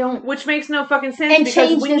which makes no fucking sense. And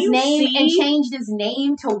changed his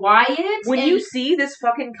name to Wyatt. When you see this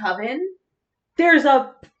fucking coven, there's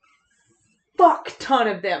a fuck ton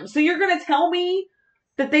of them. So you're gonna tell me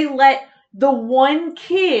that they let the one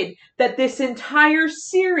kid that this entire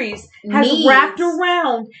series has wrapped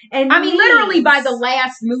around, and I mean, literally by the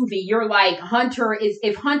last movie, you're like,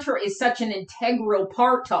 if Hunter is such an integral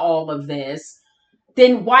part to all of this,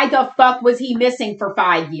 then why the fuck was he missing for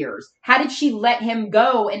 5 years? How did she let him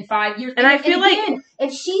go in 5 years? And I feel like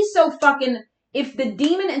if she's so fucking, if the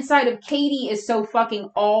demon inside of Katie is so fucking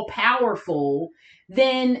all powerful,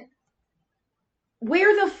 then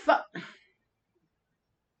where the fuck?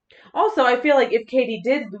 Also, I feel like if Katie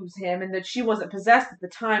did lose him and that she wasn't possessed at the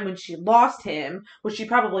time when she lost him, which she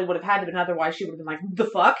probably would have had to been, otherwise she would have been like, the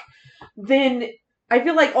fuck? Then I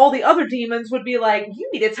feel like all the other demons would be like, you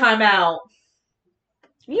need a timeout.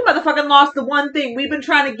 You motherfucking lost the one thing we've been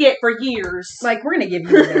trying to get for years. Like, we're gonna give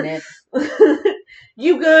you a minute.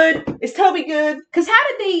 You good? Is Toby good? Because how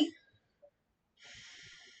did they...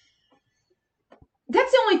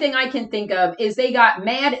 That's the only thing I can think of, is they got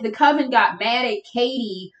mad, the coven got mad at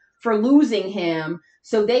Katie for losing him,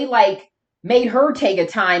 so they, like, made her take a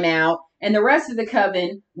timeout, and the rest of the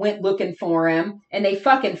coven went looking for him, and they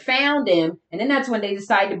fucking found him, and then that's when they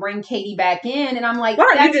decided to bring Katie back in, and I'm like...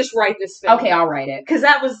 Why don't you just write this film? Okay, I'll write it. Because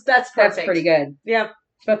that's perfect. That's pretty good. Yep.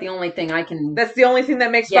 It's about the only thing I can... That's the only thing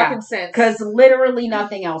that makes fucking sense. Because literally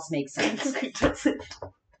nothing else makes sense.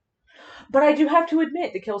 But I do have to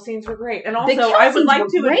admit, the kill scenes were great. And also, I would like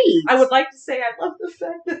to say I love the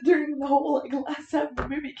fact that during the whole last half of the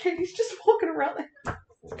movie, Katie's just walking around there.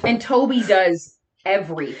 And Toby does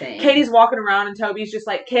everything. Katie's walking around and Toby's just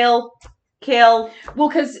like, kill. Well,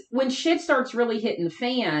 because when shit starts really hitting the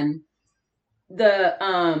fan,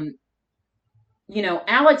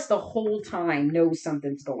 Alex the whole time knows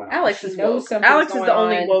something's going on. Alex is the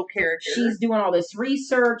only woke character. She's doing all this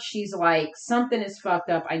research. She's like, something is fucked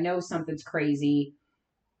up. I know something's crazy.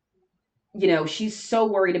 She's so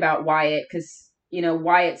worried about Wyatt because,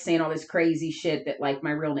 Wyatt's saying all this crazy shit that, like,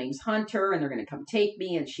 my real name's Hunter and they're going to come take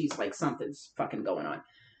me. And she's like, something's fucking going on.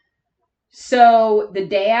 So the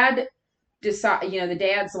dad the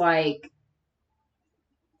dad's like,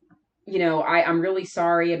 I'm really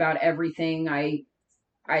sorry about everything.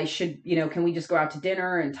 I should, can we just go out to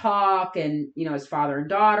dinner and talk? And, as father and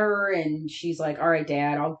daughter. And she's like, all right,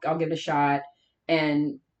 Dad, I'll give it a shot.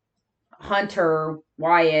 And Hunter,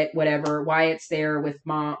 Wyatt, whatever, Wyatt's there with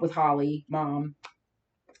Holly, mom,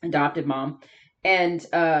 adopted mom. And,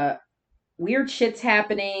 weird shit's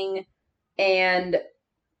happening. And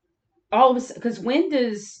all of a sudden, because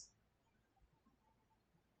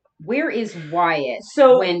where is Wyatt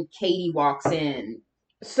when Katie walks in?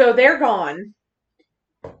 So they're gone.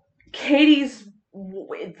 Katie's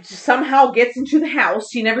somehow gets into the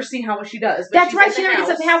house. You never see how much she does. But that's right. She never gets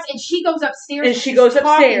up the house, and she goes upstairs. And she goes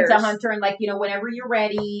upstairs to Hunter, and whenever you're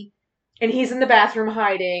ready. And he's in the bathroom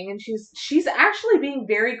hiding, and she's actually being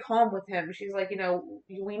very calm with him. She's like,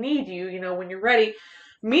 we need you, when you're ready.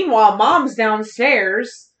 Meanwhile, Mom's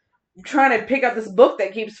downstairs trying to pick up this book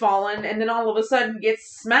that keeps falling, and then all of a sudden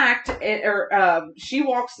gets smacked, she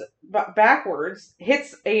walks backwards,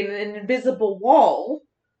 hits an invisible wall,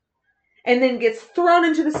 and then gets thrown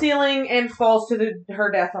into the ceiling and falls to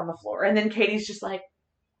her death on the floor. And then Katie's just like...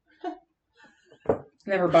 And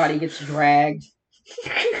then her body gets dragged.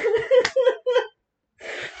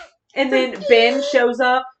 And then Ben shows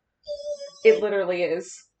up. It literally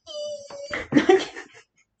is. It's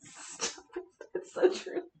so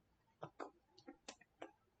true.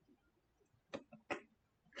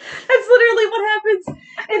 That's literally what happens.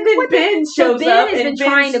 And then Ben shows up. Ben has been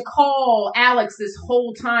trying to call Alex this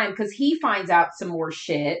whole time because he finds out some more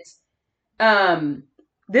shit.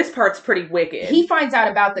 This part's pretty wicked. He finds out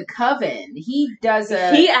about the coven. He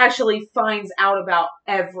actually finds out about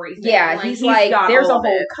everything. Yeah, he's like, there's a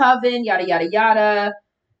whole coven, yada, yada, yada.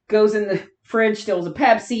 Goes in the fridge, steals a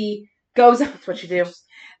Pepsi. That's what you do.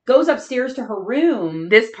 Goes upstairs to her room.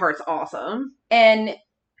 This part's awesome. And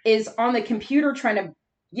is on the computer trying to,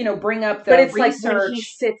 bring up the But it's research. like when he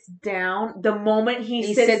sits down, the moment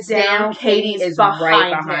he sits down, Katie is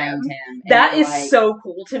right behind him. That is so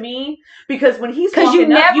cool to me because when he's walking you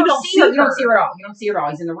never you don't see her. You don't see her at all. You don't see her at all.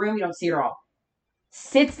 He's in the room. You don't see her at all.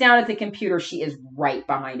 Sits down at the computer. She is right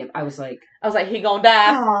behind him. I was like, he gonna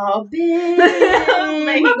die. Oh, Ben.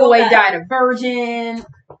 My boy died a virgin.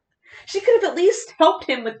 She could have at least helped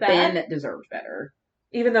him with that. Ben deserved better.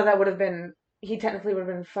 Even though that would have been, he technically would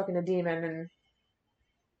have been fucking a demon and...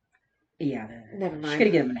 Yeah, never mind. She could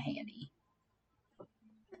have given him a handy.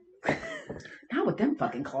 Not with them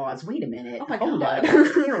fucking claws. Wait a minute. Oh my god.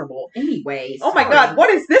 Terrible. Anyway. Oh my god,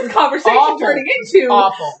 what is this conversation turning into?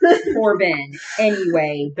 Awful. Poor Ben.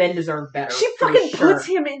 Anyway, Ben deserved better. She fucking puts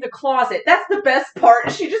him in the closet. That's the best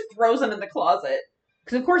part. She just throws him in the closet.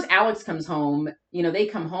 Because of course Alex comes home. They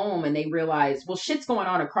come home and they realize, well, shit's going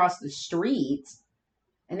on across the street.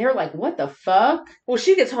 And they're like, what the fuck? Well,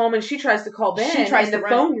 she gets home and she tries to call Ben. And the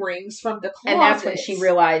phone rings from the closet. And that's when she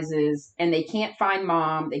realizes, and they can't find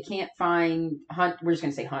Mom. They can't find Hunt. We're just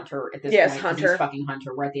going to say Hunter at this point. Yes, Hunter. He's fucking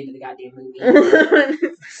Hunter. We're at the end of the goddamn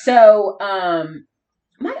movie. So,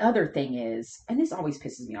 my other thing is, and this always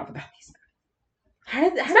pisses me off about these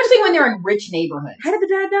movies. Especially when they're in rich neighborhoods. How did the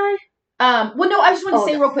dad die? Well, no, I just want to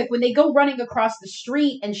say real quick, when they go running across the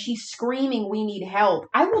street and she's screaming, we need help.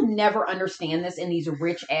 I will never understand this in these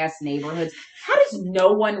rich ass neighborhoods. How does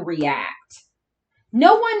no one react?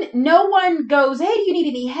 No one goes, hey, do you need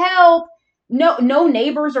any help? No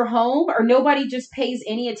neighbors are home or nobody just pays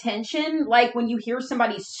any attention. Like when you hear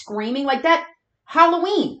somebody screaming like that,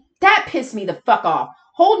 Halloween, that pissed me the fuck off.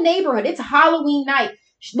 Whole neighborhood, it's Halloween night.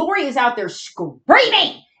 Lori is out there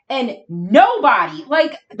screaming. And nobody,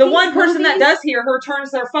 like... The one person that does hear her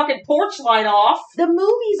turns their fucking porch light off. The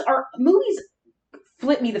movies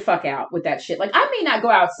flip me the fuck out with that shit. Like, I may not go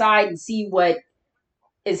outside and see what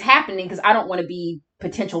is happening because I don't want to be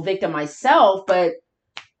potential victim myself, but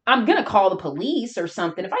I'm going to call the police or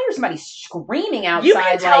something. If I hear somebody screaming outside... You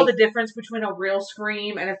can tell the difference between a real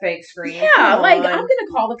scream and a fake scream. Yeah, I'm going to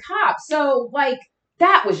call the cops. So, like...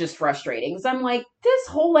 That was just frustrating because I'm like, this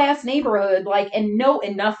whole ass neighborhood, and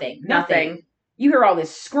nothing. You hear all this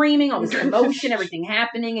screaming, all this commotion, everything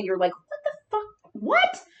happening, and you're like, what the fuck?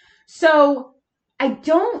 What? So I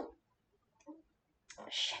don't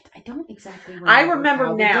exactly remember. I remember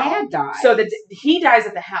how now. The dad died. So he dies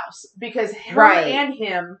at the house because her and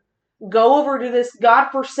him go over to this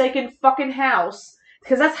godforsaken fucking house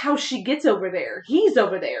because that's how she gets over there. He's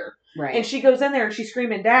over there. Right. And she goes in there and she's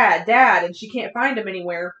screaming, Dad, Dad, and she can't find him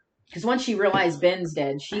anywhere. Because once she realized Ben's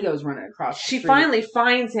dead, she goes running across the street. She finally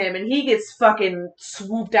finds him and he gets fucking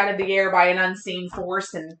swooped out of the air by an unseen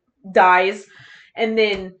force and dies. And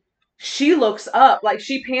then she looks up,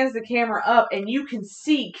 she pans the camera up and you can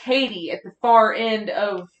see Katie at the far end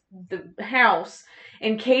of the house.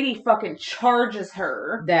 and Katie fucking charges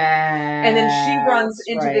her. And then she runs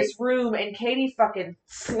into this room, and Katie fucking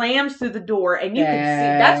slams through the door, and you can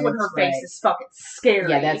see that's when her face is fucking scary.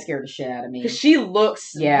 Yeah, that scared the shit out of me. Because she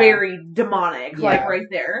looks very demonic, like right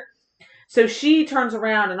there. So she turns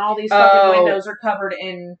around, and all these fucking windows are covered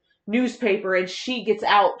in newspaper, and she gets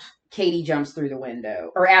out. Katie jumps through the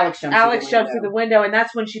window. Or Alex jumps through the window, and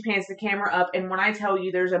that's when she pans the camera up, and when I tell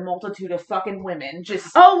you there's a multitude of fucking women just...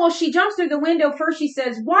 Oh, well, she jumps through the window. First she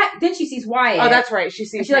says, "What?" Then she sees Wyatt. Oh, that's right. She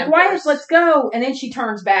sees She's like, "Wyatt, let's go." And then she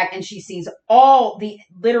turns back, and she sees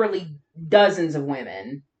literally dozens of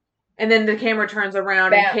women. And then the camera turns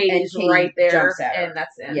around, and Katie's right there. Jumps at her. And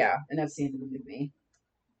that's it. Yeah, and that's the end of the movie.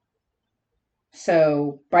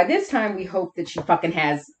 So, by this time, we hope that she fucking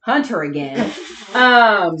has Hunter again.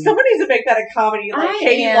 Someone needs to make that a comedy, like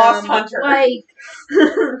Katie lost Hunter. Like,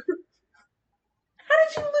 how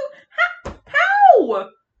did you lose? How?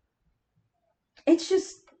 It's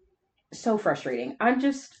just so frustrating. I'm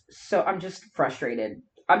just frustrated.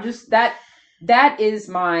 That is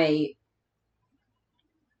my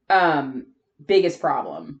biggest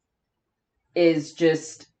problem. Is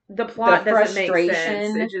just the plot doesn't make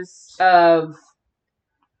sense.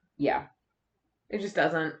 It just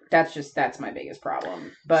doesn't. That's my biggest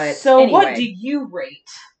problem. But so anyway. What do you rate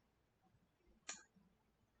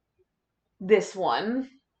this one?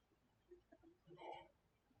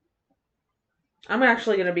 I'm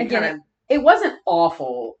actually going to be kind of... It wasn't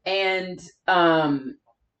awful, and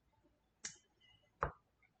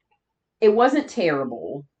it wasn't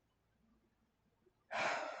terrible.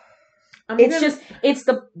 It's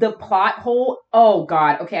the plot hole. Oh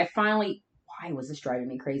God. Okay, why was this driving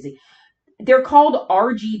me crazy? They're called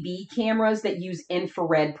RGB cameras that use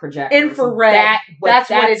infrared projectors. Infrared. That's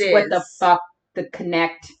what it is. What the fuck? The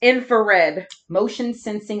Kinect. Infrared. Motion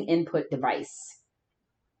sensing input device.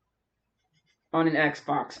 On an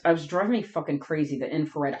Xbox. I was driving me fucking crazy, the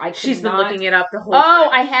infrared. She's been looking it up the whole time.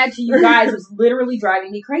 I had to, you guys. It was literally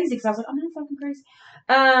driving me crazy because I was like, I'm not fucking crazy.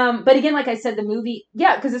 But again, like I said, the movie,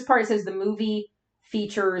 because this part, it says the movie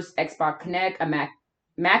features Xbox Kinect, a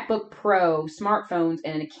MacBook Pro, smartphones,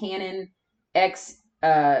 and a Canon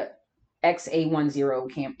XA10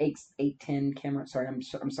 X810 camera. Sorry, I'm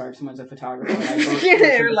sorry if someone's a photographer.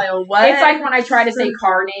 You're like, what? It's like when I try to say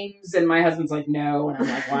car names and my husband's like, no, and I'm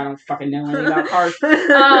like, well, I don't fucking know anything about cars.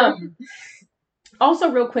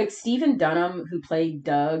 Also, real quick, Stephen Dunham, who played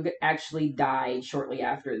Doug, actually died shortly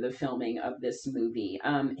after the filming of this movie.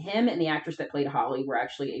 Him and the actress that played Holly were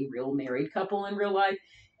actually a real married couple in real life,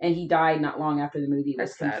 and he died not long after the movie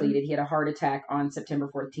was completed. He had a heart attack on September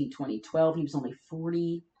 14, 2012. He was only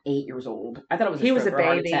 48 years old. I thought it was he was a baby,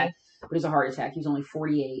 heart attack, but it was a heart attack. He was only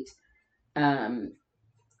 48.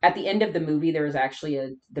 At the end of the movie, there was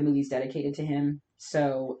actually the movie's dedicated to him.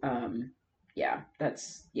 So,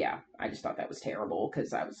 I just thought that was terrible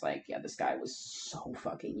because I was like, this guy was so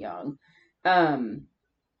fucking young.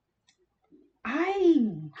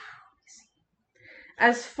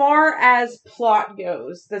 As far as plot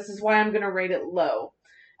goes, this is why I'm going to rate it low.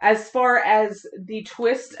 As far as the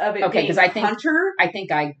twist of it being Hunter, I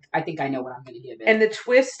think I know what I'm going to give it, and the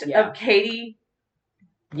twist of Katie,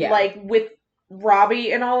 like with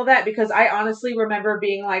Robbie and all of that, because I honestly remember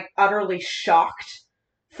being like utterly shocked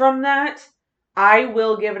from that. I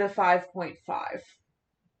will give it a 5.5.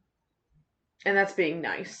 And that's being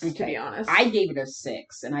nice, to be honest. I gave it a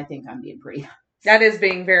 6, and I think I'm being pretty nice. That is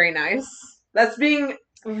being very nice. That's being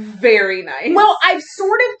very nice. Well, I've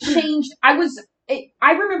sort of changed. I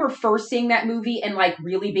remember first seeing that movie and, like,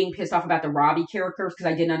 really being pissed off about the Robbie characters because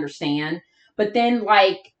I didn't understand. But then,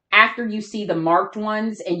 like, after you see the marked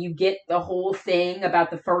ones and you get the whole thing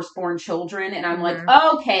about the firstborn children, and I'm like,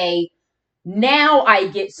 okay... Now I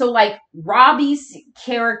get, so like Robbie's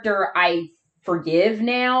character I forgive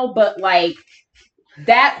now, but like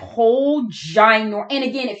that whole giant, and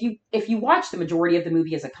again, if you watch the majority of the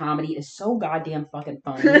movie as a comedy, it's so goddamn fucking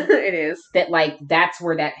funny. It is. That like, that's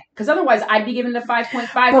where that, because otherwise I'd be giving the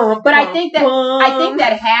 5.5, but I think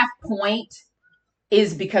that half point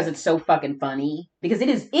is because it's so fucking funny, because it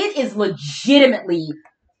is legitimately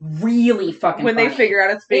really fucking when funny. They figure out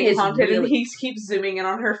it's being haunted and he keeps zooming in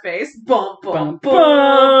on her face. Bump, bump,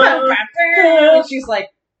 bump. And she's like...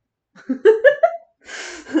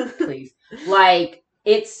 Please. Like,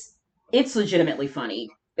 it's legitimately funny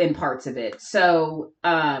in parts of it. So,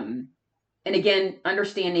 and again,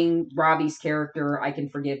 understanding Robbie's character, I can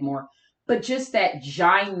forgive more. But just that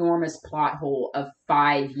ginormous plot hole of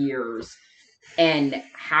 5 years, and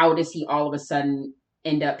how does he all of a sudden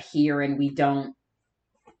end up here and we don't...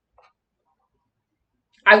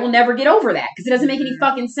 I will never get over that because it doesn't make any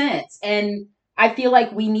fucking sense. And I feel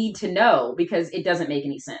like we need to know because it doesn't make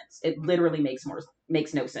any sense. It literally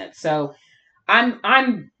makes no sense. So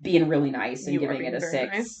I'm being really nice and giving it a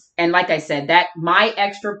 6. Nice. And like I said, that my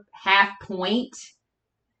extra half point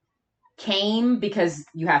came because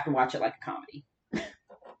you have to watch it like a comedy.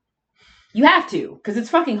 You have to, because it's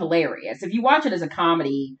fucking hilarious. If you watch it as a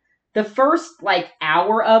comedy, the first like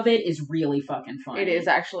hour of it is really fucking funny. It is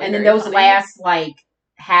actually. And then those last like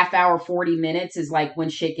half hour, 40 minutes is like when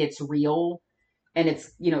shit gets real and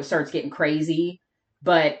it's, starts getting crazy.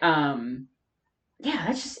 But yeah,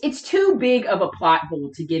 it's too big of a plot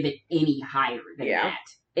hole to give it any higher than that.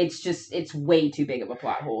 It's way too big of a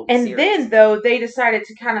plot hole. And then, though, they decided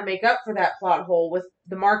to kind of make up for that plot hole with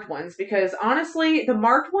the marked ones, because honestly, the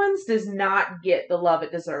marked ones does not get the love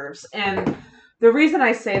it deserves. And the reason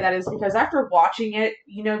I say that is because after watching it,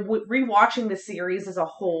 rewatching the series as a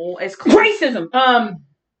whole, as racism.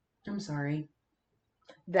 I'm sorry.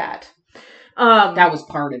 That was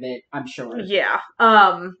part of it, I'm sure. Yeah.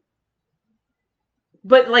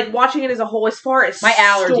 But, like, watching it as a whole, as far as my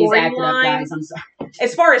allergies acting up, guys. I'm sorry.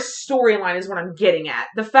 As far as storyline is what I'm getting at.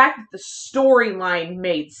 The fact that the storyline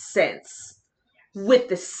made sense with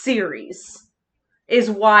the series is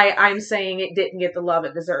why I'm saying it didn't get the love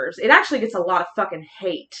it deserves. It actually gets a lot of fucking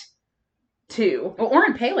hate, too. Well,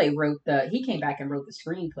 Oren Pele he came back and wrote the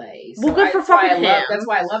screenplay. So well, good for fucking him. That's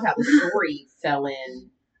why I love how the story fell in.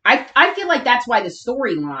 I feel like that's why the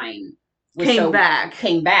storyline came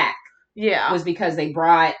back. Yeah. Was because they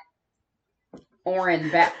brought Oren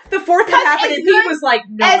back. The fourth one happened and he was like,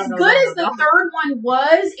 no. As good as the third one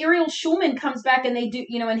was, Ariel Schulman comes back and they do,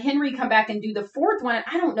 and Henry come back and do the fourth one.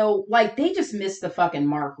 I don't know, like, they just missed the fucking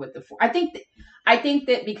mark with the fourth. I think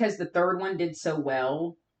that because the third one did so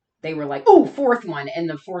well, they were like, ooh, fourth one. And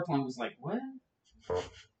the fourth one was like, what?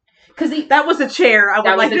 Because that was a chair.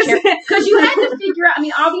 Because you had to figure out,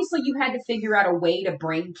 obviously you had to figure out a way to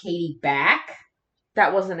bring Katie back.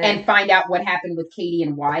 That wasn't it. And find out what happened with Katie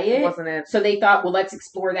and Wyatt. Wasn't it. So they thought, well, let's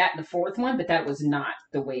explore that in the fourth one, but that was not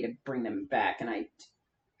the way to bring them back. And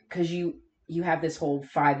because you have this whole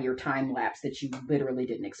 5-year time lapse that you literally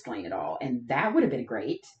didn't explain at all. And that would have been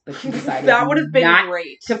great, but you decided that would have been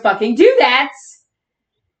great to fucking do that.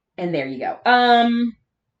 And there you go.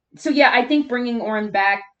 So yeah, I think bringing Oren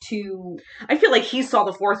back to... I feel like he saw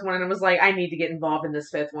the fourth one and was like, I need to get involved in this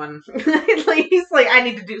fifth one. He's like, I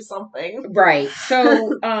need to do something. Right.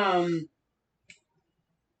 So,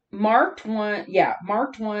 Marked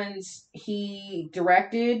Ones, he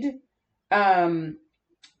directed,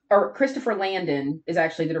 or Christopher Landon is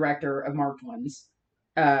actually the director of Marked Ones,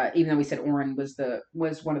 even though we said Oren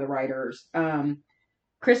was one of the writers.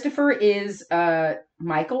 Christopher is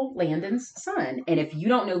Michael Landon's son. And if you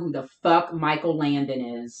don't know who the fuck Michael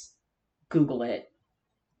Landon is, Google it.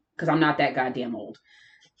 Because I'm not that goddamn old.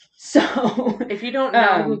 So... If you don't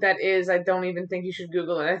know who that is, I don't even think you should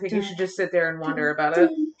Google it. I think you should just sit there and wonder about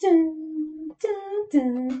it.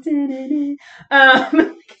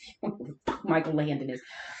 Michael Landon is.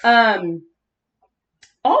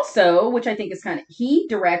 Also, which I think is kind of... He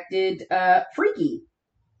directed Freaky.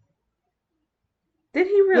 Did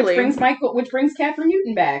he really? Which brings Catherine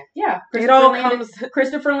Newton back. Yeah.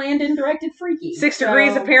 Christopher Landon directed Freaky. 6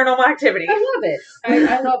 Degrees of Paranormal Activity. I love it.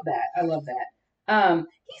 I love that.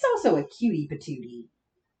 He's also a cutie patootie.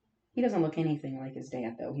 He doesn't look anything like his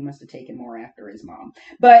dad, though. He must have taken more after his mom.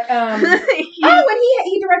 But, and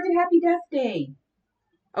he directed Happy Death Day.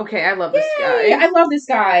 Okay, I love this guy. I love this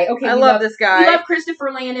guy. Okay, I love this guy. We love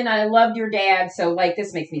Christopher Landon. I loved your dad, so like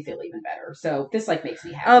this makes me feel even better. So this like makes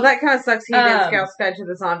me happy. Oh, that kind of sucks. He did Scout's Guide to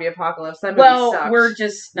the Zombie Apocalypse. That movie sucks. We're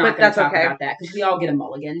just not going to talk about that because we all get a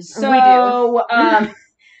mulligan. So we do.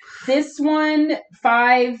 This one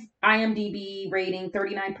 5 IMDb rating,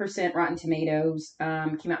 39% Rotten Tomatoes. Came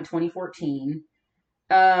out in 2014.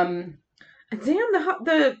 Damn,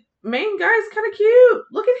 the main guy's kind of cute.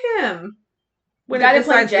 Look at him. The guy that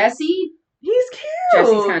played Jesse? He's cute.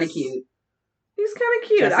 Jesse's kind of cute. He's kind of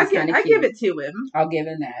cute. I give it to him. I'll give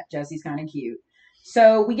him that. Jesse's kind of cute.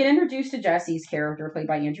 So we get introduced to Jesse's character, played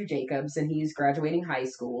by Andrew Jacobs, and he's graduating high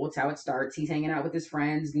school. It's how it starts. He's hanging out with his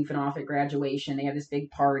friends, goofing off at graduation. They have this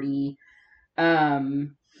big party.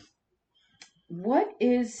 What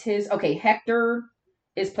is his... Okay, Hector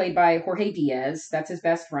is played by Jorge Diaz. That's his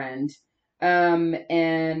best friend. And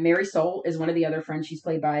Marisol is one of the other friends. She's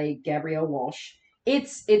played by Gabrielle Walsh.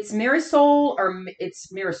 It's Marisol or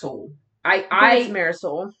it's Marisol. It's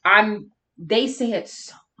Marisol. They say it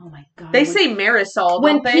so... Oh my god. They say Marisol,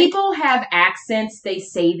 when people have accents, they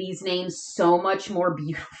say these names so much more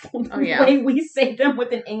beautiful than the way we say them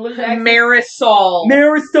with an English accent. Marisol.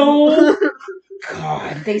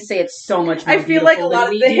 God, they say it's so much more I feel like a beautiful lot than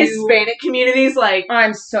of we the do. Hispanic communities, like,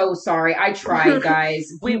 I'm so sorry. I tried,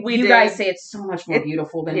 guys. we You did. guys say it's so much more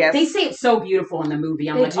beautiful than yes. They say it's so beautiful in the movie.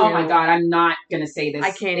 I'm They like, oh my do. God, I'm not gonna say this.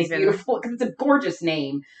 I can't is even. beautiful because it's a gorgeous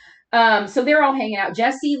name. So they're all hanging out.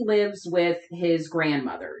 Jesse lives with his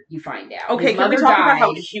grandmother. You find out. Okay, his can we mother talk about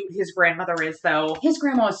how died. cute his grandmother is, though? His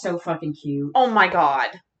grandma is so fucking cute. Oh my God,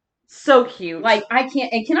 so cute. Like I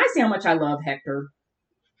can't. And can I say how much I love Hector?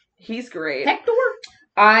 He's great. Hector?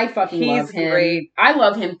 I fucking love He's him. great. I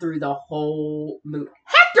love him through the whole movie.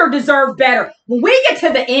 Hector deserved better. When we get to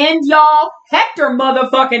the end, y'all, Hector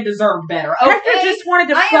motherfucking deserved better. Okay? Hector just wanted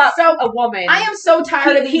to fuck a woman. I am so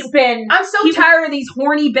tired of these. I'm so tired of these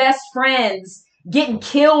horny best friends getting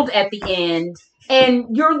killed at the end. And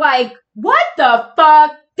you're like, what the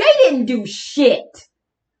fuck? They didn't do shit.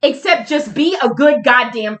 Except just be a good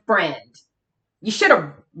goddamn friend. You should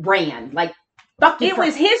have ran. Like, fuck your friend.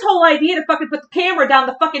 It was his whole idea to fucking put the camera down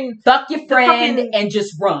the fucking... Fuck your friend and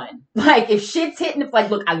just run. Like, if shit's hitting, like,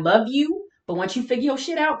 look, I love you, but once you figure your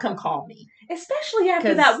shit out, come call me. Especially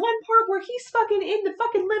after that one part where he's fucking in the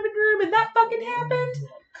fucking living room and that fucking happened.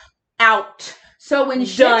 Out. So when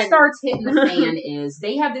shit starts hitting the fan is,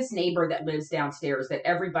 they have this neighbor that lives downstairs that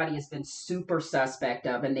everybody has been super suspect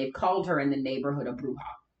of, and they've called her in the neighborhood a bruja.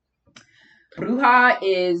 Bruja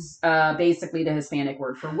is basically the Hispanic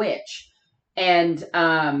word for witch. And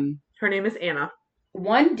her name is Anna.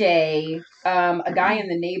 One day, a guy in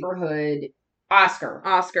the neighborhood, Oscar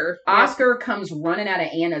comes running out of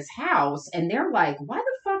Anna's house, and they're like, why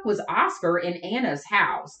the fuck was Oscar in Anna's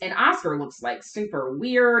house? And Oscar looks like super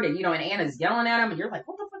weird, and and Anna's yelling at him, and you're like,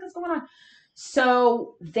 what the fuck is going on?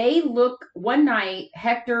 So they look one night,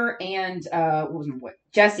 Hector and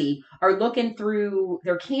Jesse are looking through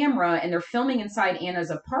their camera, and they're filming inside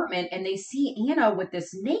Anna's apartment, and they see Anna with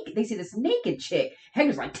this naked chick.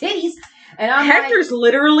 Hector's like, titties. And Hector's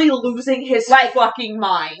literally losing his fucking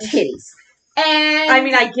mind. Titties. And I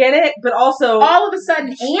mean, I get it, but also all of a sudden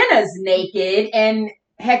Anna's naked and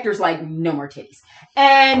Hector's like, no more titties.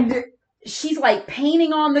 And she's like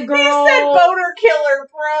painting on the girl. He said boner killer,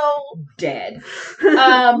 bro. Dead.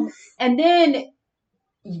 And then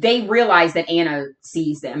they realize that Anna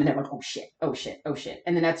sees them, and they're like, oh shit.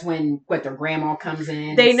 And then that's when their grandma comes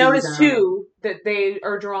in. They notice too that they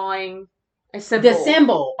are drawing a symbol. The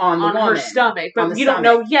symbol on her stomach, but you don't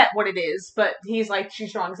know yet what it is. But he's like,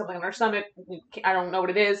 she's drawing something on her stomach. I don't know what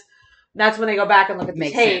it is. That's when they go back and look at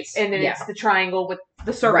the tape, and then it's the triangle with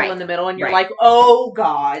the circle in the middle, and you're like, oh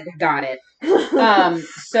God. Got it.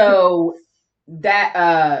 So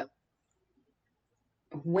that,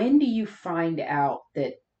 when do you find out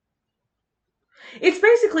that? It's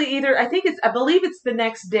basically I believe it's the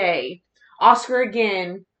next day. Oscar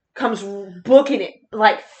again comes booking it,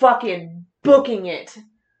 like fucking booking it.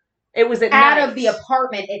 It was at night. Out of the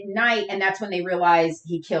apartment at night, and that's when they realize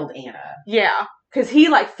he killed Anna. Yeah. Because he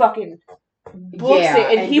fucking books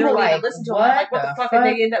it, and he won't even listen to him. I'm like, what the fuck? And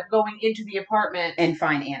they end up going into the apartment and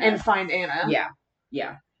find Anna.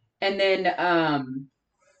 Yeah. And then,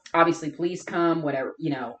 obviously, police come, whatever,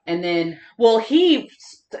 and then... Well, he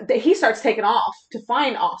starts taking off to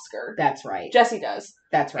find Oscar. That's right. Jesse does.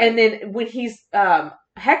 That's right. And then when he's...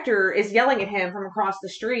 Hector is yelling at him from across the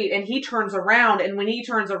street, and he turns around, and when he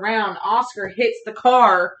turns around, Oscar hits the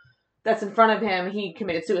car that's in front of him. He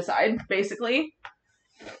committed suicide, basically.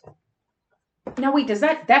 Now, wait, does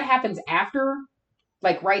that happens after?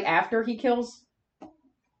 Like, right after he kills?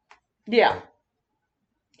 Yeah.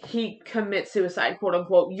 He commits suicide, quote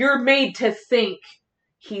unquote. You're made to think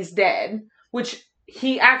he's dead, which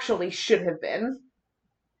he actually should have been.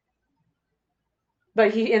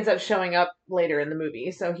 But he ends up showing up later in the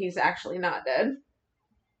movie, so he's actually not dead.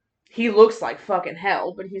 He looks like fucking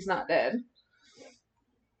hell, but he's not dead.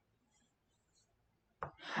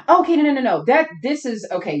 Okay, no. This is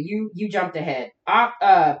okay. You jumped ahead.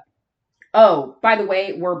 Oh, by the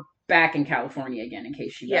way, we're back in California again. In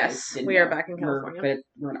case you guys didn't know. We are back in California.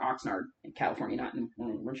 We're in Oxnard, in California, not in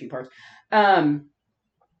Richie Parks.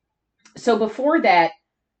 So before that,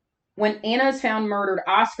 when Anna is found murdered,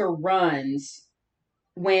 Oscar runs.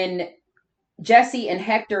 When Jesse and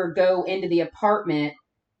Hector go into the apartment,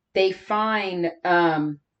 they find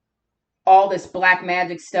all this black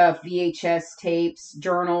magic stuff, VHS tapes,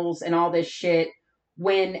 journals, and all this shit.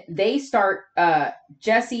 When they start,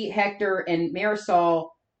 Jesse, Hector, and Marisol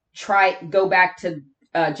go back to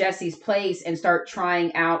Jesse's place and start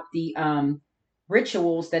trying out the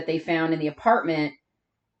rituals that they found in the apartment.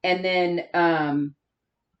 And then,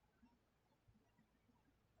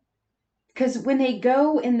 because when they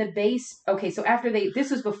go in the base, okay, so after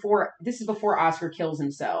this is before Oscar kills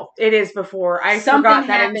himself. It is before. I Something forgot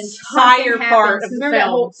that happens, entire part of the remember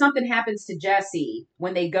film. something happens to Jesse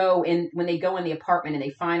when they go in the apartment and they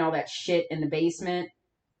find all that shit in the basement.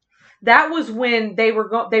 That was when they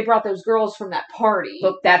brought those girls from that party.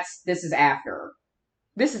 Look, this is after.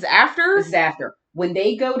 This is after? This is after.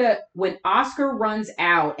 When Oscar runs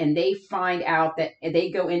out and they find out that they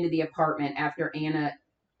go into the apartment after Anna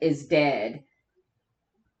is dead,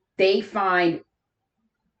 they find,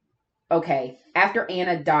 okay, after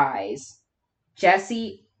Anna dies,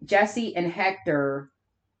 Jesse and Hector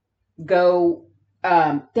go,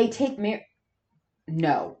 they take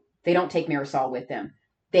no, they don't take Marisol with them.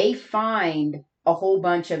 They find a whole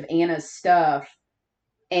bunch of Anna's stuff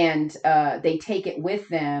and they take it with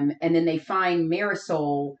them, and then they find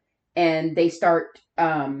Marisol and they start,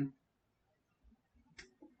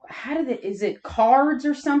 is it cards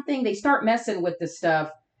or something? They start messing with the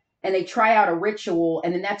stuff and they try out a ritual,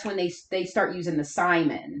 and then that's when they start using the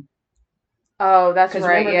Simon. Oh, that's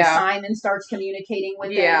right. Remember, the Simon starts communicating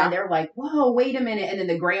with them, and they're like, "Whoa, wait a minute!" And then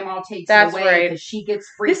the grandma takes it away because she gets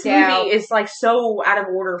freaked out. This movie is like so out of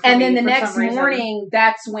order. And then the next morning,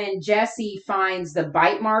 that's when Jesse finds the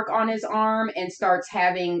bite mark on his arm and starts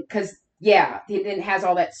having it then has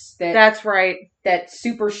all that. That's right. That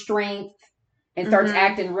super strength. And starts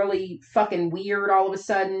acting really fucking weird all of a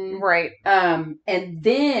sudden. Right. And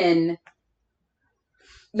then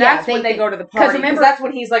that's when they go to the party. Because that's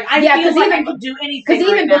when he's like, I feel like I could do anything. Because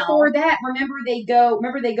even before that, remember they go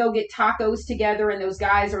get tacos together, and those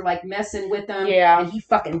guys are like messing with them. Yeah. And he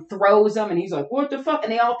fucking throws them, and he's like, what the fuck?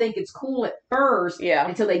 And they all think it's cool at first. Yeah.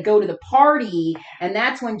 Until they go to the party, and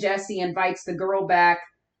that's when Jesse invites the girl back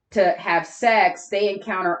to have sex. They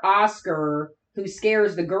encounter Oscar, who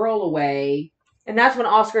scares the girl away. And that's when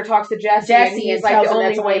Oscar talks to Jesse and he's like, tells him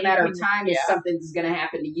that's only a matter of time is something's going to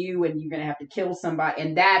happen to you and you're going to have to kill somebody.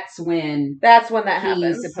 And that's when that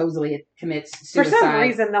happens. He supposedly commits suicide. For some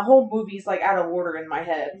reason, the whole movie's like out of order in my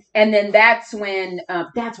head. And then that's when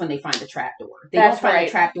they find the trapdoor. They don't find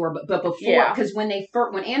the trapdoor, but before, because when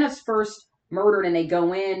Anna's first murdered and they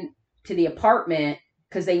go in to the apartment,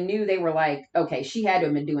 because they knew they were like, okay, she had to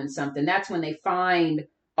have been doing something. That's when they find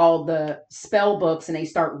all the spell books and they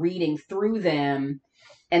start reading through them,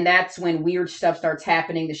 and that's when weird stuff starts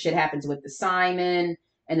happening. The shit happens with the Simon,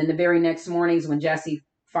 and then the very next morning is when Jesse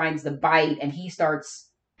finds the bite and he starts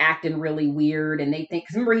acting really weird, and they think,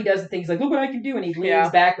 because remember he does the things like, look what I can do, and he leans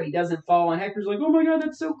back but he doesn't fall, and Hector's like, oh my god,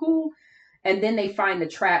 that's so cool. And then they find the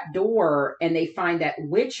trap door and they find that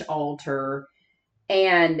witch altar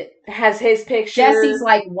and has his picture. Jesse's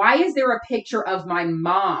like, why is there a picture of my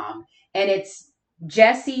mom? And it's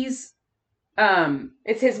Jesse's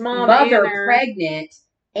it's his mom, mother, pregnant,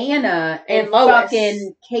 Anna, and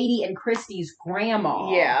fucking Katie and Christy's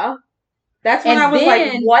grandma. Yeah. That's when I was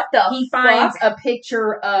like, what the fuck? He finds a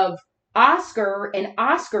picture of Oscar and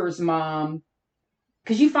Oscar's mom,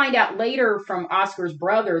 because you find out later from Oscar's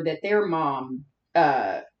brother that their mom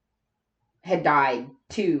had died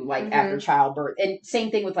too, like after childbirth. And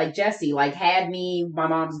same thing with like Jesse, like had me, my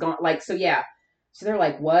mom's gone, like, so yeah. So they're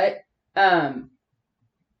like, what?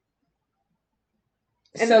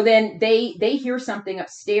 And so then they hear something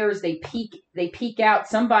upstairs. They peek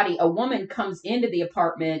out. A woman comes into the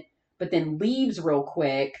apartment, but then leaves real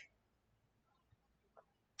quick.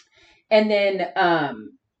 And then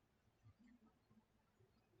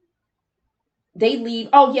they leave.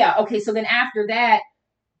 Oh yeah, okay. So then after that,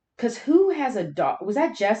 because who has a dog? Was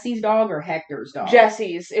that Jesse's dog or Hector's dog?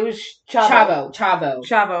 Jesse's. It was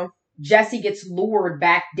Chavo. Jesse gets lured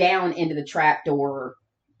back down into the trapdoor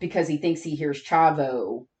because he thinks he hears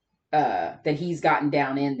Chavo, that he's gotten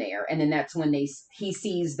down in there. And then that's when he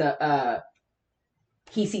sees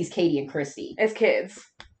Katie and Christy as kids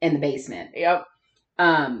in the basement. Yep.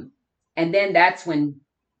 And then that's when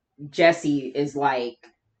Jesse is like,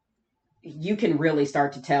 you can really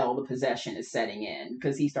start to tell the possession is setting in,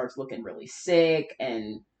 because he starts looking really sick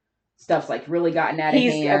and stuff's like really gotten out of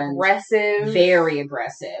hand. He's aggressive. Very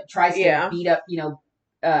aggressive. Tries to beat up,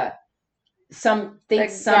 some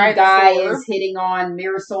guy is hitting on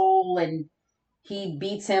Marisol and he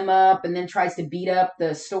beats him up and then tries to beat up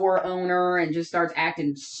the store owner and just starts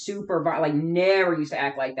acting super like never used to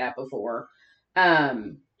act like that before.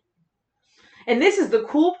 And this is the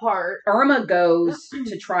cool part. Irma goes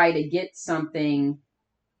to try to get something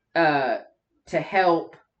to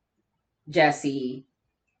help Jesse.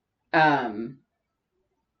 What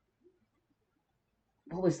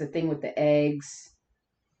was the thing with the eggs?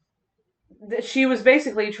 she was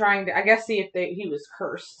basically trying to, I guess, see if he was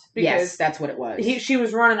cursed. Because yes, that's what it was. She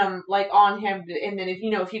was running them like on him, and then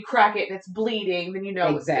if you crack it and it's bleeding, then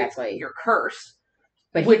exactly you're cursed.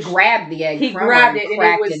 But he grabbed the egg. He grabbed it, and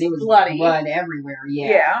it was bloody, blood everywhere. Yeah.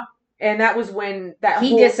 Yeah. And that was when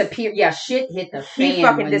he disappeared. Yeah, shit hit the fan. He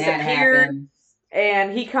fucking disappeared.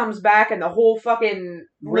 And he comes back, and the whole fucking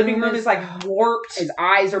living room is like warped. His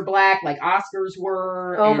eyes are black, like Oscar's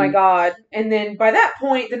were. Oh my god! And then by that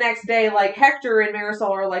point, the next day, like Hector and Marisol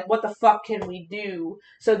are like, "What the fuck can we do?"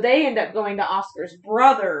 So they end up going to Oscar's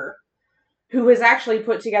brother, who has actually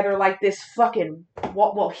put together like this fucking.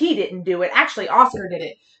 Well, he didn't do it. Actually, Oscar did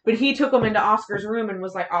it. But he took them into Oscar's room and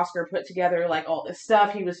was like, Oscar put together like all this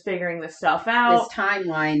stuff. He was figuring this stuff out. This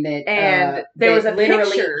timeline that, and there was a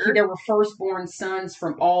picture. There were firstborn sons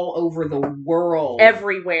from all over the world,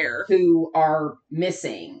 everywhere, who are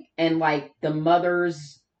missing, and like the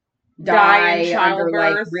mothers die under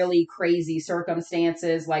like really crazy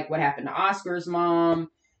circumstances, like what happened to Oscar's mom.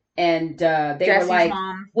 And they Jesse's were like,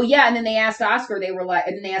 mom. well, yeah. And then they asked Oscar, and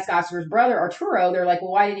then they asked Oscar's brother, Arturo, they're like,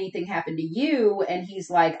 well, why didn't anything happen to you? And he's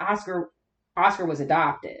like, Oscar was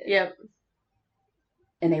adopted. Yep.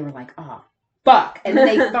 And they were like, oh, fuck. And then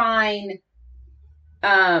they find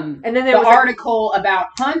and then there the was article about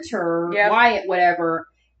Hunter, yep. Wyatt, whatever,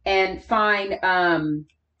 and find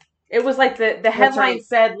it was like the headline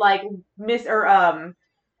said like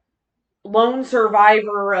lone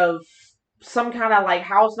survivor of some kind of like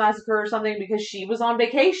house massacre or something, because she was on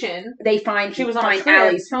vacation. They find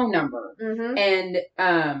Allie's phone number. Mm-hmm.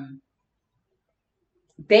 And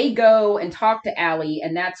they go and talk to Allie,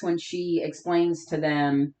 and that's when she explains to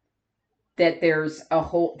them that there's a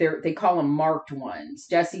whole they call them marked ones.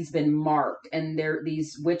 Jesse's been marked, and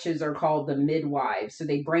these witches are called the midwives. So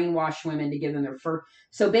they brainwash women to give them their first.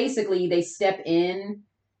 So basically, they step in.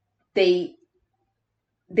 They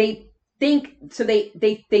think so.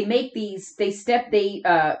 They make these. They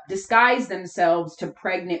disguise themselves to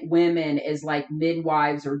pregnant women as like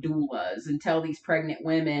midwives or doulas, and tell these pregnant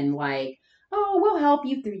women like, oh, we'll help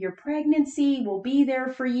you through your pregnancy. We'll be there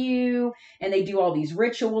for you. And they do all these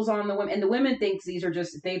rituals on the women. And the women think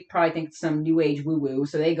they probably think some new age woo-woo.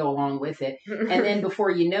 So they go along with it. And then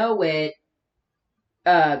before you know it,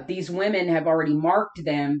 these women have already marked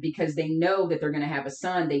them because they know that they're going to have a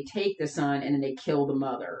son. They take the son and then they kill the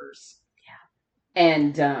mothers. Yeah.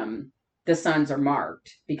 And the sons are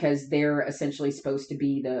marked because they're essentially supposed to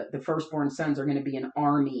be the firstborn sons are going to be an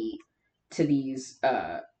army to these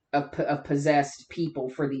of possessed people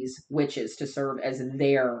for these witches to serve as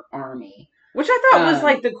their army, which I thought was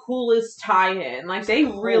like the coolest tie-in. Like they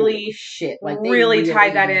really really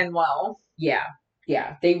tied that in well. Yeah,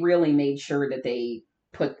 they really made sure that they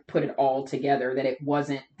put it all together. That it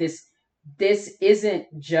wasn't this isn't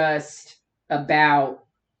just about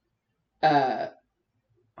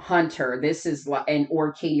Hunter. This is like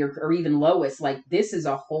or Katie or even Lois. Like this is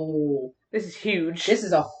a whole. This is huge. This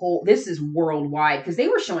is worldwide, because they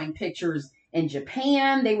were showing pictures in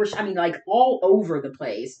Japan. They were, like all over the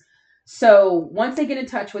place. So once they get in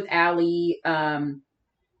touch with Allie, and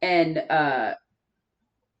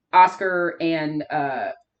Oscar and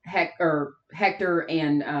Hector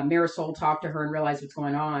and Marisol talk to her and realize what's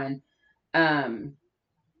going on.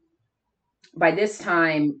 By this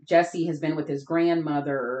time, Jesse has been with his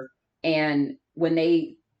grandmother, and when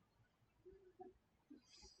they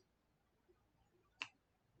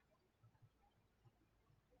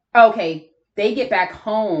get back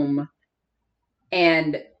home,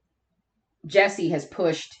 and Jesse has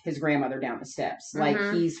pushed his grandmother down the steps. Like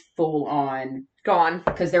he's full on gone,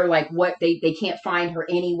 because they're like, what they can't find her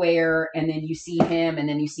anywhere. And then you see him, and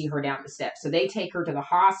then you see her down the steps. So they take her to the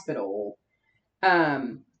hospital,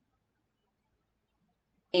 and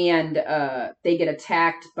they get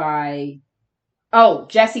attacked by. Oh,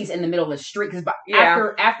 Jesse's in the middle of the street because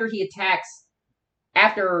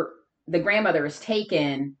after the grandmother is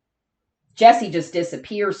taken, Jesse just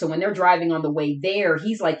disappears. So when they're driving on the way there,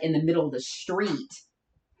 he's like in the middle of the street,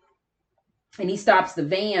 and he stops the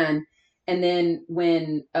van. And then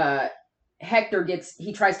when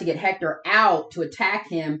he tries to get Hector out to attack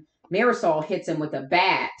him, Marisol hits him with a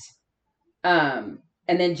bat. And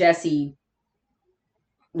then Jesse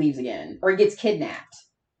leaves again, or he gets kidnapped,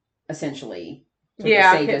 essentially.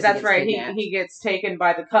 Yeah, that's right. He gets taken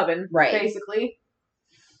by the coven, right? Basically.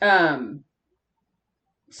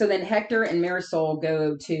 So then Hector and Marisol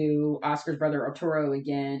go to Oscar's brother Arturo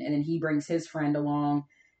again, and then he brings his friend along,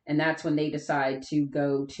 and that's when they decide to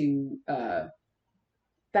go to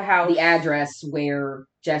the house, the address where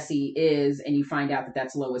Jesse is, and you find out that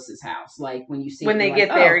that's Lois's house. Like when you see when they get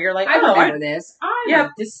there, you're like, I remember this. I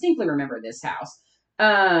distinctly remember this house.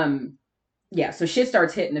 yeah, so shit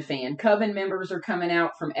starts hitting the fan. Coven members are coming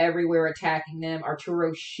out from everywhere attacking them.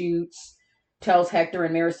 Arturo shoots, tells Hector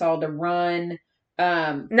and Marisol to run.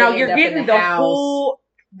 Now They you're end up in getting the the house.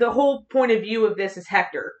 whole point of view of this is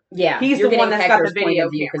Hector. Yeah, He's you're the one getting that's got the Hector's point video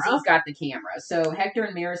of view because camera. he's got the camera. So Hector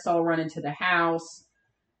and Marisol run into the house.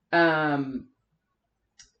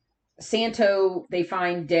 Santo, they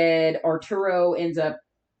find dead. Arturo ends up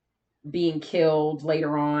being killed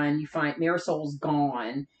later on. You find Marisol's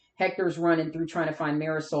gone. Hector's running through trying to find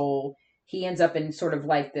Marisol. He ends up in sort of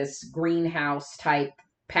like this greenhouse type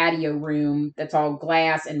patio room that's all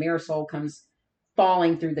glass, and Marisol comes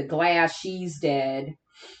falling through the glass. She's dead.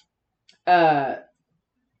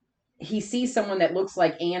 He sees someone that looks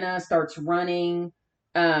like Anna, starts running,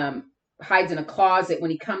 hides in a closet.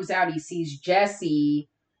 When he comes out, he sees Jesse,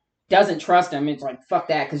 doesn't trust him. It's like, fuck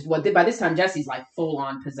that, because by this time, Jesse's like full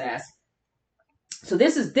on possessed. So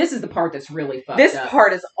this is the part that's really fucked up. This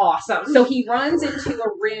part is awesome. So he runs into a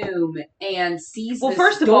room and sees this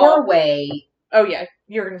first of doorway. Oh, yeah.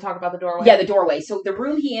 You're going to talk about the doorway? Yeah, the doorway. So the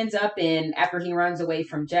room he ends up in after he runs away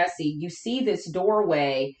from Jesse, you see this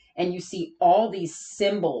doorway and you see all these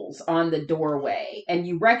symbols on the doorway. And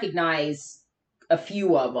you recognize a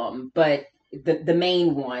few of them, but the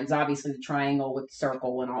main ones, obviously the triangle with the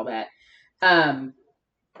circle and all that.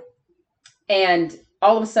 And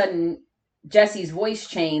all of a sudden, Jesse's voice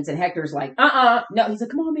changes and Hector's like, no. He's like,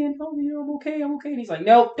 come on, man, help me. I'm okay. And he's like,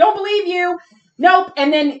 nope, don't believe you. Nope.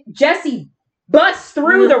 And then Jesse busts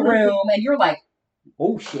through the room and you're like,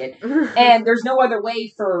 oh shit. And there's no other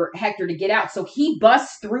way for Hector to get out. So he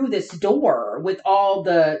busts through this door with all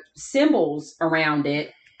the symbols around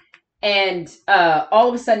it. And all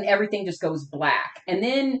of a sudden everything just goes black. And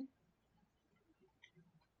then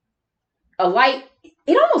a light,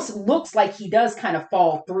 it almost looks like he does kind of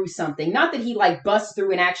fall through something. Not that he like busts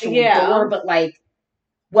through an actual door, but like,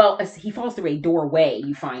 well, he falls through a doorway,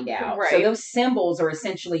 you find out. Right. So those symbols are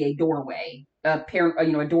essentially a doorway, a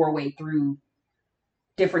doorway through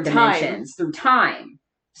different dimensions, through time.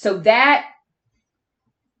 So that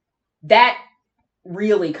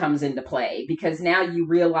really comes into play because now you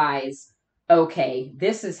realize, okay,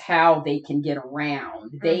 this is how they can get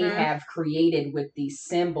around. They have created with these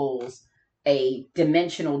symbols a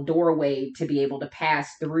dimensional doorway to be able to pass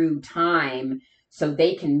through time so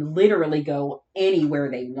they can literally go anywhere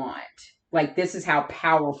they want. Like, this is how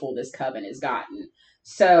powerful this coven has gotten.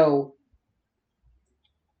 So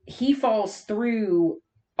he falls through,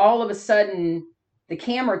 all of a sudden the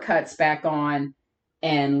camera cuts back on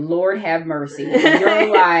and Lord have mercy.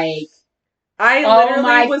 You're like, oh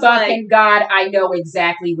my fucking God, I know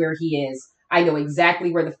exactly where he is. I know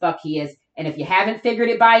exactly where the fuck he is. And if you haven't figured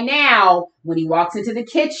it by now, when he walks into the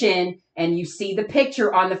kitchen and you see the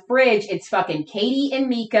picture on the fridge, it's fucking Katie and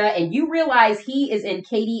Micah. And you realize he is in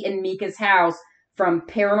Katie and Micah's house from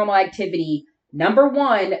Paranormal Activity. Number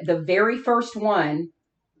 1, the very first one.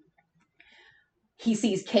 He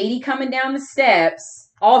sees Katie coming down the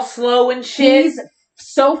steps. All slow and shit. She's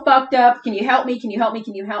so fucked up. Can you help me? Can you help me?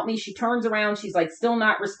 Can you help me? She turns around. She's like still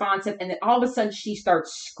not responsive. And then all of a sudden she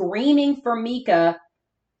starts screaming for Micah.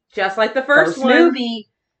 Just like the first one. movie,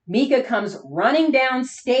 Micah comes running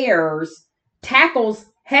downstairs, tackles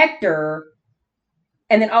Hector,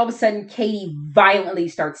 and then all of a sudden Katie violently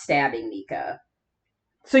starts stabbing Micah.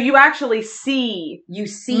 So you actually see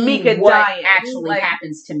Micah what dying. Actually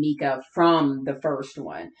happens to Micah from the first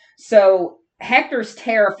one. So Hector's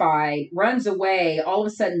terrified, runs away. All of a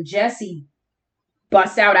sudden Jesse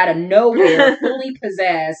busts out of nowhere, fully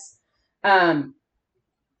possessed.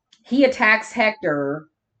 He attacks Hector,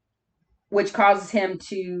 which causes him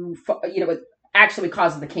to, it actually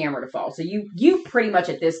causes the camera to fall. So you pretty much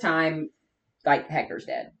at this time, like, Hector's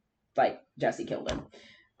dead. Like, Jesse killed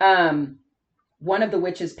him. One of the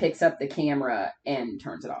witches picks up the camera and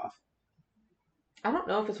turns it off. I don't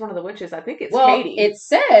know if it's one of the witches. I think it's Katie. It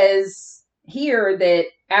says here that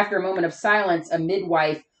after a moment of silence, a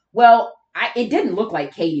midwife, it didn't look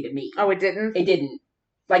like Katie to me. Oh, it didn't? It didn't.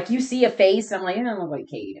 Like, you see a face, I'm like, it doesn't look like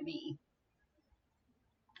Katie to me.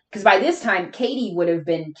 Because by this time, Katie would have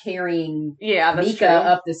been carrying Micah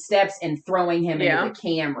up the steps and throwing him into the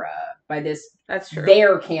camera. That's true.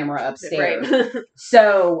 Their camera upstairs. Right.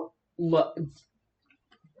 So, look,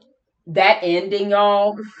 that ending,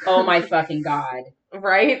 y'all, oh my fucking God.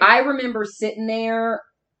 Right? I remember sitting there,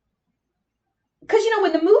 because,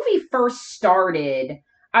 when the movie first started,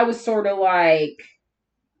 I was sort of like,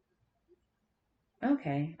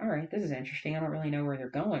 okay, all right, this is interesting. I don't really know where they're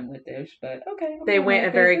going with this, but okay. They went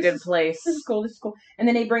a very good place. This is cool. And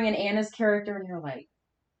then they bring in Anna's character, and you're like,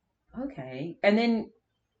 okay. And then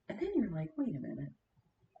you're like, wait a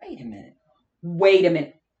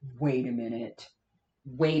minute. wait a minute.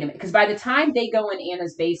 Because by the time they go in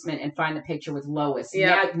Anna's basement and find the picture with Lois,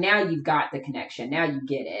 now you've got the connection. Now you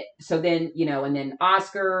get it. So then, and then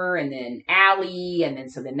Oscar, and then Allie, and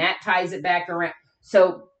then that ties it back around.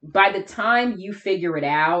 So by the time you figure it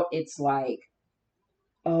out, it's like,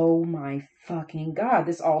 oh my fucking God,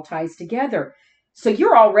 this all ties together. So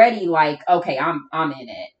you're already like, okay, I'm in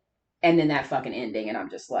it. And then that fucking ending, and I'm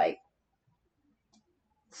just like.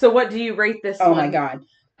 So what do you rate this one? Oh my God.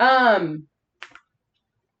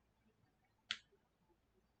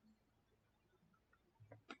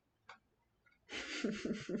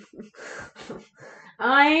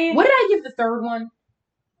 What did I give the third one?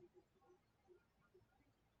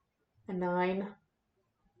 A 9.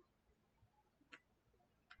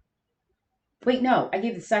 Wait, no, I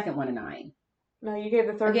gave the second one a 9. No, you gave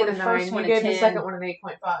the third one a 9. You gave the second one an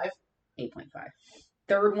 8.5. 8.5.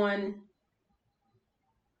 Third one,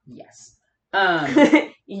 yes.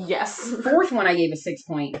 Yes. Fourth one, I gave a 6.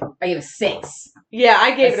 Yeah,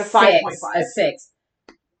 I gave it a 5.5. A 6.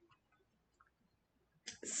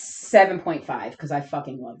 7.5, because I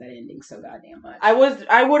fucking love that ending so goddamn much. I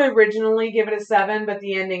would originally give it a 7, but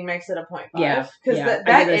the ending makes it a 0.5. Yeah, because that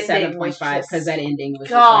ending 7.5 because that ending was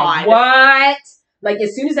God. Just like, what? Like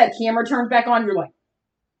as soon as that camera turns back on, you're like,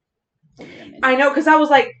 I know, because I was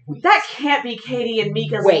like, that can't be Katie and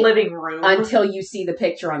Mika's living room until you see the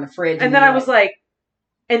picture on the fridge, and then I was like.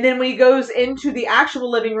 And then when he goes into the actual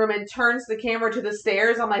living room and turns the camera to the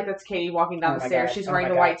stairs, I'm like, that's Katie walking down the stairs. She's wearing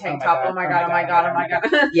the white tank top. Oh my God.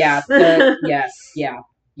 Yeah. Yes. Yeah.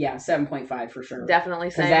 7.5 for sure.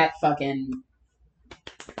 Definitely same. Because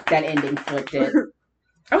that ending flipped it.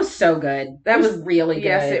 That was so good. That was really good.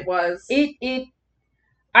 Yes, it was.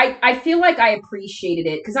 I feel like I appreciated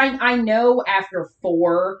it because I know after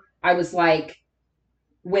 4, I was like,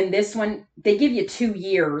 when this one, they give you 2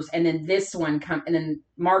 years, and then this one and then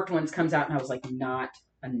marked ones comes out, and I was like, not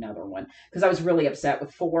another one, because I was really upset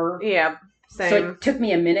with 4. Yeah, same. So it took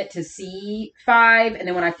me a minute to see 5, and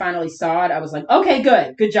then when I finally saw it, I was like, okay,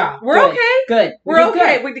 good job. We're okay. Good. We're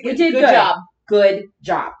okay. Good. We did good job. Good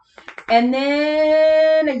job. And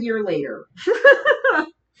then a year later.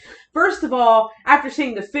 First of all, after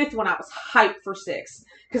seeing the 5th one, I was hyped for 6.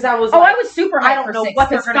 Because I was I was super hyped. I don't know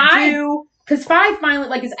what they're going to do. Because 5 finally,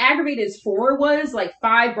 like, as aggravated as 4 was, like,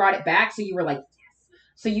 5 brought it back, so you were like, yes.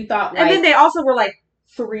 So you thought, like... And then they also were, like,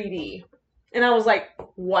 3D. And I was like,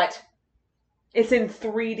 what? It's in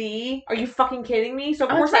 3D? Are you fucking kidding me? So,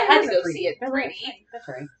 of course, I had to go see it 3D. That's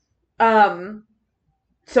right.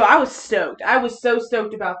 So I was stoked. I was so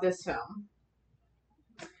stoked about this film.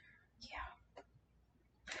 Yeah.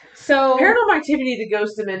 So... Paranormal Activity, The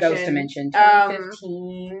Ghost Dimension.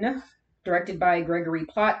 2015... Directed by Gregory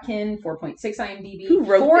Plotkin, 4.6 IMDb. Who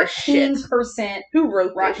wrote 14%. This shit? Who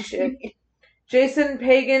wrote Rotten this shit? Jason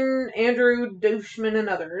Pagan, Andrew Douchman, and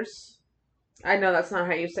others. I know that's not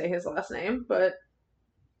how you say his last name, but...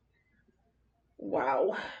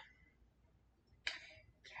 Wow.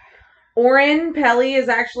 Oren Peli is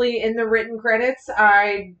actually in the written credits.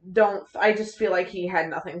 I just feel like he had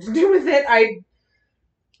nothing to do with it.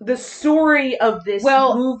 The story of this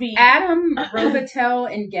movie... Adam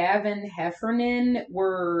Robitel and Gavin Heffernan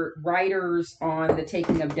were writers on The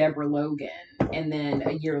Taking of Deborah Logan, and then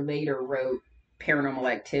a year later wrote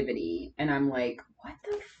Paranormal Activity, and I'm like, what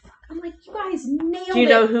the fuck? I'm like, you guys nailed it. Do you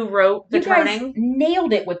know who wrote The Turning? You guys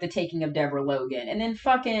nailed it with The Taking of Deborah Logan, and then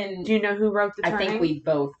fucking... Do you know who wrote The Turning? I think we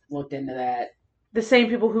both looked into that. The same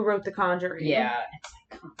people who wrote The Conjuring. Yeah. It's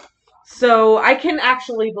like, so I can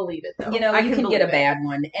actually believe it, though. You know, you can get a bad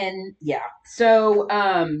one. And, yeah. So,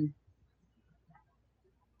 I don't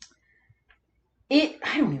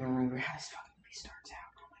even remember how this fucking movie starts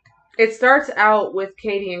out. Oh, my God. It starts out with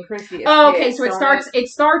Katie and Christy. Oh, okay. So it starts at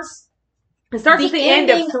the end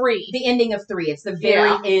of 3. The ending of 3. It's the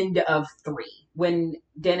very end of 3. When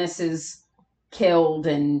Dennis is killed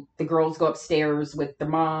and the girls go upstairs with the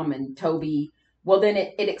mom and Toby. Well, then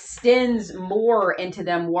it extends more into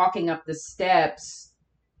them walking up the steps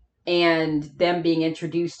and them being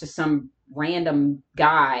introduced to some random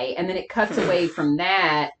guy. And then it cuts away from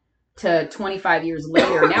that to 25 years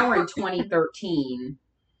later. Now we're in 2013.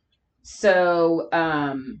 So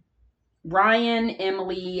Ryan,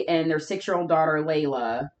 Emily, and their 6-year-old daughter,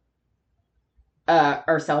 Layla,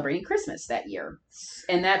 are celebrating Christmas that year.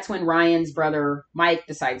 And that's when Ryan's brother, Mike,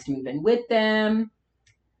 decides to move in with them.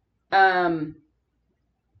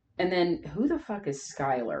 And then, who the fuck is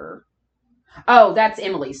Skylar? Oh, that's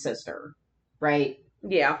Emily's sister, right?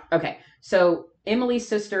 Yeah. Okay. So, Emily's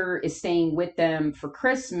sister is staying with them for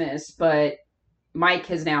Christmas, but Mike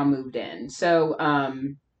has now moved in. So,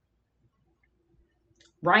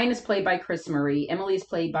 Ryan is played by Chris Murray. Emily is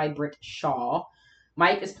played by Britt Shaw.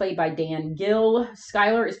 Mike is played by Dan Gill.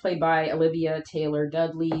 Skylar is played by Olivia Taylor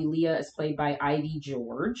Dudley. Leah is played by Ivy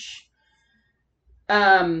George.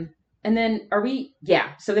 And then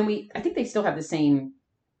so then I think they still have the same.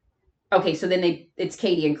 Okay, so then it's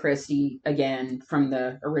Katie and Christy again from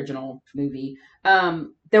the original movie.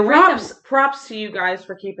 Props to you guys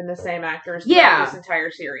for keeping the same actors throughout this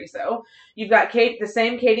entire series, though. You've got the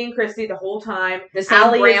same Katie and Christy the whole time. The same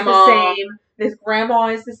Allie grandma. is the same. This grandma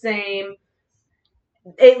is the same.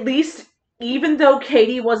 At least, even though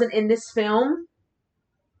Katie wasn't in this film,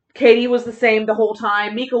 Katie was the same the whole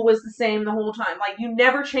time. Mika was the same the whole time. Like, you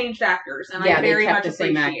never changed actors, and I very much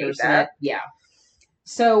appreciate that.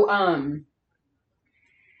 So,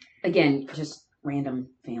 again, just random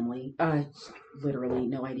family. Literally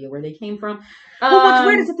no idea where they came from. Well, what's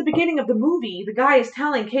weird is at the beginning of the movie, the guy is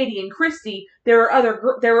telling Katie and Christy there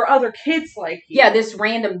are other kids like you. Yeah, this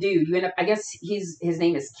random dude. I guess his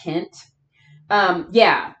name is Kent.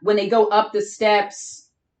 When they go up the steps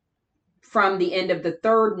from the end of the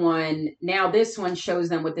third one, now this one shows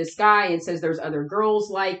them with this guy and says there's other girls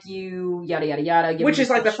like you, yada yada yada. Which is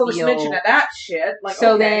like the first mention of that shit. Like,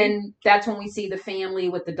 so then that's when we see the family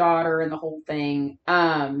with the daughter and the whole thing.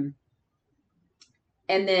 And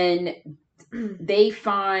then they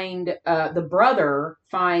find the brother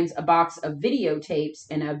finds a box of videotapes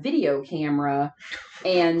and a video camera,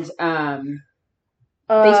 and they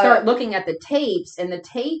start looking at the tapes, and the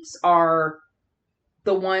tapes are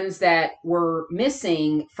the ones that were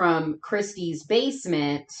missing from Christy's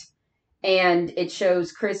basement, and it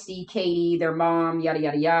shows Christy, Katie, their mom, yada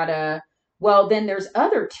yada yada. Well, then there's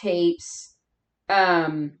other tapes.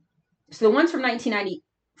 So the ones from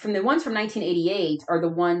 1988 are the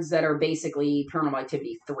ones that are basically Paranormal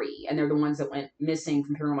Activity 3, and they're the ones that went missing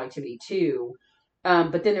from Paranormal Activity 2.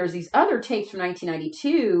 But then there's these other tapes from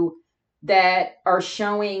 1992 that are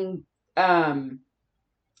showing.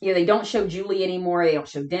 They don't show Julie anymore. They don't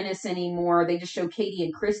show Dennis anymore. They just show Katie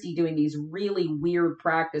and Christy doing these really weird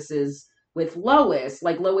practices with Lois.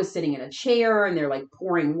 Like Lois sitting in a chair and they're like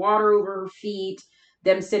pouring water over her feet.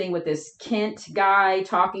 Them sitting with this Kent guy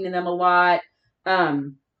talking to them a lot. They're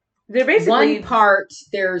basically one part.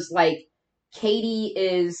 There's like Katie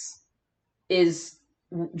is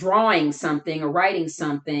drawing something or writing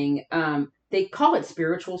something. They call it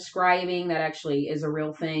spiritual scribing. That actually is a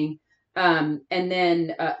real thing. And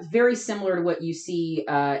then very similar to what you see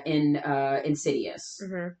in Insidious.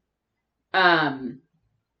 Mm-hmm.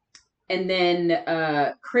 And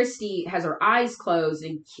then Christy has her eyes closed,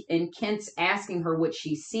 and Kent's asking her what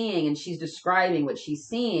she's seeing, and she's describing what she's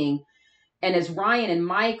seeing. And as Ryan and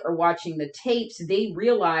Mike are watching the tapes, they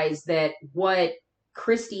realize that what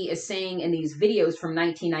Christy is saying in these videos from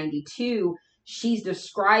 1992, she's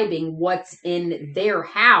describing what's in their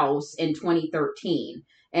house in 2013.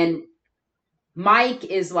 And Mike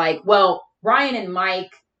is like, well, Ryan and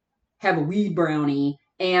Mike have a weed brownie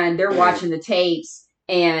and they're watching the tapes,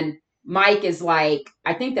 and Mike is like,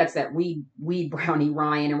 I think that's that weed brownie,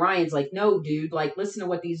 Ryan. And Ryan's like, no, dude, like listen to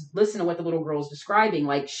what the little girl's describing.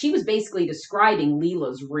 Like she was basically describing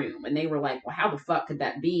Leela's room, and they were like, well, how the fuck could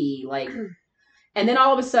that be? Like, and then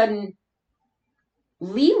all of a sudden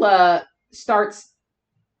Leela starts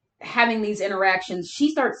having these interactions. She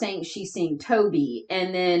starts saying she's seeing Toby,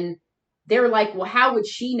 and then they're like, well, how would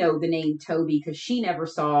she know the name Toby? Because she never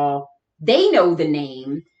saw. They know the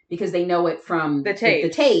name because they know it from the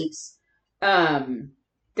tapes.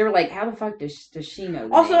 They're like, how the fuck does she know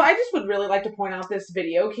the also, name? I just would really like to point out this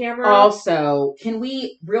video camera. Also, can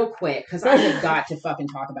we, real quick, because I have got to fucking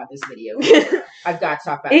talk about this video camera. I've got to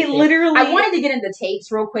talk about it. Literally. I wanted to get into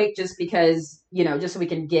tapes real quick just because, just so we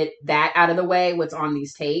can get that out of the way, what's on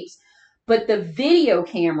these tapes. But the video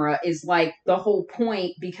camera is like the whole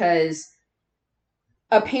point, because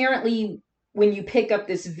apparently when you pick up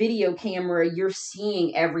this video camera, you're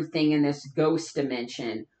seeing everything in this ghost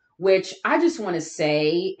dimension, which I just want to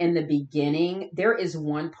say in the beginning, there is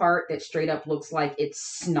one part that straight up looks like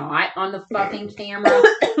it's snot on the fucking camera.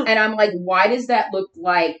 And I'm like, why does that look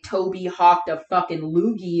like Toby hawked a fucking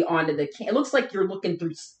loogie onto the camera? It looks like you're looking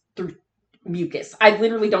through mucus. I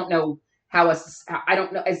literally don't know I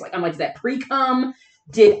don't know. I'm like, is that pre-cum?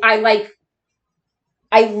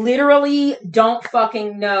 I literally don't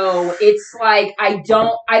fucking know. It's like, I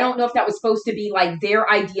don't know if that was supposed to be like their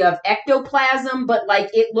idea of ectoplasm, but like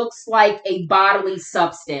it looks like a bodily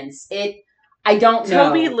substance. I don't know.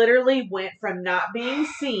 Toby literally went from not being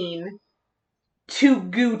seen to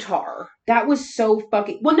Gutar. That was so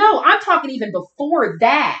fucking, well, no, I'm talking even before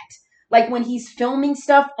that. Like when he's filming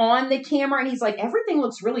stuff on the camera and he's like, everything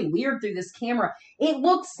looks really weird through this camera. It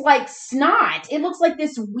looks like snot. It looks like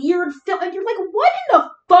this weird film. And you're like, what in the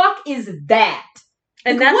fuck is that?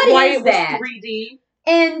 And like, that's why it was 3D.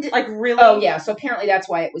 And like really? Oh yeah, so apparently that's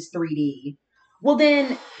why it was 3D. Well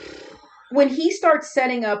then, when he starts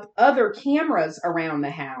setting up other cameras around the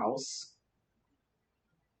house,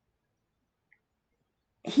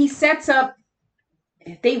 he sets up,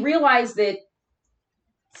 they realize that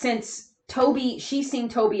since she's seen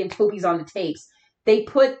Toby and Toby's on the tapes, they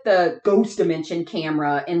put the ghost dimension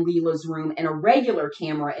camera in Leela's room and a regular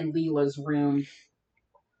camera in Leela's room.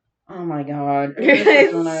 Oh my god.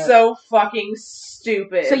 It's so fucking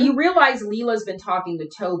stupid. So you realize Leela's been talking to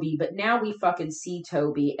Toby, but now we fucking see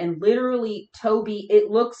Toby, and literally Toby, it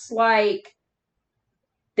looks like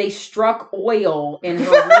they struck oil in her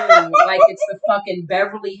room like it's the fucking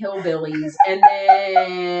Beverly Hillbillies, and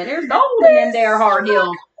then there's gold in there, Hard Hill.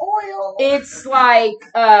 Oil. It's like,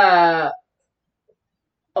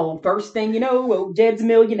 first thing you know, Jed's a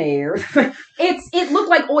millionaire. It looked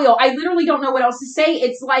like oil. I literally don't know what else to say.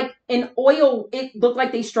 It's like an oil. It looked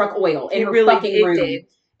like they struck oil in her fucking room. Did.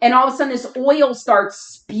 And all of a sudden this oil starts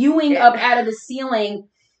spewing up out of the ceiling.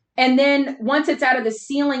 And then once it's out of the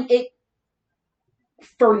ceiling, it,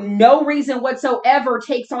 for no reason whatsoever,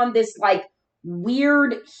 takes on this like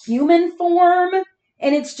weird human form.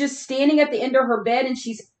 And it's just standing at the end of her bed.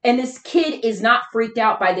 And this kid is not freaked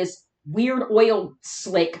out by this weird oil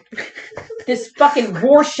slick, this fucking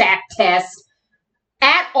Rorschach test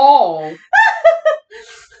at all.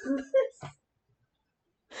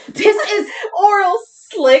 This is oral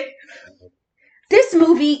slick. This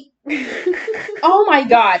movie. Oh my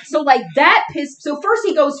god. So like that so first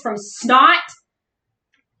he goes from snot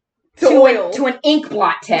to oil to an ink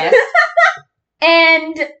blot test.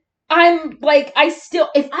 And I'm like,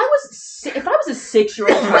 if I was a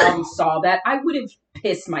 6-year-old child who saw that, I would have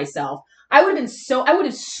pissed myself. I would have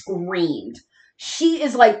screamed. She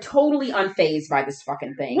is like totally unfazed by this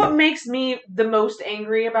fucking thing. What makes me the most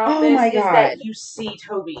angry about this is that you see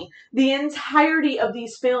Toby. The entirety of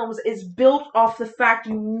these films is built off the fact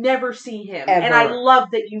you never see him. Ever. And I love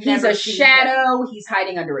that you never see him. He's a shadow. He's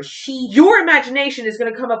hiding under a sheet. Your imagination is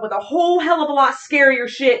going to come up with a whole hell of a lot scarier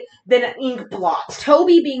shit than an ink blot.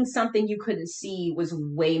 Toby being something you couldn't see was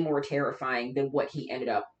way more terrifying than what he ended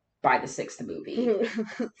up by the 6th movie.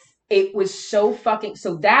 It was so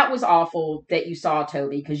that was awful that you saw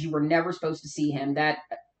Toby, because you were never supposed to see him. That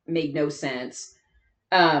made no sense.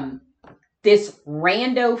 This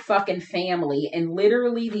rando fucking family, and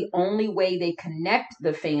literally the only way they connect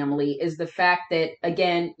the family is the fact that,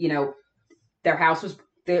 again, you know, their house was,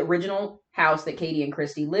 the original house that Katie and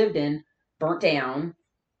Christy lived in burnt down,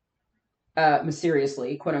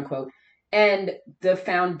 mysteriously, quote unquote. And the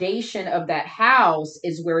foundation of that house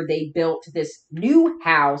is where they built this new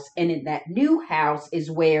house. And in that new house is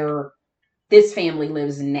where this family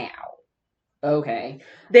lives now. Okay.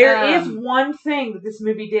 There is one thing that this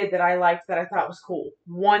movie did that I liked, that I thought was cool.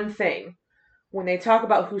 One thing. When they talk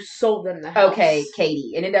about who sold them the house. Okay,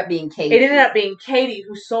 Katie. It ended up being Katie. It ended up being Katie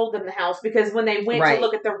who sold them the house, because when they went to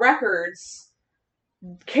look at the records,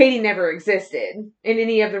 Katie never existed in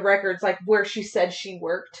any of the records, like where she said she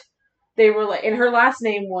worked. They were like, and her last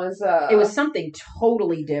name was, it was something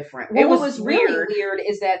totally different. What was really weird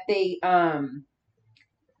is that they,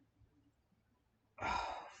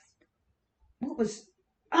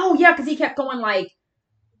 because he kept going like,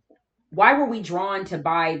 why were we drawn to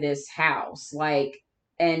buy this house? Like,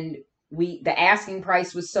 and the asking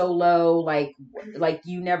price was so low, like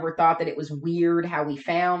you never thought that it was weird how we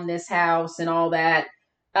found this house and all that.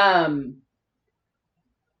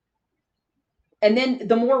 And then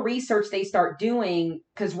the more research they start doing,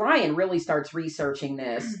 because Ryan really starts researching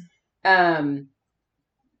this,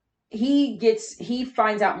 he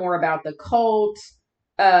finds out more about the cult,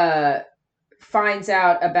 finds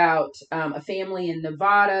out about a family in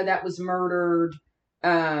Nevada that was murdered,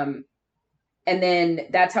 and then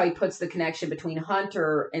that's how he puts the connection between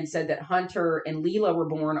Hunter, and said that Hunter and Leela were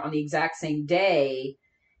born on the exact same day.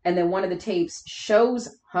 And then one of the tapes shows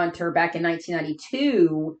Hunter back in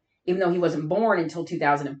 1992, even though he wasn't born until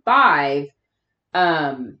 2005.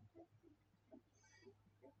 And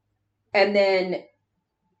then,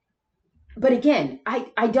 but again,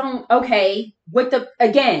 I don't, okay, what the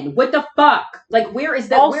fuck? Like, where's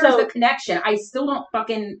the connection? I still don't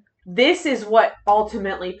fucking... This is what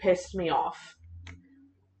ultimately pissed me off.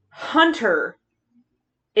 Hunter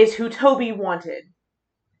is who Toby wanted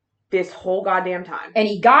this whole goddamn time. And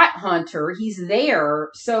he got Hunter. He's there.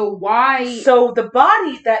 So why... So the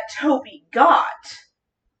body that Toby got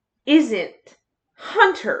isn't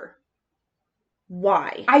Hunter.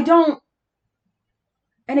 Why? I don't...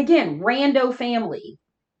 And again, rando family.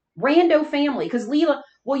 Because Leela,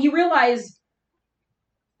 well, you realize,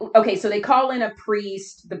 okay, so they call in a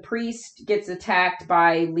priest. The priest gets attacked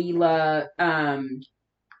by Leela. Leela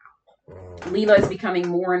is becoming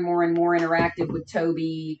more and more and more interactive with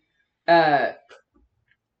Toby.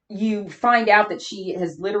 You find out that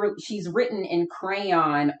she's written in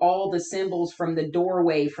crayon all the symbols from the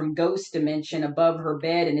doorway from Ghost Dimension above her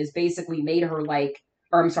bed, and has basically made her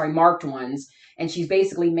marked ones. And she's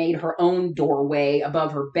basically made her own doorway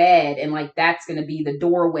above her bed, and like that's going to be the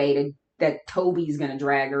doorway that Toby's going to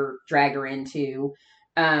drag her into.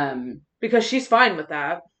 Because she's fine with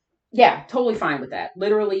that. Yeah, totally fine with that.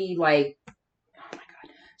 Literally, like, oh my God.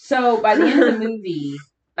 So by the end of the movie,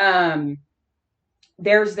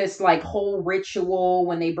 there's this like whole ritual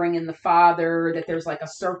when they bring in the father, that there's like a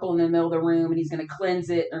circle in the middle of the room and he's going to cleanse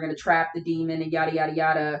it. They're going to trap the demon and yada, yada,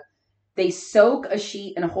 yada. They soak a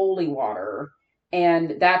sheet in holy water.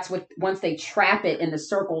 And that's what, once they trap it in the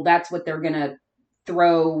circle, that's what they're going to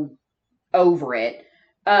throw over it.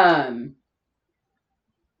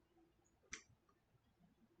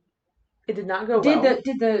 It did not go well.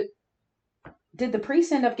 Did the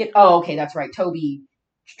priest end up oh, okay, that's right. Toby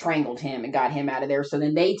strangled him and got him out of there. So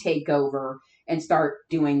then they take over and start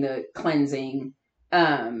doing the cleansing.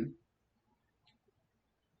 And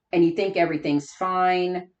you think everything's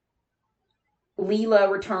fine. Leela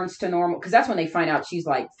returns to normal, because that's when they find out she's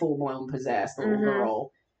like full-blown possessed, the little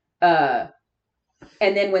girl. And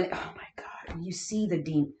then when, oh my God, you see the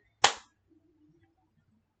demon.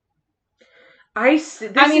 Okay,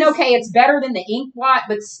 it's better than the ink blot,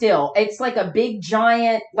 but still, it's like a big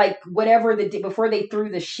giant, like whatever before they threw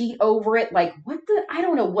the sheet over it, like I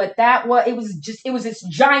don't know what that was. It was this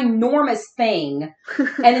ginormous thing,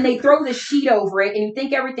 and then they throw the sheet over it, and you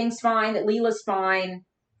think everything's fine, that Leela's fine,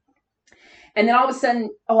 and then all of a sudden,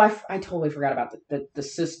 I totally forgot about the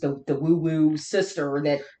sister, the woo woo sister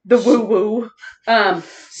that the woo woo.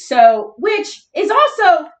 So, which is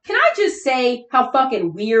also, can I just say how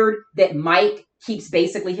fucking weird that Mike keeps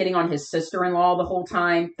basically hitting on his sister-in-law the whole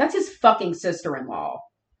time? That's his fucking sister-in-law.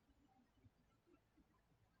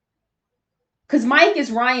 Because Mike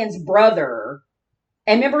is Ryan's brother.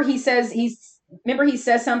 And remember he says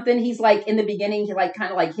something, he's like, in the beginning, he like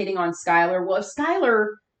kind of like hitting on Skylar. Well, if Skylar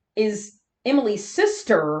is Emily's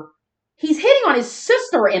sister, he's hitting on his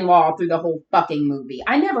sister-in-law through the whole fucking movie.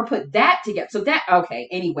 I never put that together. So okay,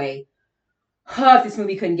 anyway. This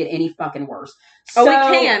movie couldn't get any fucking worse. So, we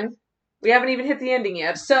can. We haven't even hit the ending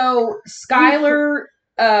yet. So, Skylar,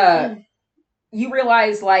 you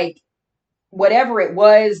realize, like, whatever it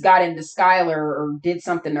was got into Skylar or did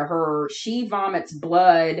something to her. She vomits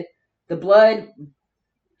blood. The blood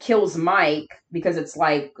kills Mike because it's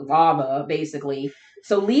like lava, basically.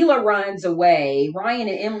 So Leela runs away. Ryan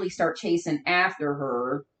and Emily start chasing after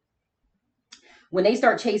her. When they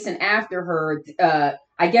start chasing after her,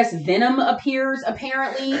 I guess Venom appears,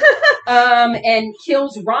 apparently, and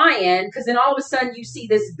kills Ryan, because then all of a sudden you see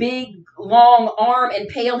this big, long arm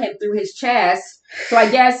impale him through his chest. So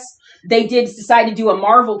I guess they did decide to do a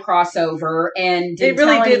Marvel crossover and didn't tell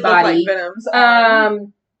anybody. Look like Venom's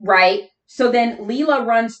arm. Right. So then Leela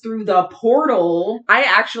runs through the portal. I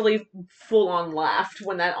actually full-on laughed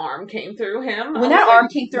when that arm came through him. When that arm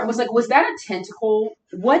came through, I was like, was that a tentacle?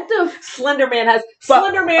 What the? Slender Man has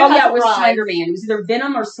arrived. Yeah, it was Slender Man. It was either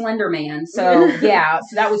Venom or Slender Man. So, yeah.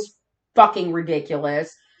 So that was fucking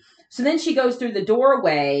ridiculous. So then she goes through the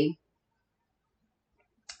doorway.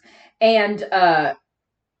 And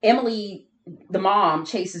Emily, the mom,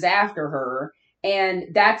 chases after her. And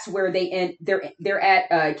that's where they're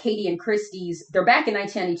at Katie and Christie's. They're back in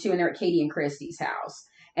 1992, and they're at Katie and Christie's house.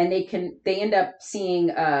 And they end up seeing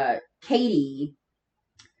Katie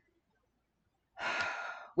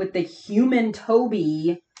with the human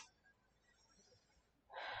Toby.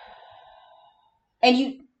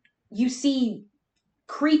 And you see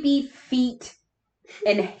creepy feet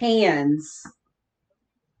and hands.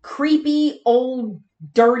 Creepy old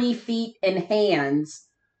dirty feet and hands.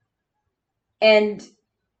 And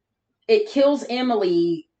it kills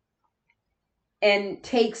Emily and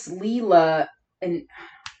takes Leela, and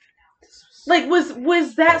like,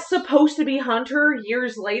 was that supposed to be Hunter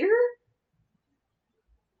years later?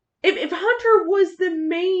 If Hunter was the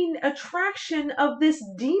main attraction of this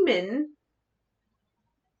demon,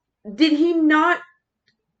 did he not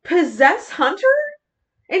possess Hunter?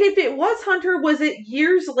 And if it was Hunter, was it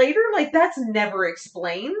years later? Like, that's never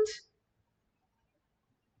explained.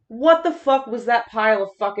 What the fuck was that pile of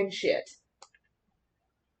fucking shit?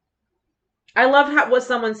 I loved what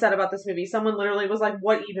someone said about this movie. Someone literally was like,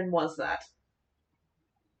 what even was that?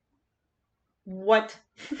 What?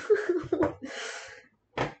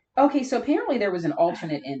 Okay, so apparently there was an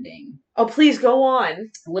alternate ending. Oh, please go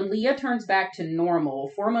on. When Leah turns back to normal,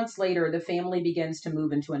 4 months later, the family begins to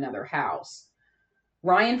move into another house.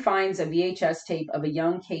 Ryan finds a VHS tape of a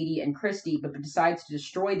young Katie and Christy, but decides to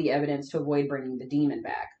destroy the evidence to avoid bringing the demon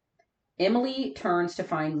back. Emily turns to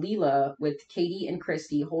find Leela with Katie and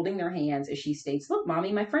Christy holding their hands as she states, "Look,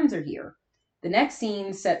 Mommy, my friends are here." The next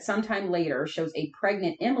scene, set sometime later, shows a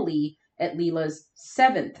pregnant Emily at Leela's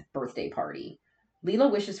 7th birthday party.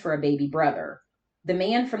 Leela wishes for a baby brother. The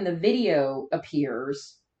man from the video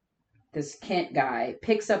appears, this Kent guy,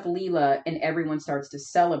 picks up Leela, and everyone starts to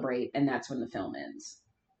celebrate, and that's when the film ends.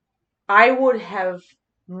 I would have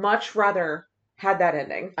much rather had that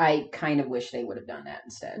ending. I kind of wish they would have done that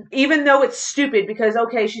instead. Even though it's stupid because,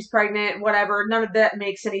 okay, she's pregnant, whatever, none of that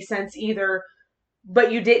makes any sense either.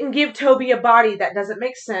 But you didn't give Toby a body. That doesn't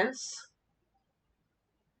make sense.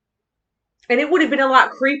 And it would have been a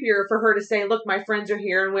lot creepier for her to say, "Look, my friends are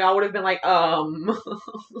here," and we all would have been like,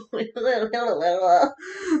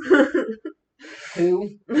 Who?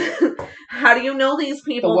 How do you know these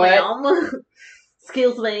people, ma'am?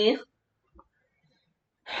 Excuse me.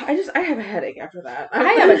 I have a headache after that.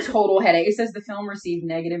 I have a total headache. It says the film received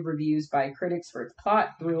negative reviews by critics for its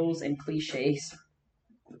plot, thrills, and cliches.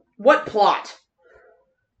 What plot?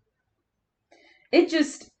 It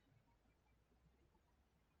just...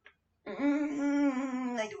 I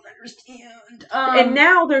don't understand. And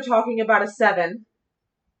now they're talking about a 7.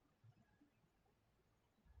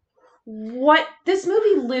 What? This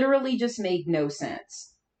movie literally just made no sense.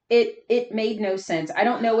 It made no sense. I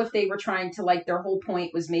don't know if they were trying to, like, their whole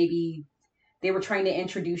point was maybe they were trying to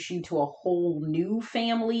introduce you to a whole new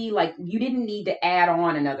family. Like, you didn't need to add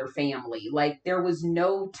on another family. Like, there was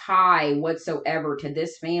no tie whatsoever to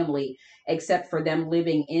this family except for them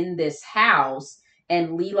living in this house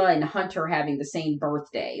and Leela and Hunter having the same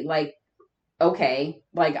birthday. Like, okay.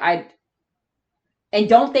 Like, and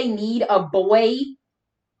don't they need a boy?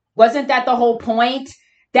 Wasn't that the whole point?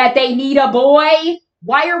 That they need a boy?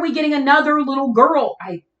 Why are we getting another little girl?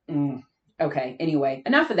 Okay, anyway,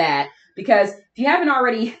 enough of that. Because if you haven't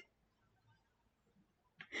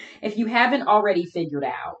already figured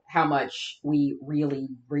out how much we really,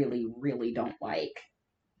 really, really don't like,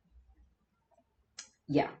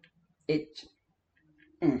 yeah,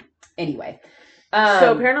 anyway.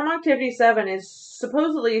 So Paranormal Activity 7 is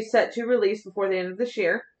supposedly set to release before the end of this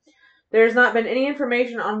year. There's not been any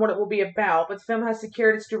information on what it will be about, but the film has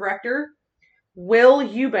secured its director, Will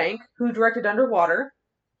Eubank, who directed Underwater.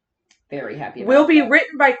 Very happy about will be that.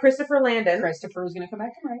 Written by Christopher Landon. Christopher is going to come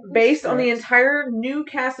back and write. Based on the entire new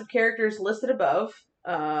cast of characters listed above.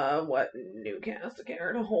 What new cast of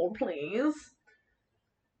characters? Hold, please.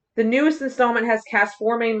 The newest installment has cast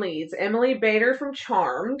 4 main leads. Emily Bader from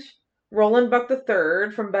Charmed, Roland Buck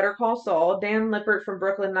III from Better Call Saul, Dan Lippert from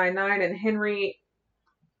Brooklyn Nine-Nine, and Henry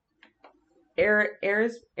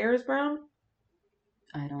Ayers Brown?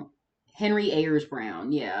 Henry Ayers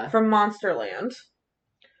Brown, yeah. From Monsterland.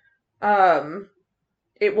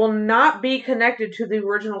 It will not be connected to the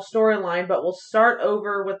original storyline, but will start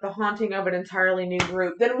over with the haunting of an entirely new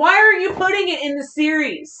group. Then why are you putting it in the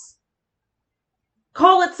series?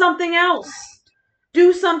 Call it something else.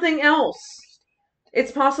 Do something else.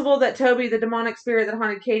 It's possible that Toby, the demonic spirit that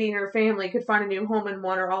haunted Katie and her family, could find a new home in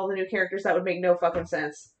one or all the new characters. That would make no fucking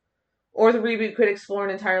sense. Or the reboot could explore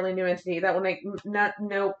an entirely new entity. That would make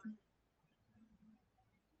nope.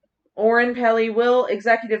 Oren Peli will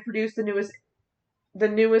executive produce the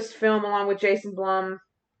newest film along with Jason Blum.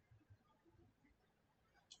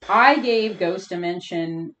 I gave Ghost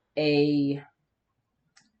Dimension a...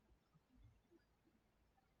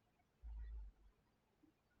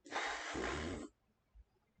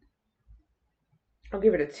 I'll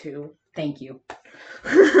give it a 2. Thank you.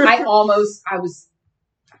 I was... I'm like,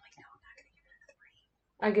 no, I'm not going to give it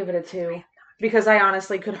a 3. I give it a 2. Because I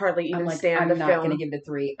honestly could hardly even stand the film. I'm not going to give it a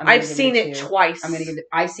 3. I've seen it twice.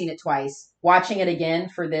 I've seen it twice. Watching it again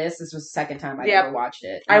for this was the second time I've ever watched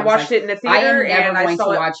it. I watched it in the theater and I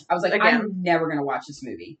saw it I was like, again. I'm never going to watch this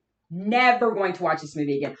movie. Never going to watch this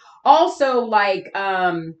movie again. Also, like,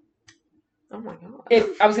 oh my god.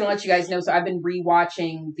 I was going to let you guys know, so I've been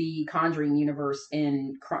rewatching the Conjuring universe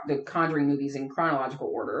in the Conjuring movies in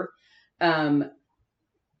chronological order. I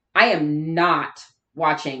am not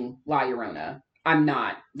watching La Llorona. I'm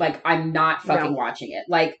not fucking watching it.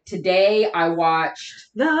 Like, today I watched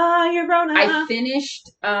La Llorona. I finished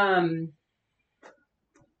Annabelle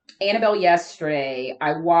yesterday.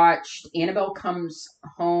 I watched Annabelle Comes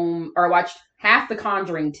Home, or I watched half The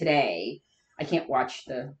Conjuring today. I can't watch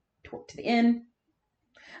to the end.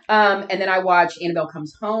 And then I watched Annabelle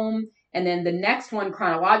Comes Home, And then the next one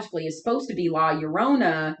chronologically is supposed to be La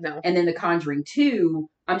Llorona. No. And then The Conjuring 2.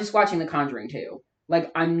 I'm just watching The Conjuring 2. Like,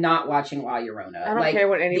 I'm not watching La Llorona. I don't care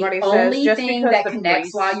what anybody the says. only Just thing because that the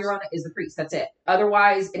connects La priest... Llorona is the priest. That's it.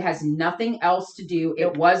 Otherwise, it has nothing else to do.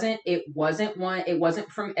 Nope. It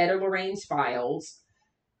wasn't from Ed or Lorraine's files.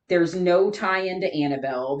 There's no tie-in to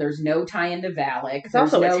Annabelle. There's no tie-in to Valak. It's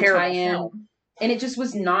also no a terrible tie-in. film. And it just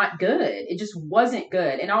was not good. It just wasn't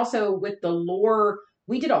good. And also with the lore,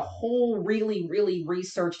 we did a whole really, really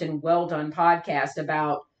researched and well done podcast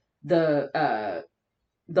about the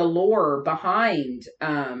lore behind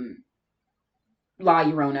La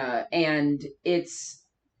Llorona, and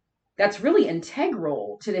that's really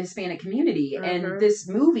integral to the Hispanic community. Mm-hmm. And this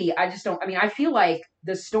movie, I feel like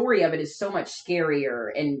the story of it is so much scarier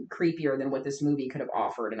and creepier than what this movie could have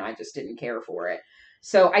offered, and I just didn't care for it.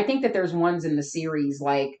 So I think that there's ones in the series,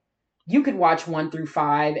 like, you could watch 1 through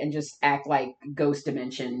 5 and just act like Ghost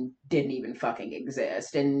Dimension didn't even fucking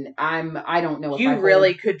exist. And I don't know if you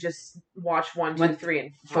really could just watch 1, 2, 3, and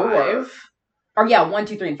 5. Or yeah, 1,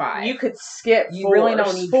 2, 3, and 5. You could skip 4. You really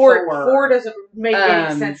don't need 4. 4. 4 doesn't make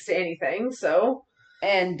any sense to anything, so...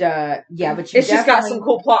 And, but it's just got some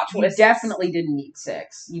cool plot twists. You definitely didn't need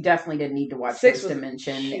 6. You definitely didn't need to watch 6 Ghost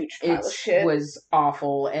Dimension. Huge pile of shit. It was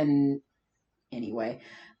awful, and anyway.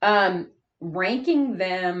 Ranking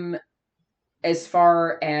them as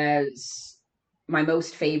far as my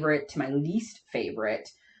most favorite to my least favorite,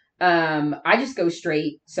 I just go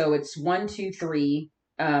straight. So it's 1, 2, 3,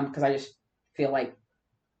 because I just feel like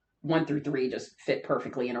 1 through 3 just fit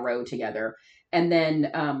perfectly in a row together. And then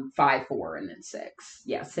 5, 4, and then 6.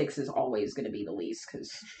 Yeah, 6 is always going to be the least, because,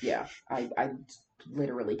 yeah, I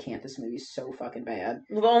literally can't. This movie's so fucking bad.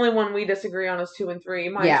 Well, the only one we disagree on is 2 and 3.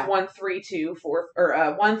 Mine's 1, 3, 2, 4,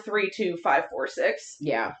 or 1, 3, 2, 5, 4, 6.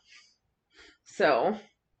 Yeah. So,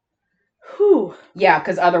 whew. Yeah,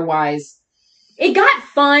 because otherwise, it got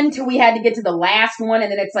fun till we had to get to the last one, and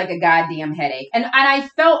then it's like a goddamn headache. And I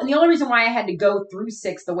felt, and the only reason why I had to go through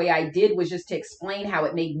 6 the way I did was just to explain how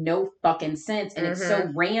it made no fucking sense, and it's so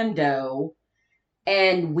rando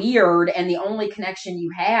and weird, and the only connection you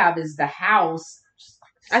have is the house.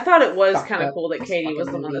 I thought it was kind of cool that Katie was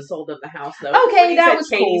the one that sold them the house, though. Okay, that was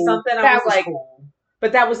Katie cool. Something, I was like, cool.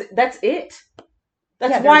 But that's it.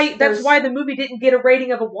 That's why the movie didn't get a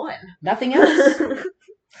rating of a 1. Nothing else.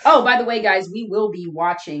 Oh, by the way, guys, we will be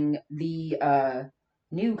watching the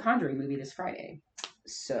new Conjuring movie this Friday.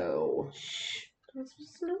 So,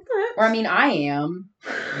 or I mean, I am.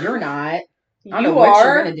 You're not. I don't know what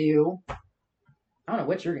you're gonna do. I don't know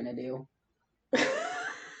what you're gonna do.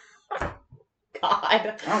 God.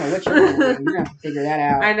 I don't know what you're gonna do. You're gonna have to figure that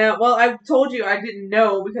out. I know. Well, I told you I didn't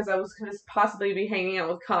know because I was gonna possibly be hanging out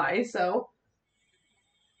with Kai. So,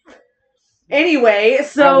 anyway,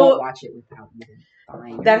 so I won't watch it without you.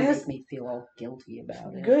 Fine. That makes me feel all guilty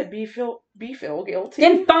about it. Good. Be feel guilty.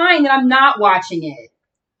 Then fine. Then I'm not watching it.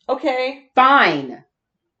 Okay. Fine.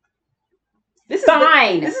 This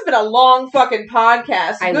has been a long fucking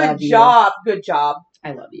podcast. Good job. Good job.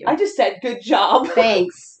 I love you. I just said good job.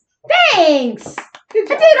 Thanks. Thanks. Good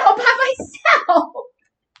job. I did it all by myself.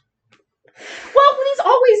 Well, these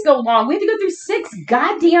always go long. We have to go through 6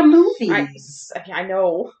 goddamn movies. I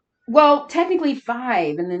know. Well, technically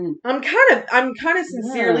 5, and then I'm kind of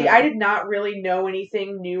sincerely. I did not really know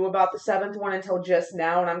anything new about the 7th one until just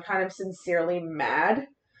now, and I'm kind of sincerely mad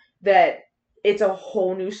that it's a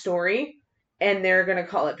whole new story, and they're gonna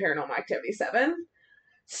call it Paranormal Activity 7.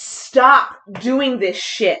 Stop doing this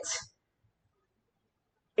shit.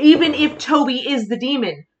 Even if Toby is the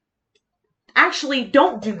demon. Actually,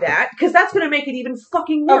 don't do that, because that's gonna make it even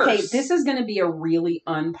fucking worse. Okay, this is gonna be a really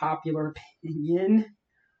unpopular opinion.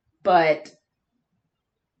 But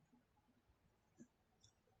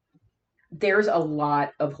there's a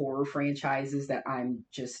lot of horror franchises that I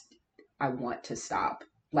want to stop.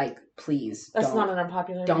 Like, please, that's not an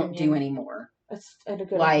unpopular don't opinion. Do anymore. That's a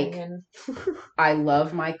good opinion. I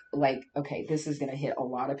love okay, this is going to hit a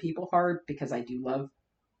lot of people hard because I do love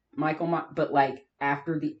Michael, but I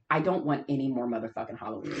don't want any more motherfucking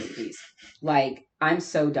Halloween movies. I'm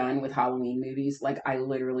so done with Halloween movies. I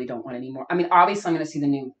literally don't want any more. I mean, obviously I'm going to see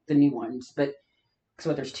the new ones, but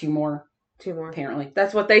there's 2 more. 2 more. Apparently.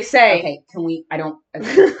 That's what they say. Okay, can we,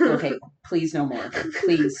 okay, please no more.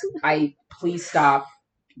 Please stop.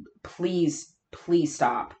 Please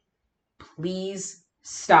stop. Please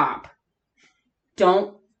stop.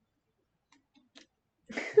 Don't.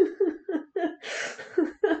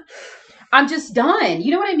 I'm just done.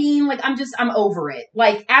 You know what I mean? I'm over it.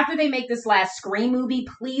 After they make this last Scream movie,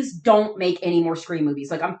 please don't make any more Scream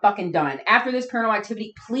movies. I'm fucking done. After this Paranormal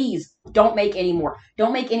Activity, please don't make any more.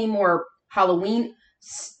 Don't make any more Halloween.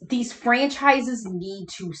 these franchises need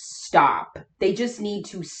to stop. They just need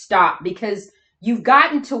to stop because you've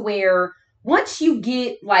gotten to where once you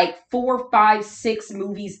get like 4, 5, 6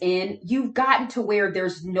 movies in, you've gotten to where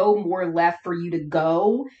there's no more left for you to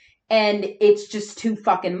go. And it's just too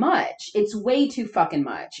fucking much. It's way too fucking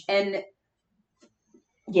much. And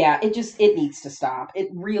yeah, it needs to stop. It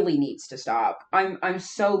really needs to stop. I'm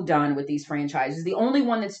so done with these franchises. The only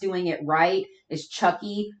one that's doing it right is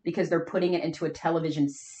Chucky because they're putting it into a television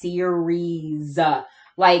series.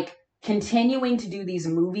 Like continuing to do these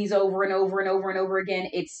movies over and over and over and over again,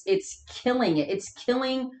 it's killing it. It's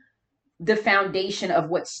killing the foundation of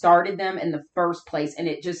what started them in the first place, and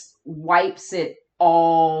it just wipes it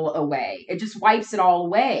all away. It just wipes it all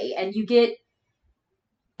away, and you get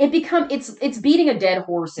it's beating a dead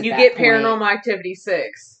horse at you that get point. Paranormal Activity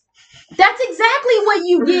 6. That's exactly what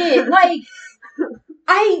you get. Like,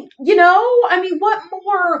 I mean,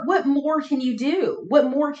 what more can you do? What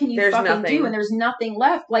more can you There's fucking nothing. do? And there's nothing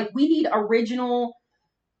left. Like, we need original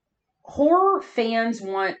horror fans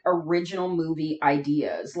want original movie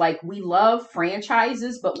ideas. Like, we love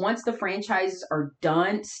franchises, but once the franchises are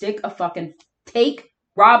done, take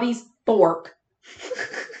Robbie's fork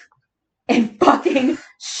and fucking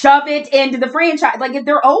shove it into the franchise. Like,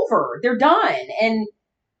 they're over. They're done. And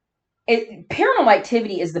Paranormal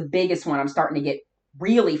Activity is the biggest one I'm starting to get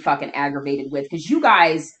really fucking aggravated with because you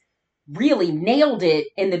guys really nailed it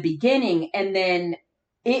in the beginning and then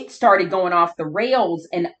it started going off the rails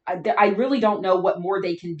and I really don't know what more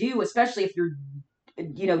they can do, especially if you're,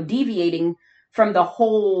 deviating from the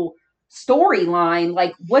whole storyline.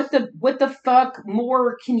 Like, what the fuck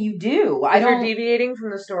more can you do? If you're deviating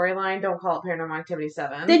from the storyline, don't call it Paranormal Activity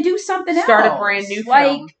 7. Then do something else. Start a brand new film.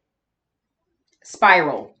 Like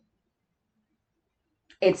Spiral.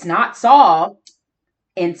 It's not Saw,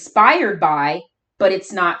 inspired by, but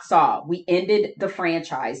it's not Saw. We ended the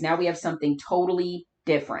franchise. Now we have something totally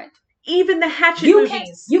different. Even the Hatchet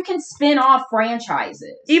movies. You can spin off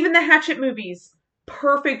franchises. Even the Hatchet movies.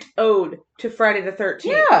 Perfect ode to Friday the 13th.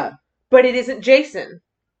 Yeah. But it isn't Jason.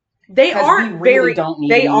 They aren't very good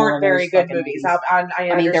movies. I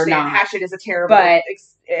understand. They're not. Hatchet is a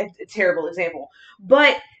terrible example.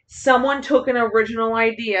 But someone took an original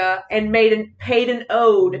idea and paid an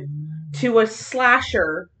ode to a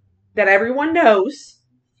slasher that everyone knows.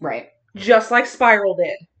 Right. Just like Spiral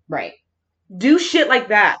did. Right. Do shit like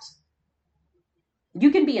that.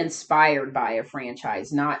 You can be inspired by a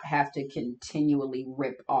franchise, not have to continually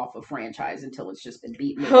rip off a franchise until it's just been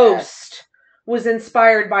beaten. Host was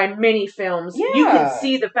inspired by many films. Yeah. You can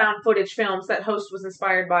see the found footage films that Host was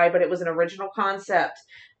inspired by, but it was an original concept,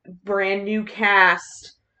 brand new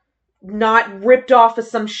cast, not ripped off of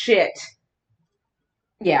some shit.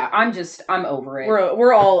 Yeah, I'm over it.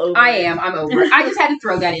 We're all over it. I'm over it. I just had to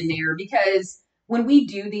throw that in there because when we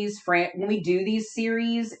do these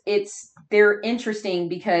series, they're interesting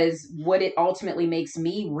because what it ultimately makes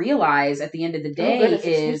me realize at the end of the day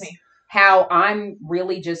is how I'm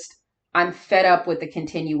really I'm fed up with the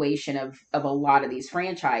continuation of a lot of these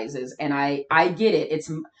franchises. And I get it.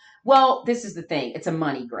 This is the thing. It's a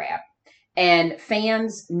money grab. And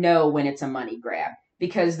fans know when it's a money grab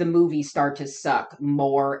because the movies start to suck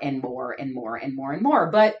more and more and more and more and more.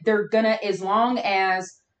 But they're gonna, as long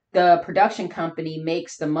as the production company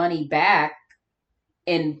makes the money back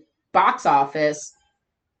in box office,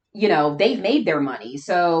 they've made their money.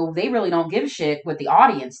 So they really don't give a shit what the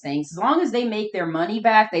audience thinks. As long as they make their money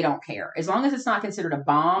back, they don't care. As long as it's not considered a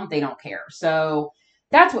bomb, they don't care. So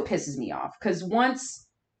that's what pisses me off. Because once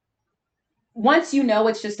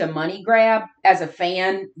it's just a money grab, as a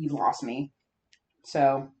fan, you lost me.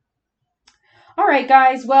 So, all right,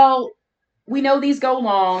 guys. Well, we know these go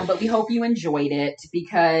long, but we hope you enjoyed it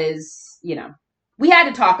because, we had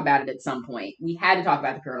to talk about it at some point. We had to talk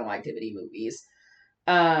about the Paranormal Activity movies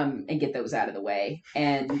and get those out of the way.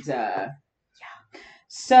 And, yeah.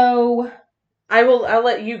 So, I'll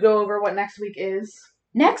let you go over what next week is.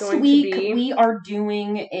 Next week, we are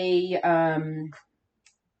doing a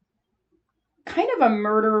kind of a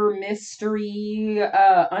murder mystery,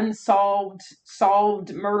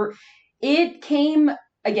 solved murder. It came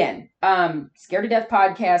again. Scared to Death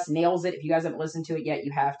podcast nails it. If you guys haven't listened to it yet,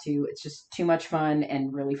 you have to. It's just too much fun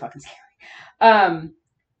and really fucking scary.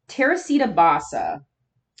 Teresita Basa,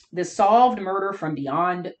 the solved murder from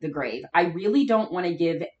beyond the grave. I really don't want to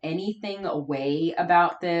give anything away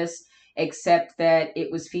about this, except that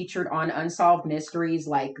it was featured on Unsolved Mysteries,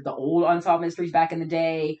 like the old Unsolved Mysteries back in the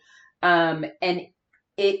day. And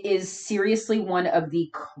it is seriously one of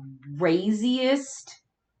the craziest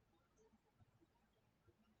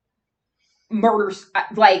murders.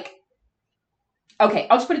 Okay,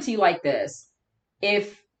 I'll just put it to you like this.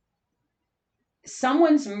 if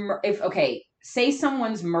say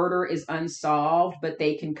someone's murder is unsolved, but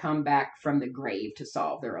they can come back from the grave to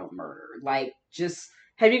solve their own murder. Like, just...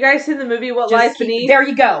 Have you guys seen the movie What Lies Beneath? There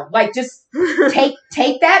you go. Like, just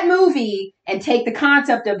take that movie and take the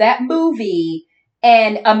concept of that movie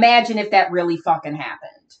and imagine if that really fucking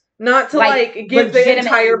happened. Not to, like give the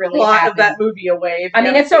entire plot of that movie away. I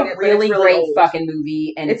mean, it's a really great fucking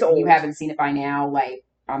movie, and if you haven't seen it by now, like,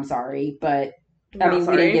 I'm sorry, but... I mean,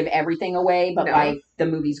 we didn't give everything away, but, like, the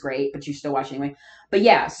movie's great, but you still watch it anyway. But,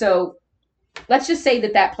 yeah, so let's just say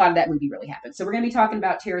that plot of that movie really happened. So we're going to be talking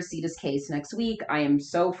about Teresita's case next week. I am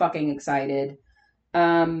so fucking excited.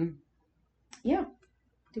 Yeah.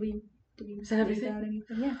 Do we say everything?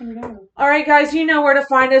 Yeah, I think we got it. All right, guys, you know where to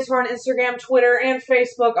find us. We're on Instagram, Twitter, and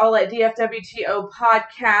Facebook, all at DFWTO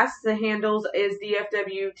Podcast. The handles is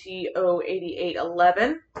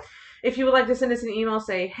DFWTO8811. If you would like to send us an email,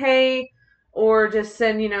 say, hey... or just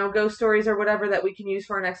send, ghost stories or whatever that we can use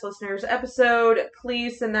for our next listener's episode,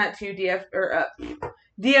 please send that to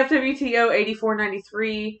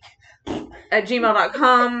DFWTO8493 at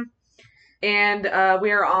gmail.com. And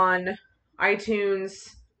we are on iTunes,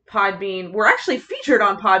 Podbean. We're actually featured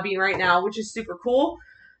on Podbean right now, which is super cool.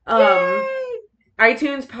 iTunes,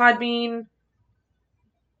 Podbean,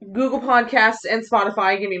 Google Podcasts, and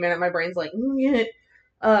Spotify. Give me a minute. My brain's like...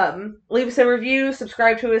 leave us a review,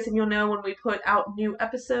 subscribe to us, and you'll know when we put out new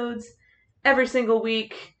episodes every single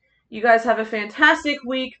week. You guys have a fantastic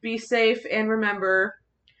week. Be safe, and remember,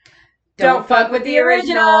 don't fuck with the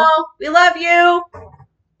original. We love you.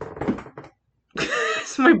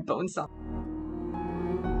 It's my bone saw.